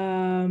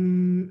 I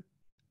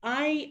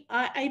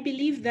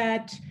believe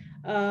that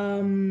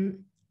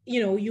you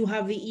know, you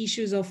have the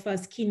issues of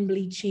skin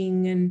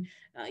bleaching, and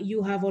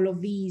you have all of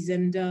these,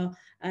 and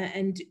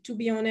to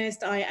be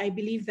honest, I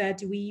believe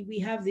that we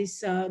have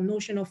this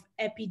notion of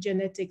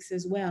epigenetics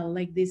as well,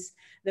 like this,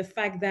 the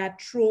fact that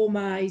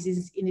trauma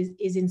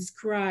is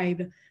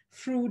inscribed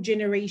through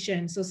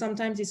generations. So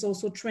sometimes it's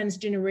also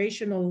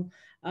transgenerational,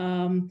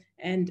 and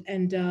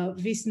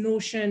this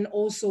notion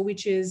also,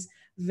 which is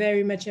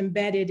very much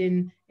embedded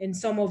in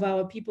some of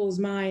our people's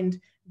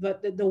mind,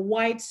 but the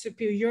white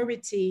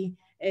superiority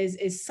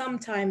is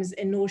sometimes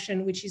a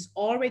notion which is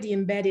already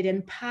embedded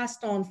and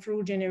passed on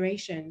through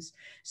generations.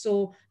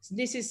 So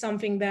this is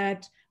something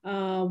that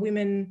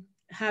women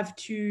have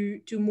to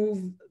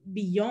move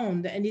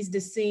beyond, and it's the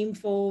same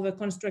for the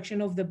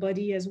construction of the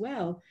body as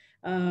well.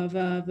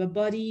 The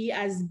body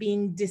as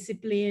being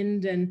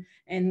disciplined and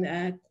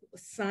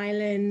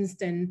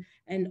silenced, and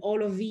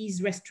all of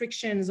these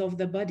restrictions of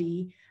the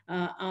body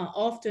are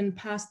often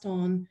passed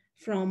on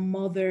from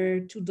mother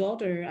to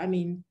daughter. I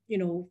mean, you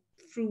know,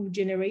 through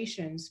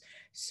generations.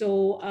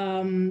 So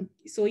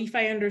so if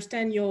I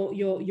understand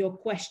your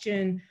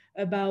question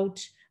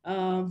about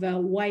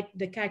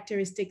the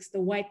characteristics, the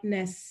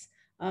whiteness,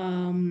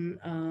 in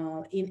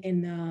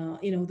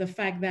you know, the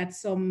fact that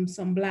some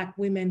Black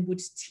women would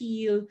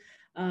still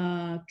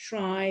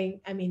try,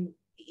 I mean,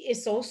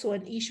 it's also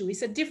an issue.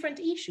 It's a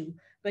different issue,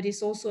 but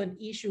it's also an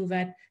issue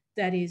that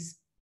is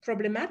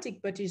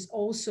problematic, but is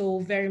also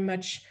very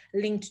much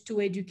linked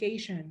to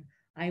education,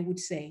 I would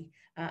say.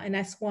 And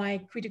that's why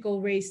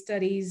critical race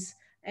studies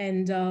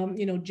and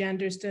you know,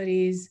 gender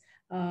studies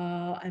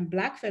and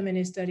Black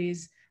feminist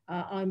studies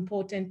are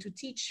important to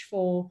teach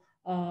for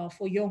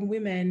young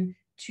women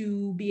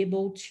to be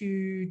able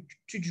to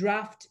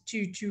draft,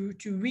 to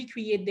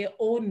recreate their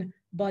own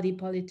body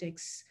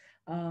politics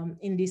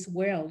in this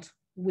world,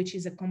 which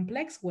is a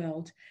complex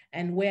world,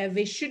 and where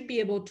they should be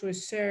able to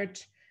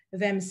assert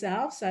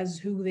themselves as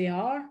who they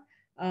are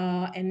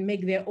and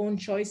make their own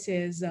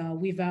choices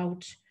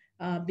without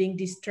being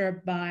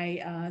disturbed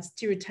by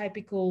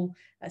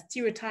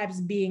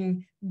stereotypes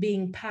being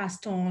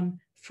passed on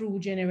through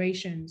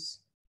generations.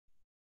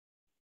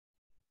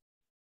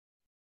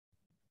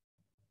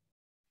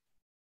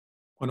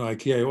 Bueno,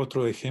 aquí hay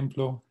otro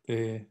ejemplo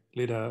de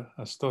Leda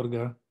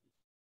Astorga.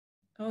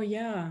 Oh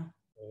yeah.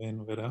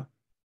 ¿Verdad?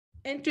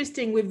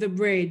 Interesting with the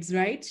braids,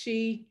 right?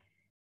 She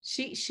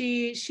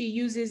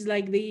uses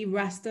like the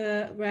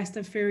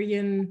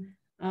Rastafarian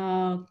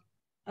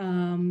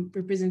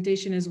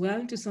representation as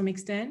well, to some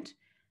extent,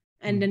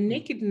 and the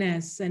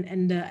nakedness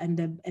and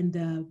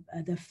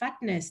the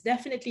fatness.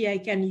 Definitely, I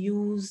can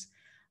use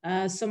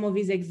some of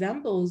these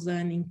examples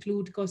and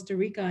include Costa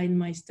Rica in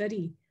my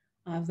study.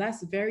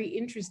 That's very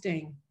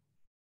interesting.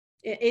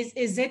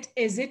 Is it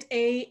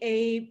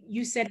a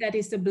you said that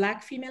it's a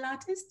Black female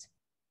artist?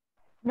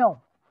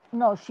 No,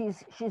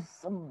 she's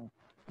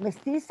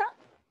mestiza.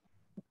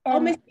 Oh,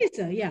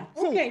 mestiza, yeah.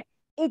 Okay.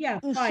 Sí, yeah,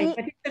 fine.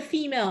 But it's a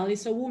female,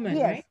 it's a woman,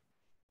 yes, right?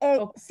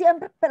 Okay.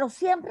 Siempre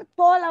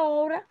toda la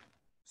obra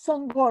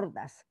son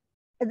gordas.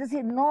 Es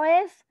decir, no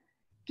es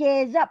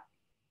que ella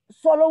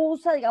solo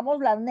usa, digamos,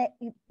 las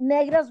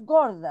negras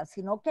gordas,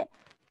 sino que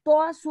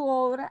toda su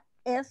obra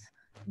es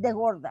de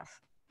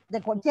gordas, de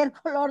cualquier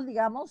color,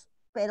 digamos,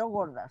 pero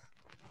gordas.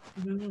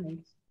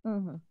 Right.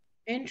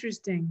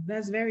 Interesting.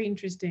 That's very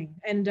interesting.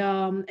 And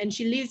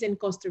she lives in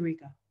Costa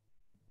Rica.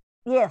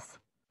 Yes.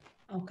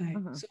 Okay,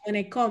 so when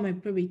I come, I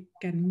probably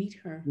can meet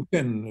her. You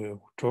can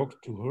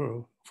talk to her,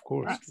 of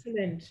course.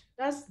 Excellent.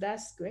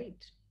 That's great.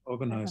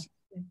 Organize.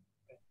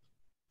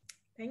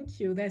 Thank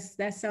you.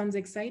 That sounds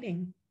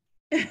exciting.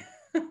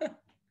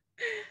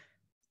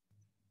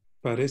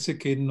 Parece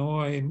que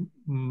no hay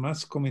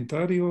más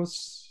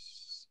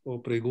comentarios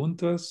o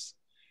preguntas.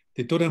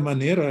 De toda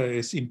manera,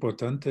 es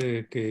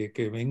importante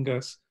que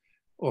vengas.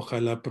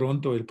 Ojalá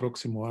pronto el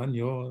próximo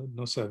año.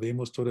 No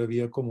sabemos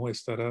todavía cómo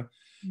estará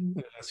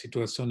la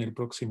situación el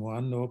próximo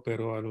año,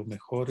 pero a lo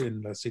mejor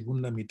en la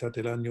segunda mitad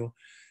del año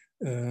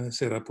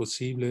será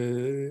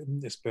posible.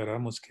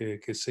 Esperamos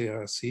que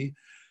sea así.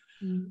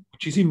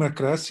 Muchísimas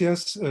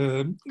gracias.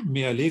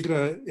 Me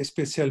alegra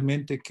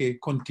especialmente que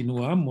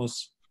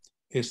continuamos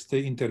este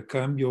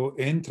intercambio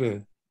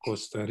entre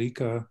Costa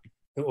Rica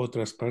y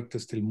otras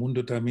partes del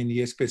mundo también,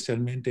 y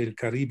especialmente el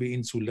Caribe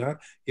insular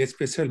y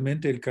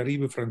especialmente el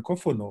Caribe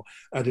francófono.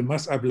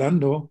 Además,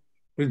 hablando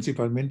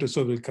principalmente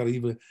sobre el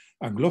Caribe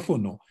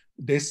anglófono,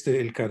 desde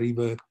el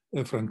Caribe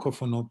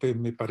francófono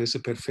me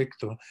parece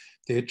perfecto.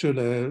 De hecho,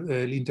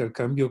 el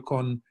intercambio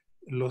con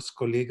los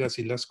colegas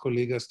y las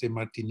colegas de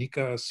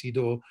Martinica ha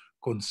sido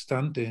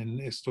constante en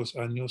estos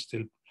años,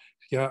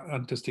 ya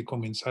antes de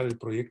comenzar el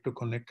proyecto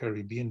Connect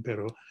Caribbean,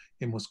 pero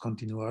hemos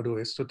continuado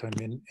esto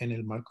también en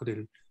el marco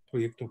del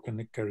proyecto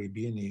Connect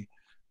Caribbean y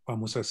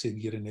vamos a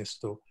seguir en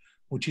esto.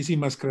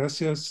 Muchísimas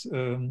gracias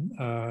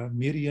a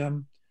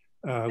Myriam,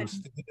 a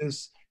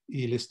ustedes,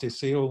 y les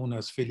deseo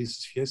unas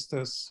felices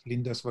fiestas,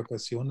 lindas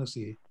vacaciones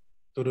y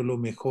todo lo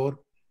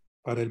mejor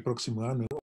para el próximo año.